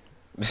Stonesy.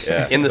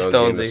 Yeah, In the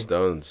Stonesy, Stonesy.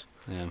 Stones.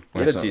 Yeah. He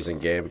had a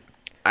decent game.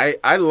 I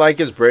like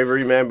his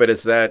bravery, man, but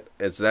it's that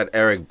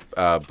Eric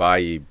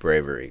Bailly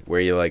bravery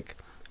where you like.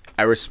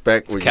 I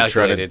respect what you're trying to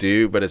calculated.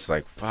 do, but it's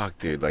like fuck,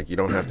 dude. Like you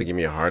don't have to give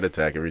me a heart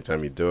attack every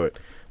time you do it.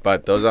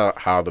 But those are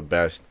how the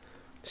best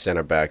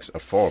center backs are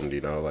formed. You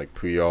know, like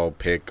Puyol,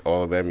 Pick,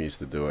 all of them used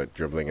to do it,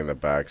 dribbling in the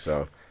back.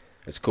 So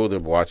it's cool to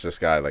watch this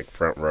guy like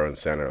front row and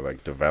center,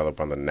 like develop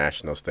on the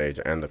national stage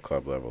and the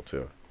club level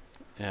too.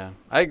 Yeah,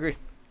 I agree.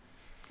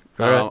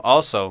 All right.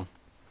 Also,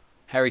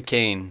 Harry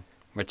Kane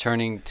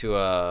returning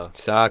to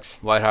Sucks.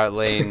 White Hart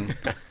Lane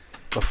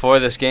before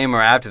this game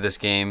or after this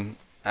game.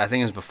 I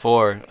think it was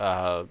before.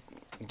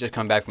 Just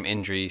come back from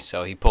injury,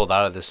 so he pulled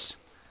out of this,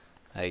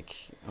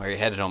 or he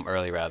headed home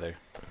early rather.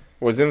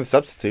 Was in the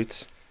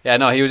substitutes. Yeah,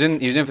 no, he was in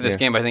for this Yeah.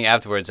 game, but I think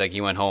afterwards,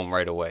 he went home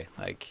right away.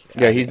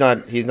 Yeah, he's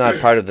not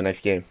part of the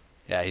next game.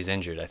 Yeah, he's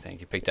injured. I think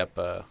he picked up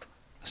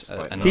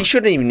He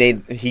shouldn't even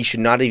made. He should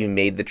not even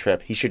made the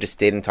trip. He should just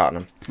stayed in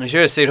Tottenham. He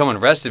should have stayed home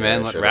and rested, man.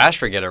 Yeah, Let should've.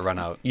 Rashford get a run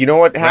out. You know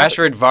what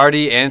happened? Rashford,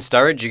 Vardy, and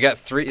Sturridge. You got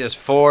three. There's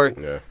four.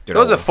 Yeah. Dude,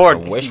 Those I are four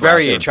wish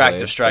very Rashford attractive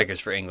played. strikers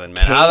for England,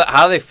 man.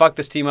 How they fuck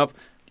this team up,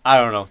 I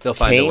don't know. They'll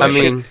find Kane- a way. I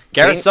mean,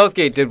 Gareth Kane-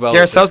 Southgate did well.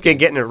 Gareth with this Southgate game.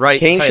 getting it right.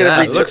 Kane tell should you have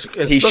that. reached.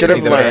 looks- He it's should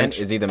looking have good. learned.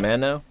 Is he the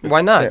man now?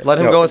 Why not? Yeah. Let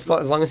him No. go as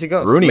long as he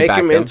goes. Rooney Make backed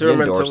him him. interim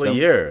He until endorsed a him.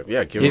 year.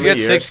 Yeah, give He's him a got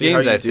year, 6 see how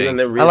games, you I do, and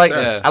think. then I like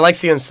reassess. Yeah. I like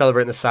seeing him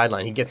celebrating the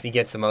sideline. He gets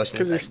emotions.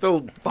 Because he's Like, still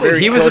Dude, very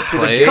he was close a to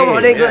the player. game. Come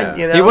on, England,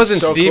 Yeah. you know? He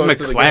wasn't So Steve close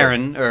to the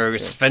McLaren or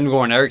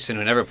Sven-Goran Eriksson,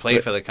 who never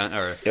played for the country.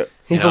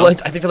 He's You know? I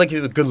feel like he's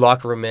a good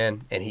locker room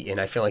man, and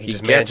I feel like he He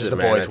just gets manages it, the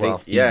man. boys I think,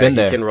 well. yeah, been he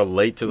there. can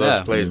relate to those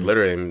Yeah. players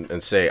literally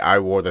and say, I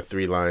wore the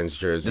 3 Lions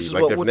jersey. This is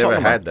Like, what they've we're never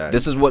talking had about. that.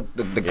 This is what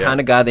the Yeah. kind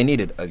of guy they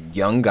needed. A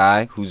young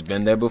guy who's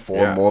been there before,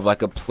 Yeah. more of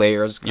like a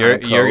player's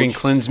kind of Jurgen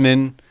coach.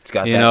 Klinsmann, He's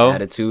got you that know,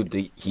 attitude.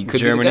 He could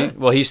Germany. Be the guy.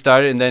 Well, he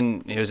started and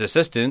then he was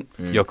assistant,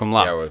 Joachim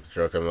Löw. Yeah, with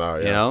Joachim Löw,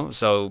 yeah. You know,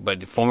 so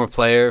but former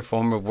player,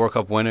 former World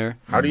Cup winner.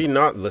 How do you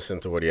not listen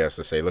to what he has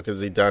to say? Look,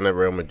 as he done at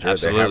Real Madrid,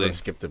 Absolutely. they haven't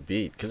skipped a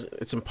beat because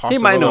it's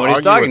impossible. might know to what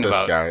he's argue talking with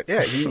this about. Guy.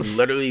 Yeah, he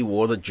literally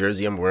wore the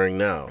jersey I'm wearing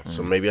now,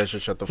 so maybe I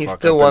should shut the He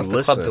fuck still up wants and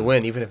the club listen. to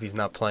win, even if he's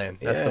not playing.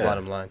 That's the Yeah.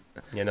 bottom line.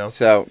 You know.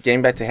 So,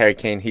 getting back to Harry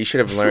Kane, he should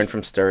have learned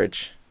from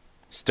Sturridge.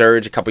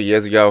 Sturridge, a couple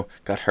years ago,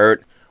 got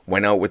hurt,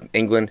 went out with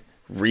England,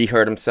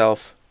 re-hurt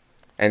himself,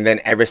 and then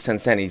ever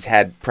since then, he's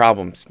had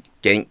problems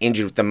getting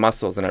injured with the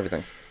muscles and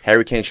everything.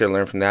 Harry Kane should have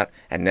learned from that,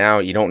 and now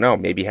you don't know.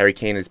 Maybe Harry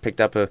Kane has picked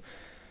up a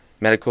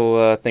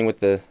medical thing with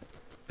the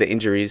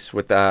injuries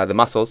with the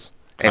muscles,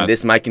 and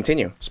this might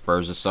continue.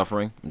 Spurs are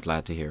suffering. I'm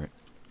glad to hear it.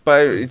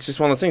 But it's just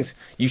one of those things.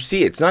 You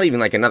see, it's not even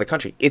like another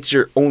country. It's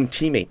your own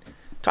teammate.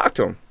 Talk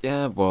to him.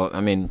 Yeah, well, I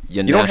mean,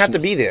 You don't have to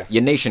be there.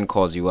 Your nation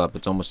calls you up.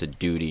 It's almost a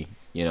duty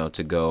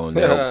to go.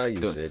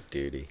 And You said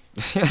duty.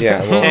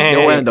 Yeah. Well,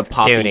 they're wearing the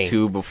poppy Duty.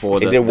 too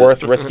before. is it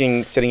worth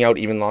risking sitting out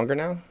even longer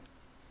now?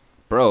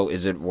 Bro,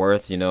 is it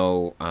worth?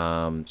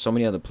 So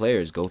many other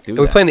players go through.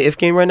 Are we that. playing the if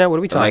game right now? What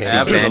are we talking Alexis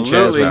about? Absolutely.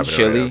 Sanchez with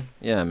Absolutely. Chile.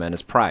 Yeah, man,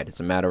 it's pride. It's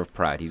a matter of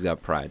pride. He's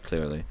got pride,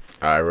 clearly.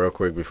 All right, real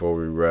quick before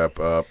we wrap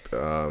up.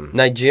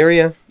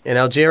 Nigeria and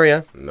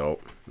Algeria.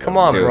 Nope. Come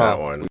Never on, do bro. That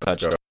one.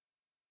 Let's Touched. go.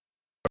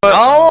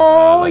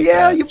 Oh, I like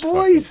yeah, that. you It's fucking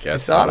boys. I guessing.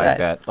 saw I like that.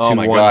 that. Oh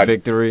my 2-1 God.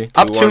 victory.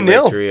 Up 2-1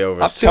 2-0. victory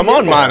over Up 2-0. Come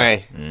on,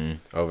 Mane.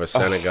 over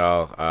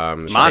Senegal.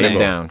 Mane. Shutting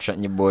down.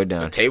 Shutting your boy The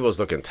down. table's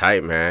looking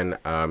tight, man.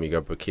 You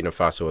got Burkina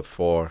Faso with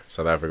 4,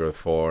 South Africa with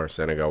 4,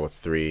 Senegal with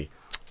 3.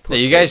 Yeah,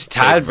 you guys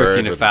tied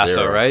Verde Burkina with Faso,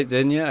 0. right?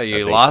 Didn't you? You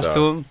think lost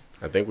so. to him.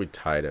 I think we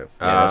tied him.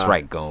 Yeah, that's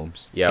right,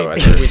 Gomes. Yeah, I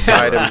think we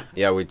tied him.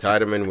 Yeah, we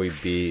tied him and we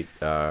beat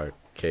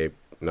Cape.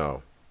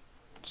 No.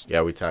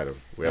 Yeah, we tied him.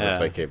 We haven't Yeah.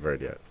 played Cape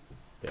Verde yet.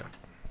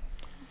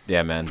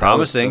 Yeah, man.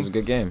 Promising. That was a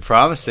good game. It's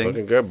Promising.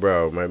 looking good,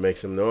 bro. Might make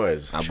some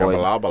noise. Our boy-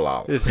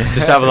 Shabalabala. It's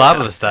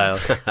Deshabalabala style.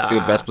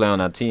 Dude, best player on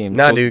that team.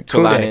 Nah, dude,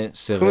 Tulane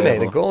Kune,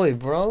 the goalie,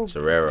 bro.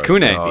 Serrero.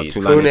 Kune. Oh, Beast.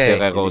 Tulane Kune.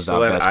 Serrero Is he is still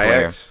our at best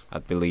Ajax? player.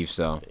 I believe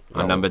so. Oh,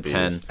 On number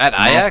 10. beast. At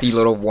Nasty Ajax?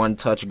 little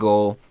one-touch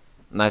goal.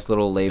 Nice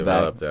little layback.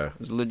 Developed there. It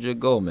was a legit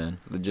goal, man.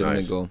 Legitimate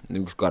Nice. goal.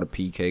 Nuke's got a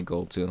PK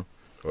goal, too.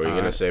 What are you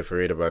gonna say,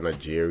 Fareed, about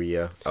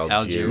Nigeria?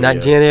 Algeria.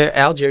 Nigeria,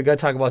 Algeria. Got to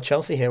talk about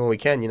Chelsea here when we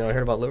can. I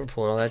heard about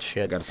Liverpool and all that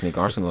shit. Got to sneak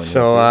Arsenal in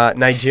So here,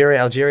 Nigeria,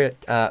 Algeria.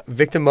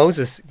 Victor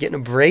Moses getting a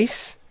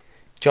brace.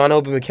 John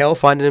Obi Mikel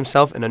finding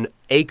himself in an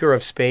acre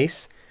of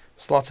space.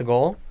 Slots a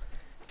goal.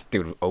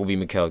 too. Dude, Obi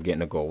Mikel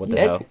getting a goal. What the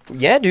Yeah, hell?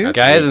 yeah, dude. That's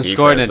Guy hasn't defense,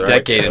 scored in a right?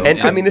 decade.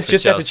 And I mean, this for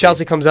just after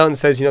Chelsea comes out and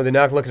says, they're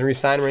not looking to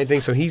re-sign him or anything.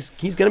 So he's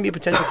going to be a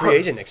potential free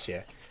agent next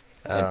year.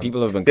 And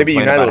people have been maybe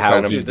complaining United about will how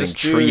sign him. he's been This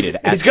dude- treated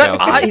at He's got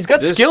Chelsea. he's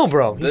got skill,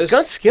 bro. He's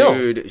got skill.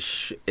 Dude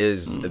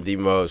is the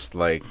most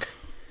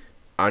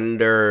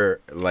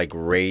under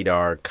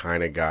radar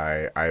kind of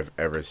guy I've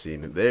ever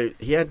seen.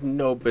 He had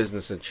no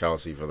business in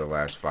Chelsea for the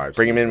last 5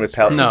 Bring him in with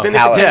seasons. No. He's been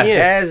there for Palace. 10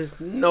 years. Has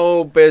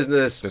no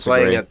business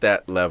Disagree. playing at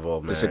that level,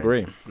 man.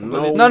 Disagree.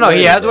 No, he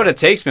way, has bro. what it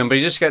takes, man. But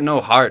he's just got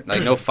no heart,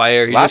 no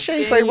fire. Last year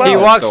he played well. He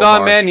walks So on,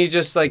 harsh. man. He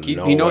just he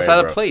No knows way, how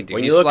to bro. play, dude.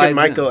 When He you look at slides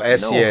Michael in.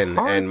 Essien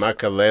heart. and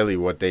Makaleli,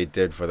 what they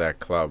did for that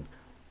club,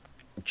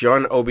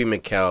 John Obi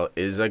Mikel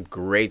is a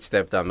great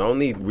step down. The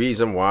only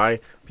reason why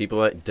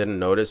people didn't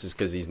notice is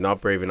because he's not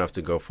brave enough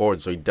to go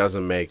forward, so he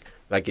doesn't make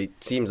it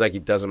seems like he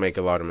doesn't make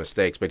a lot of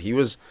mistakes. But he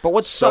was But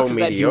what so sucks is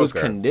that he was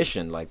mediocre.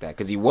 conditioned like that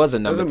because he was a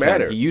number Doesn't 10.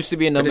 matter. He used to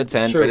be a number it's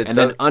 10, true, it and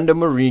then does- under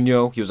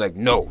Mourinho, he was like,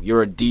 "No,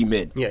 you're a D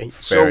mid." Yeah,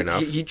 So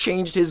enough. he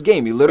changed his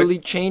game. He literally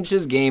changed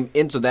his game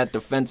into that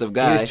defensive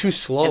guy. was too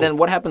slow. And then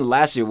what happened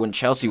last year when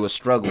Chelsea was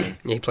struggling?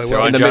 He played Throw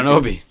well. in the John midfield,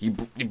 Obi.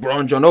 He brought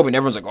in John Obi, and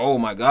everyone's like, "Oh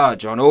my God,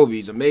 John Obi,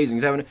 he's amazing.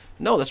 He's having."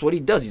 No, that's what he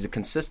does. He's a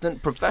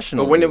consistent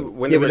professional. But when dude.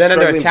 when Yeah, they but were then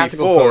under a struggling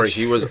tactical before, coach.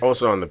 he was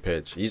also on the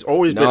pitch. He's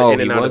always been No, in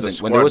he and out of the wasn't.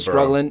 squad, When they were bro.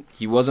 struggling,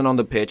 he wasn't on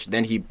the pitch.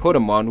 Then he put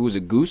him on. Who was a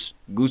Goose?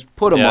 Goose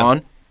put him Yeah.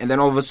 on, and then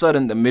all of a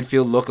sudden the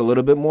midfield looked a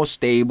little bit more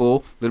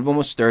stable, a little bit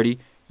more sturdy.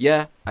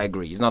 Yeah, I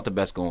agree. He's not the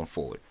best going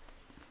forward.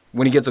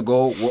 When he gets a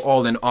goal, we're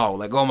all in awe.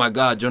 Like, oh my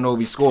God, John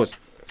Obi scores.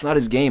 It's not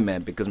his game,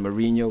 man, because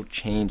Mourinho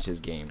changed his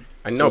game.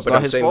 I So know, it's but not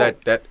I'm his saying fault.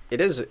 that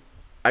it is.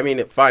 I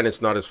mean, fine,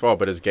 it's not his fault,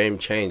 but his game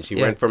changed. He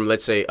Yeah. went from,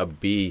 let's say, a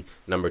B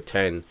number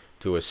 10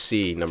 to a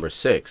C number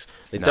 6.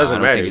 It Nah, doesn't I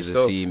don't matter. think He's he's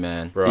still, a C,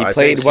 man. bro, He I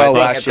played think- well I think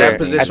last at year. that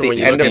position, At the when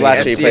you end look of at last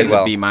year, he Essien- played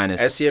well. B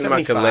minus. Essien,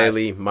 75.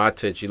 Makaleli,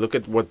 Matic, you look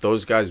at what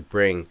those guys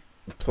bring,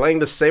 playing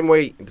the same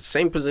way, the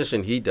same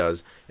position he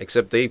does,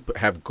 except they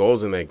have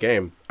goals in their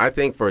game. I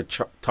think for a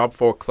top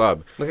 4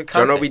 club, Look at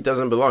John Conte. Obi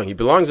doesn't belong. He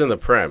belongs in the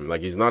Prem.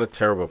 He's not a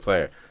terrible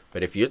player.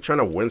 But if you're trying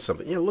to win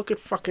something, look at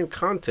fucking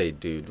Conte,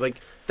 dude.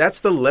 That's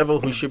the level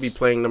who should be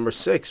playing number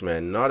 6,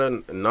 man. Not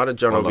a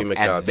John Well, Obi look,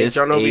 Mikel. I at think this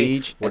John Obi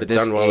age, would at have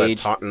this done well age,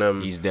 at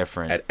Tottenham, he's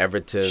different. at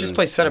Everton. Just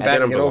play center He back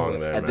didn't and get over belong it.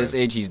 there, At man. this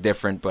age, he's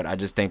different, but I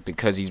just think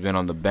because he's been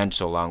on the bench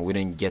so long, we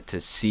didn't get to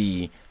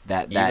see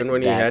that. Even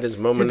when he had his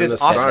Dude, moment in there's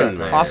the Oscar. sun,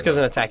 man. Oscar's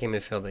an attacking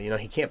midfielder.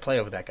 He can't play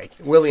over that guy.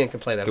 Willian can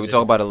play that. Can we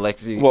position. talk about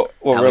Alexi? Well,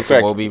 real Alex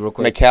quick. Iwobi, real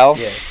quick. Mikel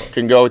Yeah, of course.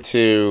 can go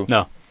to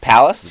No.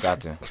 Palace, You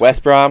got to.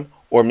 West Brom,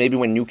 or maybe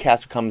when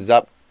Newcastle comes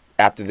up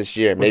after this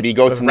year. Maybe he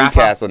goes with to Rafa?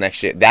 Newcastle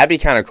next year. That'd be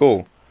kind of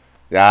cool.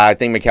 I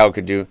think Mikel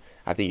could do.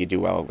 I think he'd do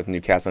well with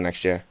Newcastle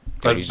next year.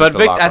 But, he's but just a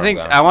Vic, locker I room think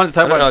guy. I want to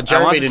talk I don't know, about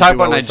Jeremy I want to didn't talk do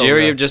about well with some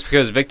Nigeria guy. just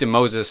because Victor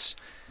Moses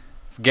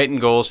getting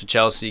goals for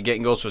Chelsea,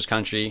 getting goals for his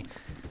country.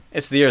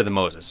 It's the year of the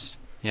Moses.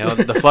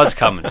 The flood's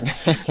coming,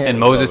 and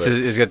Moses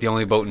is got the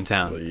only boat in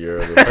town.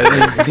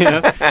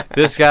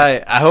 This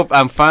guy,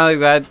 I'm finally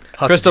glad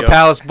Crystal Joe.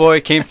 Palace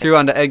boy came through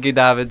under Edgar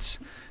Davids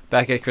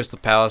back at Crystal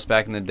Palace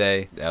back in the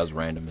day. That was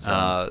random as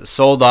hell.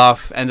 Sold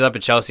off, ended up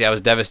at Chelsea. I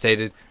was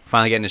devastated.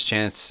 Finally getting his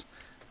chance.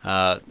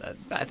 I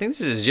think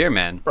this is his year,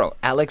 man. Bro,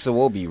 Alex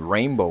Iwobi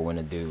rainbowing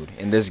a dude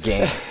in this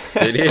game.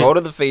 Did he? Go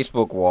to the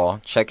Facebook wall,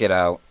 check it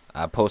out.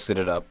 I posted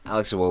it up.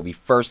 Alex Iwobi,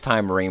 first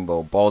time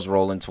rainbow, balls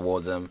rolling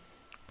towards him.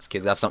 This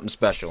kid's got something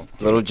special.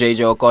 Little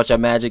JJ Okocha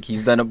magic.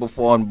 He's done it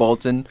before in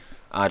Bolton.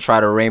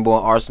 Tried a rainbow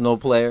Arsenal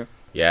player.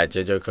 Yeah,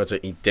 J.J. Okocha,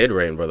 he did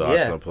rainbow the Yeah.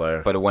 Arsenal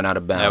player. But it went out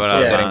of bounds, Yeah, it so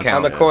went it out of didn't bounds.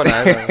 On count. the corner.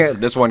 I know.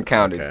 This one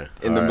counted Okay,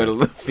 in the all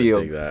middle of the I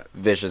field. dig that.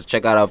 Vicious.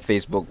 Check out our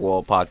Facebook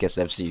wall, Podcast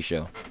FC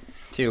show.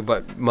 Too,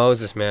 but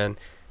Moses, man,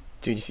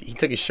 dude, he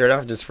took his shirt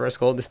off just first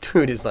goal. This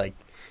dude is like,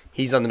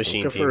 he's on the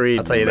machine Good for team. Reed,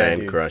 I'll tell you that, man,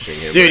 dude. crushing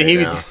him Dude,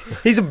 right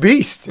he's a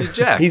beast. He's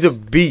jacked. He's a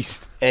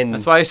beast, and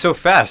That's why he's so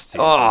fast.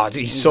 Dude. oh,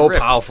 dude, he's so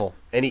ripped. powerful,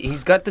 and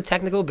he's got the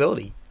technical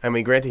ability. I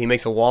mean, granted, he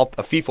makes a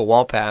FIFA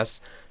wall pass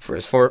for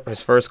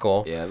his first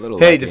goal. Yeah, a little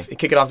Hey, lucky.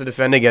 kick it off the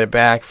defender, get it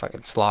back,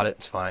 fucking slot it.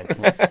 It's fine.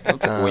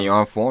 When you're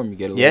on form, you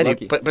get a little Yeah,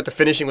 lucky. dude, but the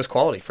finishing was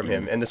quality from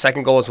him, and the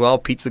second goal as well.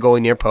 Pete's the goalie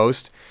near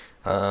post.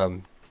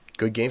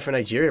 Good game for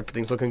Nigeria.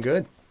 Things looking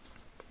good.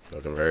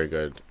 Looking very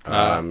good.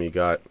 You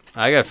got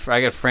I got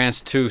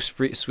France 2,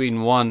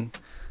 Sweden 1.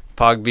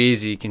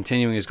 Pogbeezy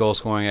continuing his goal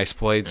scoring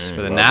exploits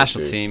for the Pogbeezy.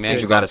 national team.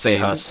 And you got to say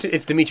team. Huss.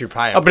 It's Dimitri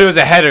Payet. Oh, but it was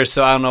a header,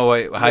 so I don't know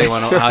how you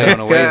want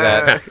to weigh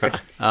that.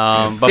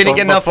 But Didn't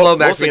get enough flow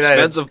back Most for United.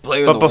 expensive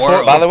player But in the before-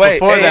 world. By the way,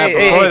 Before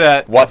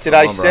that, what did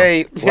I Come on, bro. say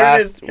Here it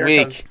last is. Here it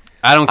week? comes.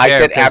 I don't I care.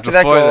 said 'cause after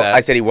that before goal,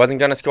 I said he wasn't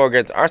going to score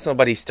against Arsenal,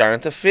 but he's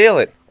starting to feel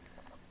it.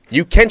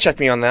 You can check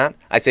me on that.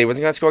 I say he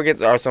wasn't going to score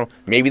against Arsenal.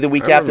 Maybe the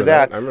week I after remember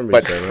that. that. I remember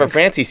But you saying for that.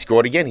 France, he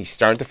scored again. He's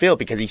starting to feel it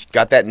because he's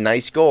got that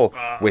nice goal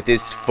with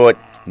his foot,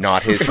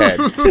 not his head.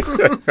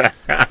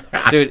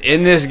 dude,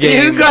 in this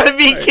game, You gotta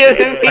be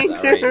kidding me,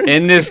 dude.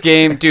 in this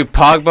game, dude,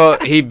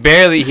 Pogba,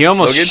 he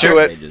almost Look into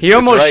it. he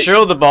almost right.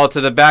 shirled the ball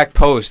to the back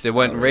post. It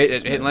went right,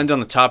 it landed on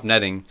the top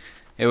netting.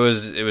 It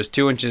was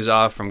 2 inches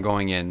off from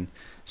going in.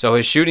 So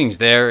his shooting's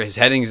there, his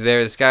heading's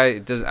there. This guy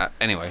does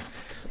anyway.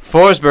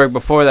 Forsberg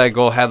before that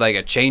goal had like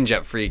a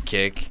change-up free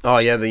kick. Oh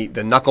yeah, the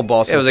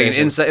knuckleball. It was like an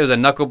sensation. inside. It was a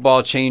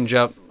knuckleball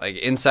change-up, like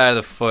inside of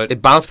the foot.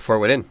 It bounced before it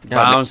went in.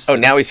 bounced. Oh,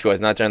 now he scores,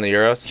 not during the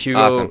Euros. Hugo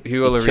Awesome.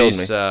 Hugo He killed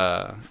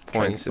Lloris me.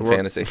 Points in World-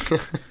 fantasy.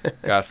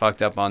 got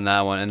fucked up on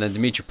that one, and then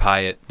Dimitri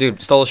Payet.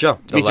 Dude, stole the show.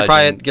 Dimitri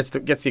legend.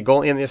 Payet gets the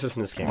goal and the assist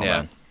in this game. Come on, Yeah.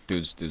 man.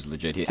 Dude's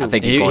legit. I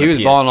think he's He going to was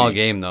PSG. balling all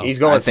game though. He's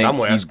I going think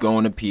somewhere. he's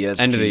going to PSG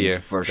End of the year.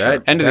 for sure.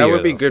 that. End of the That year,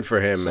 would be though. good for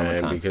him, man,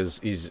 Summertime.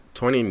 because he's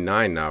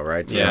 29 now,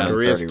 right? So Yeah. his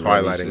career's 30 really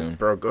twilighting. soon.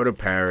 Bro, go to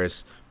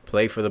Paris,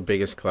 play for the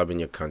biggest club in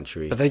your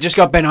country. But they just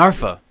got Ben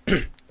Arfa.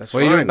 That's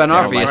what are you doing with Ben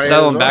fine. Arfa? You Why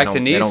sell is him it back on? to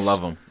They Nice. don't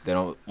love him. They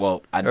don't.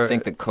 Well, I Or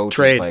think the coach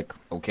trade. is like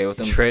okay with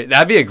him. Trade.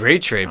 That'd be a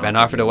great trade. Ben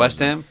Arfa to West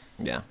Ham.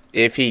 Yeah.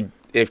 If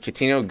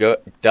Coutinho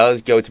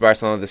does go to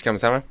Barcelona this coming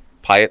summer,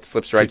 Payet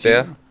slips right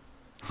there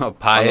Oh,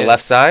 Payet. on the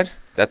left side.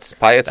 That's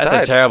Payet's That's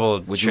side. a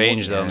terrible Would you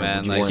change, want- though, yeah, man.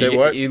 would you Like want- Say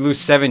what? you lose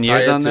 7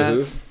 years Payet on to that.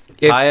 who?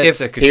 Payet If-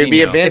 to He'd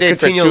be a Coutinho. Band-Aid If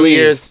for Coutinho 2 leaves,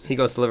 years. he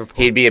goes to Liverpool.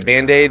 He'd be a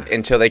Band-Aid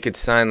until they could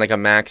sign like a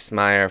Max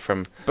Meyer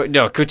from. But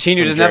no, Coutinho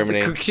From doesn't have.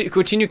 Germany.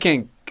 Coutinho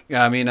can't.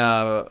 I mean,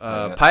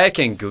 Payet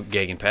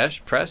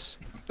can't press.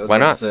 Why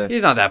not?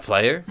 He's not that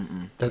player.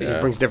 He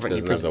brings different.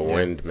 He Doesn't have brings the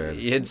wind, man.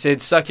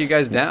 It'd suck you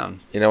guys down.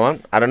 You know what?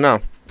 I don't know.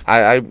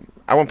 I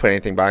won't put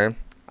anything by him.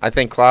 I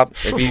think Klopp.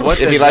 If he,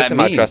 What if he does likes that him,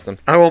 I mean? trust him.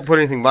 I won't put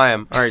anything by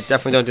him. All right,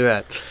 definitely don't do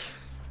that.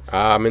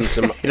 In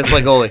some He doesn't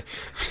play goalie.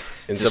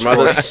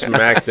 other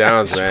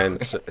Smackdowns, man.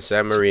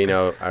 San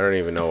Marino, I don't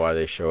even know why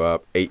they show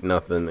up.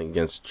 8-0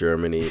 against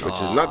Germany, which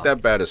is not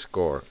that bad a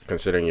score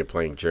considering you're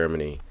playing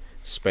Germany.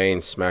 Spain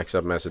smacks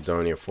up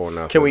Macedonia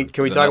 4-0. Can we So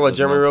talk that about was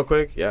Germany not- real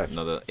quick? Yeah.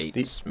 Another 8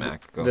 The-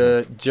 smack. Go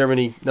The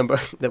Germany number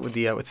that with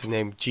the what's his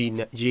name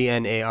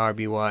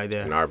Gnarby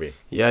there. Narby,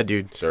 Yeah,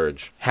 dude,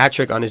 Surge. hat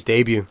trick on his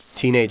debut.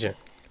 Teenager.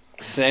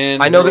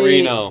 San I know that-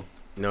 Marino.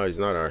 No, he's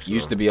not Arsenal.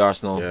 Used to be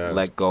Arsenal. Yeah,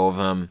 Let go of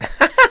him.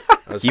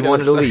 I was He gonna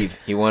wanted to say, leave.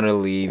 He wanted to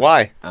leave.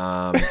 Why? He He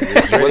was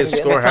ready to wasn't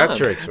score getting the hat time.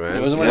 tricks, man.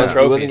 He wasn't yeah. winning He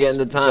trophies. wasn't getting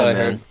the That's what I time,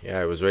 heard. man. Yeah,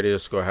 he was ready to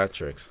score hat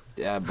tricks.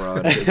 Yeah,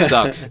 bro. It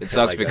sucks. It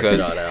sucks like that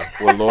because shout out.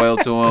 we're loyal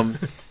to him.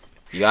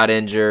 He got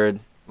injured,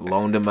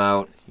 loaned him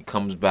out. He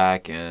comes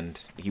back, and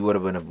he would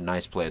have been a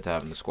nice player to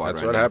have in the squad. That's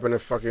right what now. happened to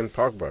fucking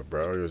Pogba,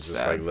 bro. He was just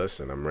Sad. like,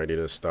 listen, I'm ready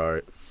to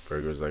start.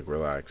 Berger was like,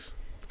 relax,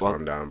 Well-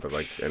 calm down. But,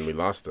 and we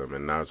lost him,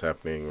 and now it's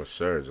happening with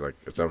Serge. Like,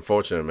 it's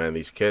unfortunate, man.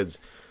 These kids,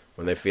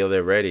 when they feel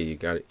they're ready, you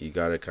got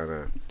to kind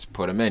of, Just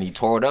put him in. He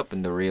tore it up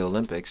in the Rio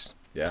Olympics.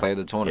 yeah. Play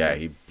the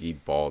tournament. Yeah, he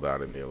balled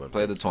out in the Olympics.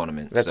 Play the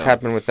tournament. That's so.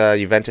 happened with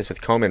Juventus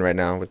with Koeman right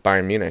now with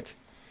Bayern Munich.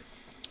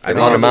 I They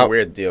know loan there's him a out.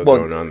 weird deal Well,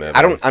 going on there.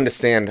 I man. don't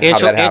understand how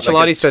that happened.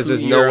 Ancelotti says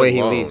there's no 2-year way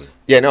he loan. leaves.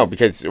 Yeah, no,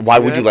 because why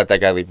See would you that? let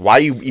that guy leave? Why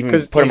you even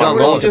 'Cause put him he's on on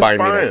loan loan. to Just Bayern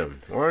buy Munich?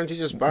 him. Why don't you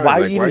just buy him? Why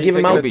Like, you even you give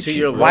him taking out? a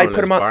 2-year Why loan put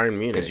as him out- Bayern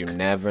Munich? Because you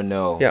never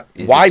know. Yeah,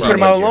 Is why it put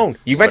him out teenager? alone?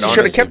 Juventus But should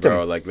have honestly, kept him.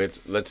 bro, like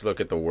let's look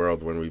at the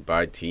world when we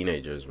buy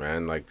teenagers,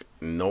 man. Like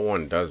no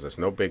one does this.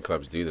 No big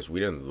clubs do this.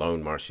 We didn't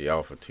loan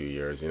Martial for 2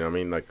 years. You know what I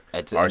mean? Like And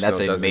Arsenal that's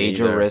a doesn't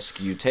major either.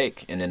 risk you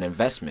take in an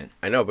investment.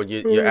 I know, but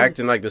you're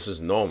acting like this is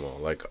normal.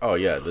 Like, oh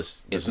yeah,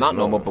 this It's is not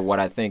normal, but what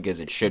I think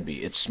is it should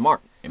be. It's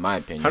smart, in my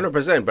opinion.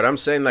 100%. But I'm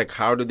saying like,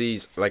 how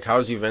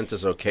is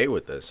Juventus okay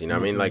with this? You know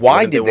what I mean? Like, Why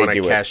wouldn't did they wanna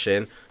do it? cash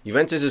in?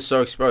 Juventus is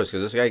so exposed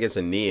because this guy gets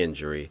a knee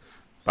injury.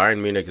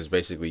 Bayern Munich has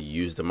basically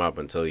used him up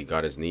until he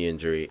got his knee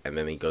injury, and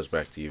then he goes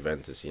back to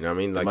Juventus. You know what I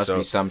mean? There Like, must so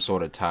be some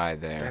sort of tie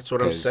there. that's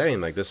what I'm 'cause saying.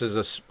 Like, this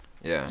is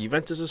Yeah.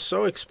 Juventus is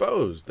so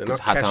exposed. They're not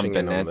Because cashing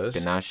in on Hatem this.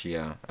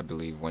 Benatia, I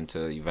believe, went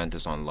to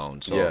Juventus on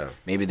loan. So Yeah.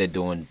 maybe they're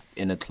doing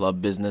in a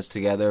club business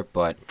together,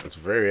 but It's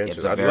very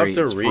It's interesting. a I'd very- love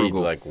to it's read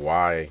frugal. like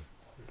why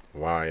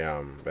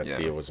that Yeah.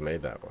 deal was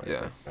made that way.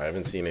 Yeah. I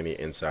haven't seen any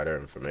insider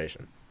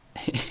information.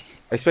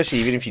 Especially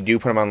even if you do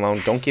put him on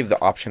loan, don't give the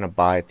option to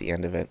buy at the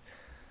end of it.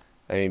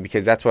 I mean,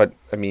 because that's what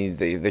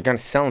they're going to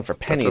sell him for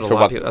pennies for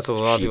what. That's what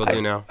a lot of people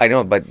do now. I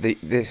know, but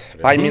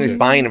Bayern Munich's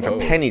buying him for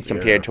Exposed, pennies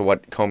compared yeah. to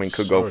what Koeman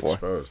could So go for.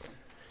 Exposed.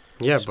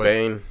 Yeah,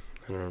 Spain.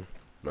 but I don't know.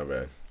 My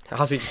bad.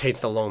 How's he just hates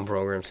the loan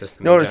program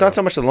system? No, in it's not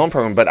so general. much the loan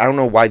program, but I don't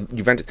know why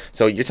Juventus.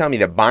 So you're telling me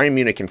that Bayern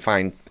Munich can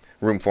find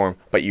room for him,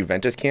 but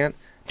Juventus can't?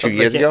 Two They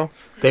years can't. ago?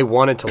 They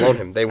wanted to loan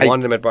him. They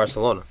wanted him at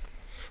Barcelona.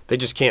 They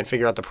just can't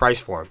figure out the price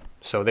for him.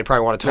 So they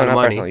probably want a No, ton not of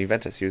money. Barcelona.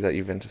 Juventus. He was at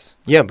Juventus.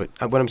 Yeah, but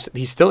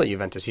he's still at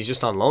Juventus. He's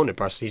just on loan at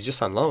Barcelona. He's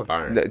just on loan.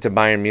 Bayern. To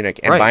Bayern Munich.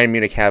 And Right. Bayern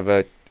Munich have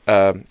a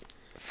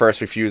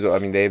first refusal. I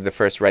mean, they have the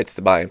first rights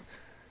to buy him.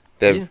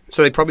 Yeah.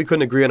 So they probably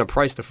couldn't agree on a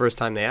price the first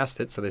time they asked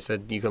it. So they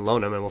said, you can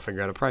loan him and we'll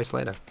figure out a price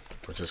later.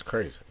 Which is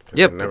crazy. 'Cause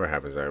Yep. It never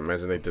happens. I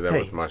imagine they did that Hey,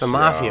 with it's Martial. the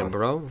mafia,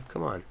 bro.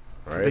 Come on.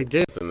 Right? They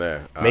did. Nothing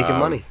there. Making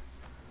money.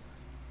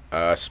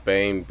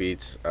 Spain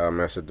beats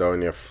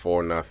Macedonia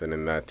 4-0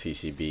 in that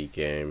TCB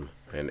game.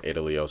 And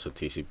Italy also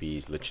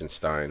TCBs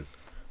Liechtenstein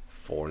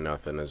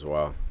 4-0 as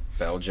well.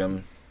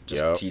 Belgium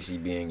just Yep.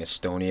 TCBing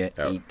Estonia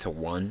Yep.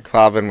 8-1.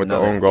 Clavin with the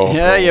own goal.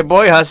 Yeah, your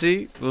boy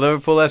Hussey,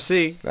 Liverpool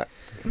FC. Yeah.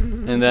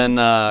 And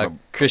then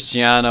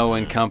Cristiano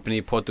and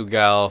company,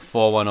 Portugal,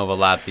 4-1 over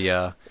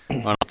Latvia.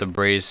 Run off the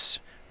brace.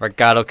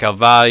 Ricardo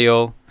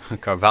Carvalho,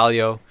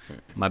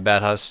 my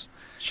bad, Huss.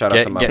 Shout out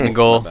Get- to my getting boy, a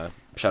goal. my bad.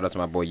 Shout out to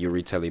my boy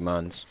Yuri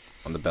Telemans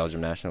on the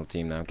Belgium national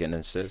team now, getting an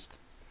assist.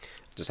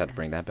 Just had to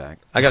bring that back.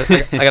 I got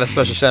a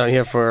special shout out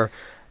here for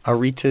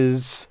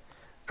Aruiz.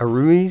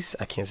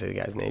 I can't say the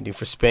guy's name, dude.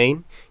 For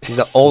Spain, he's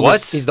the oldest.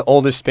 What? He's the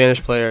oldest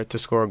Spanish player to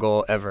score a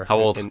goal ever. How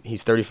old? And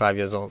he's 35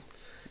 years old.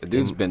 The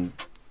dude's been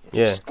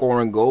Yeah.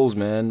 scoring goals,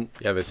 man.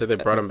 Yeah, they said they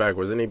brought him back.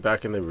 Wasn't he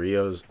back in the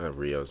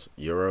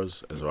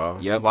Euros as well?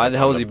 Yeah, Why the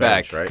hell On was the he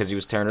back? bench, right? Because he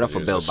was tearing it up 'Cause for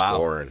he was just Bilbao.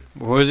 scoring.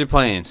 Who was he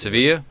playing?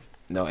 Sevilla?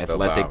 No,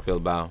 Athletic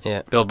Bilbao.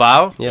 Yeah.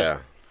 Bilbao? Yeah.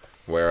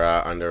 Where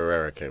Under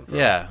Herrera came from.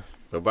 Yeah.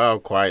 Bilbao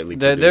quietly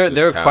They're produces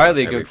they're talent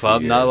quietly a every good few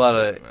club. Not a years.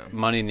 lot of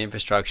money in the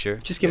infrastructure.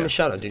 Just give him Yeah. a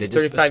shout out, dude. He's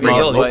They're just 35 years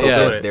small old. He's still players.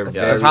 doing Yeah, it. they're Yeah,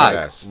 very that's high.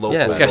 yes. local.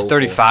 Yeah. This guy's local.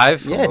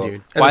 35? Yeah,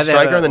 dude. As Why a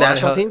striker on the why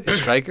national hell- team? A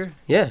striker?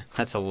 Yeah.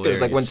 That's It hilarious.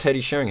 was like when Teddy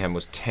Sheringham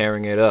was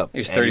tearing it up. He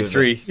was And he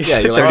 33. like, yeah,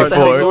 you're like, what the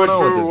hell's going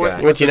on with this guy?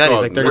 He went to United.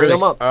 He's like Bring 36.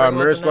 him up. Bring him up to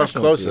Miroslav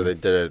national Klose, team. they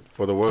did it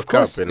for the World Of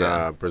course, Cup in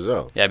yeah.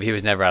 Brazil. Yeah, but he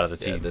was never out of the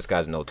Yeah, team. this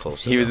guy's no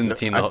closer. He was in the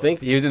team. I think-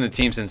 he was in the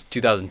team since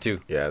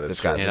 2002. Yeah, that's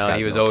This guy- true. You this know, guy's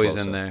he was no always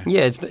closer. in there.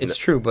 Yeah, it's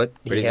true, but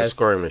But he he's a has.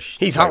 scoring machine.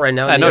 He's hot right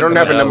now. I know, They don't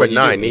have a that's number what you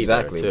do. 9 either,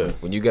 Exactly. too.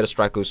 When you get a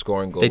striker who's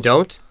scoring goals, They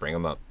don't? bring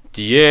him up.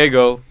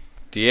 Diego. Well,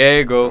 he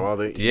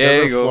doesn't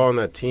Diego. flow on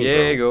that team, bro.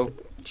 Diego.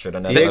 Should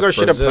have Diego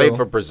should have played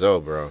for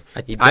Brazil, bro.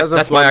 He doesn't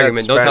that's flow my that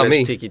argument. Don't tell Spanish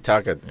me.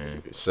 tiki-taka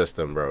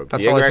system, bro.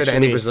 That's Diego all I say to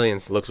any actually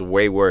Brazilians. looks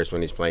way worse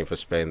when he's playing for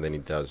Spain than he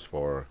does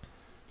for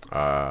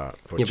Yeah,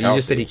 but you Chelsea.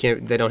 just said he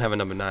can't. They don't have a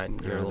number 9.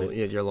 You're, Yeah, a little,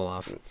 you're a little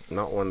off.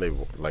 Not one they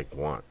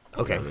want.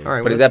 Okay, You know what I mean? all right.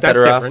 But well, is that that's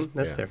better off? different.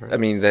 That's Yeah. different. I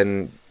mean,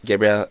 then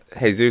Gabriel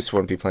Jesus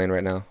wouldn't be playing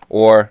right now.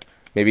 Or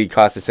maybe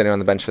Costa's sitting on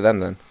the bench for them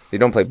then. They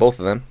don't play both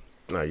of them.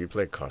 No, you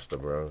play Costa,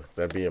 bro.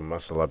 That'd be a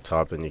muscle up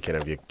top. Then you can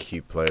have your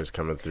cute players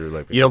coming through.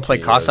 Like the You don't play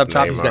Coutinhos, Costa up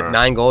top. He's got Neymar.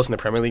 9 goals in the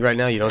Premier League right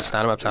now. You don't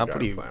stand him up top. You What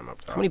do you? gotta play him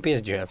up top. How many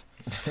beers do you have?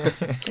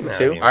 Come on,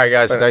 Two? here. All right,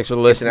 guys. Thanks for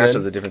International's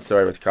listening. a different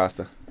story with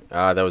Costa.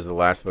 That was the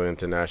last of the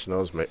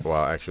internationals.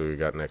 Well, actually, we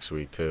got next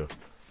week too.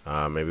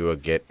 Maybe we'll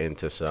get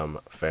into some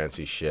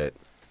fancy shit.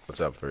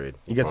 What's up, Fareed?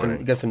 You got some.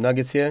 Morning. You got some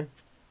nuggets here.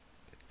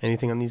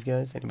 Anything on these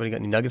guys? Anybody got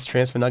any nuggets?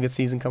 Transfer nugget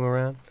season coming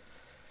around?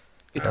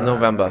 It's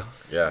November.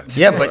 Yeah. it's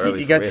Yeah, still but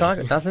early you for got me.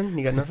 talking nothing.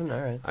 You got nothing. All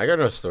right, I got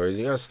no stories.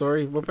 You got a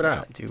story? Whip it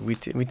out. dude. We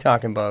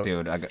talking about.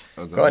 Dude, I got.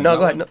 Go ahead. No,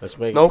 go ahead. No, Let's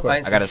make nope. it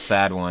quick. I got a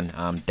sad one.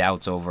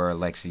 Doubts over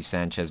Alexis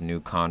Sanchez's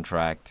new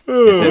contract.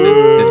 They said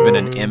there's been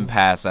an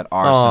impasse at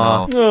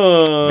Arsenal.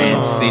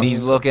 Man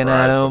City's looking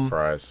at him.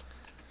 Surprise.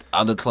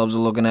 Other clubs are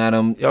looking at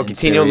him. Yo, in Coutinho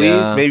Serie A.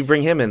 leaves. Maybe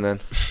bring him in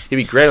then. He'd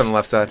be great on the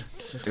left side.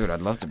 Dude,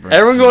 I'd love to bring.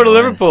 Everyone go to Coutinho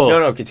in. Liverpool.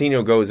 No,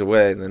 Coutinho goes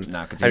away. Then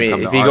Nah, Coutinho I mean,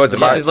 come if to he goes to Arsenal.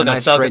 Bar- He's looking A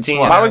to sell straight Coutinho.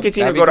 swap. why would That'd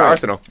Coutinho be go to great.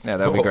 Arsenal? Yeah,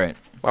 that'd be great.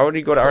 Why would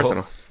he go to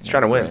Arsenal? He's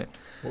trying to win.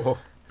 Whoa.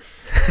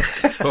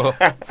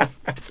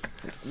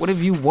 What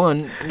have you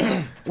won?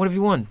 What have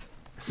you won?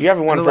 You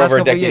haven't won In the for last over a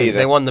couple decade years, either.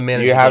 They won the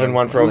manager You haven't game.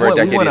 won for over a we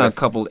decade won a either.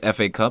 couple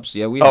FA Cups.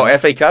 Yeah, we. Oh,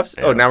 have. FA Cups?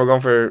 Oh, now we're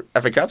going for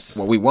FA Cups?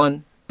 Well, we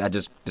won. That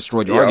just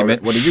destroyed your Yeah,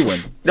 argument. What did you win?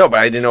 No, but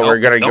I didn't know we were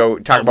going to go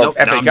talk about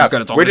FA Now I'm just Cups.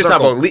 gonna talk We're in just a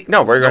talking circle. about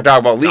no, we're going to talk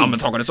about I'm gonna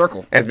leagues. talk in a circle.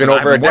 And it's been Because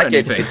I over a haven't won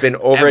decade. anything. It's been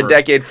over a Ever.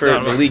 decade for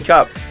No, the no. League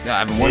Cup. Yeah, I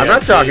haven't won. I'm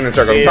not talking in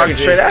circles. I'm talking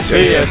straight at you.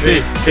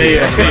 PFC.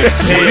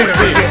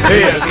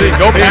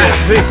 Go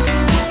Pats.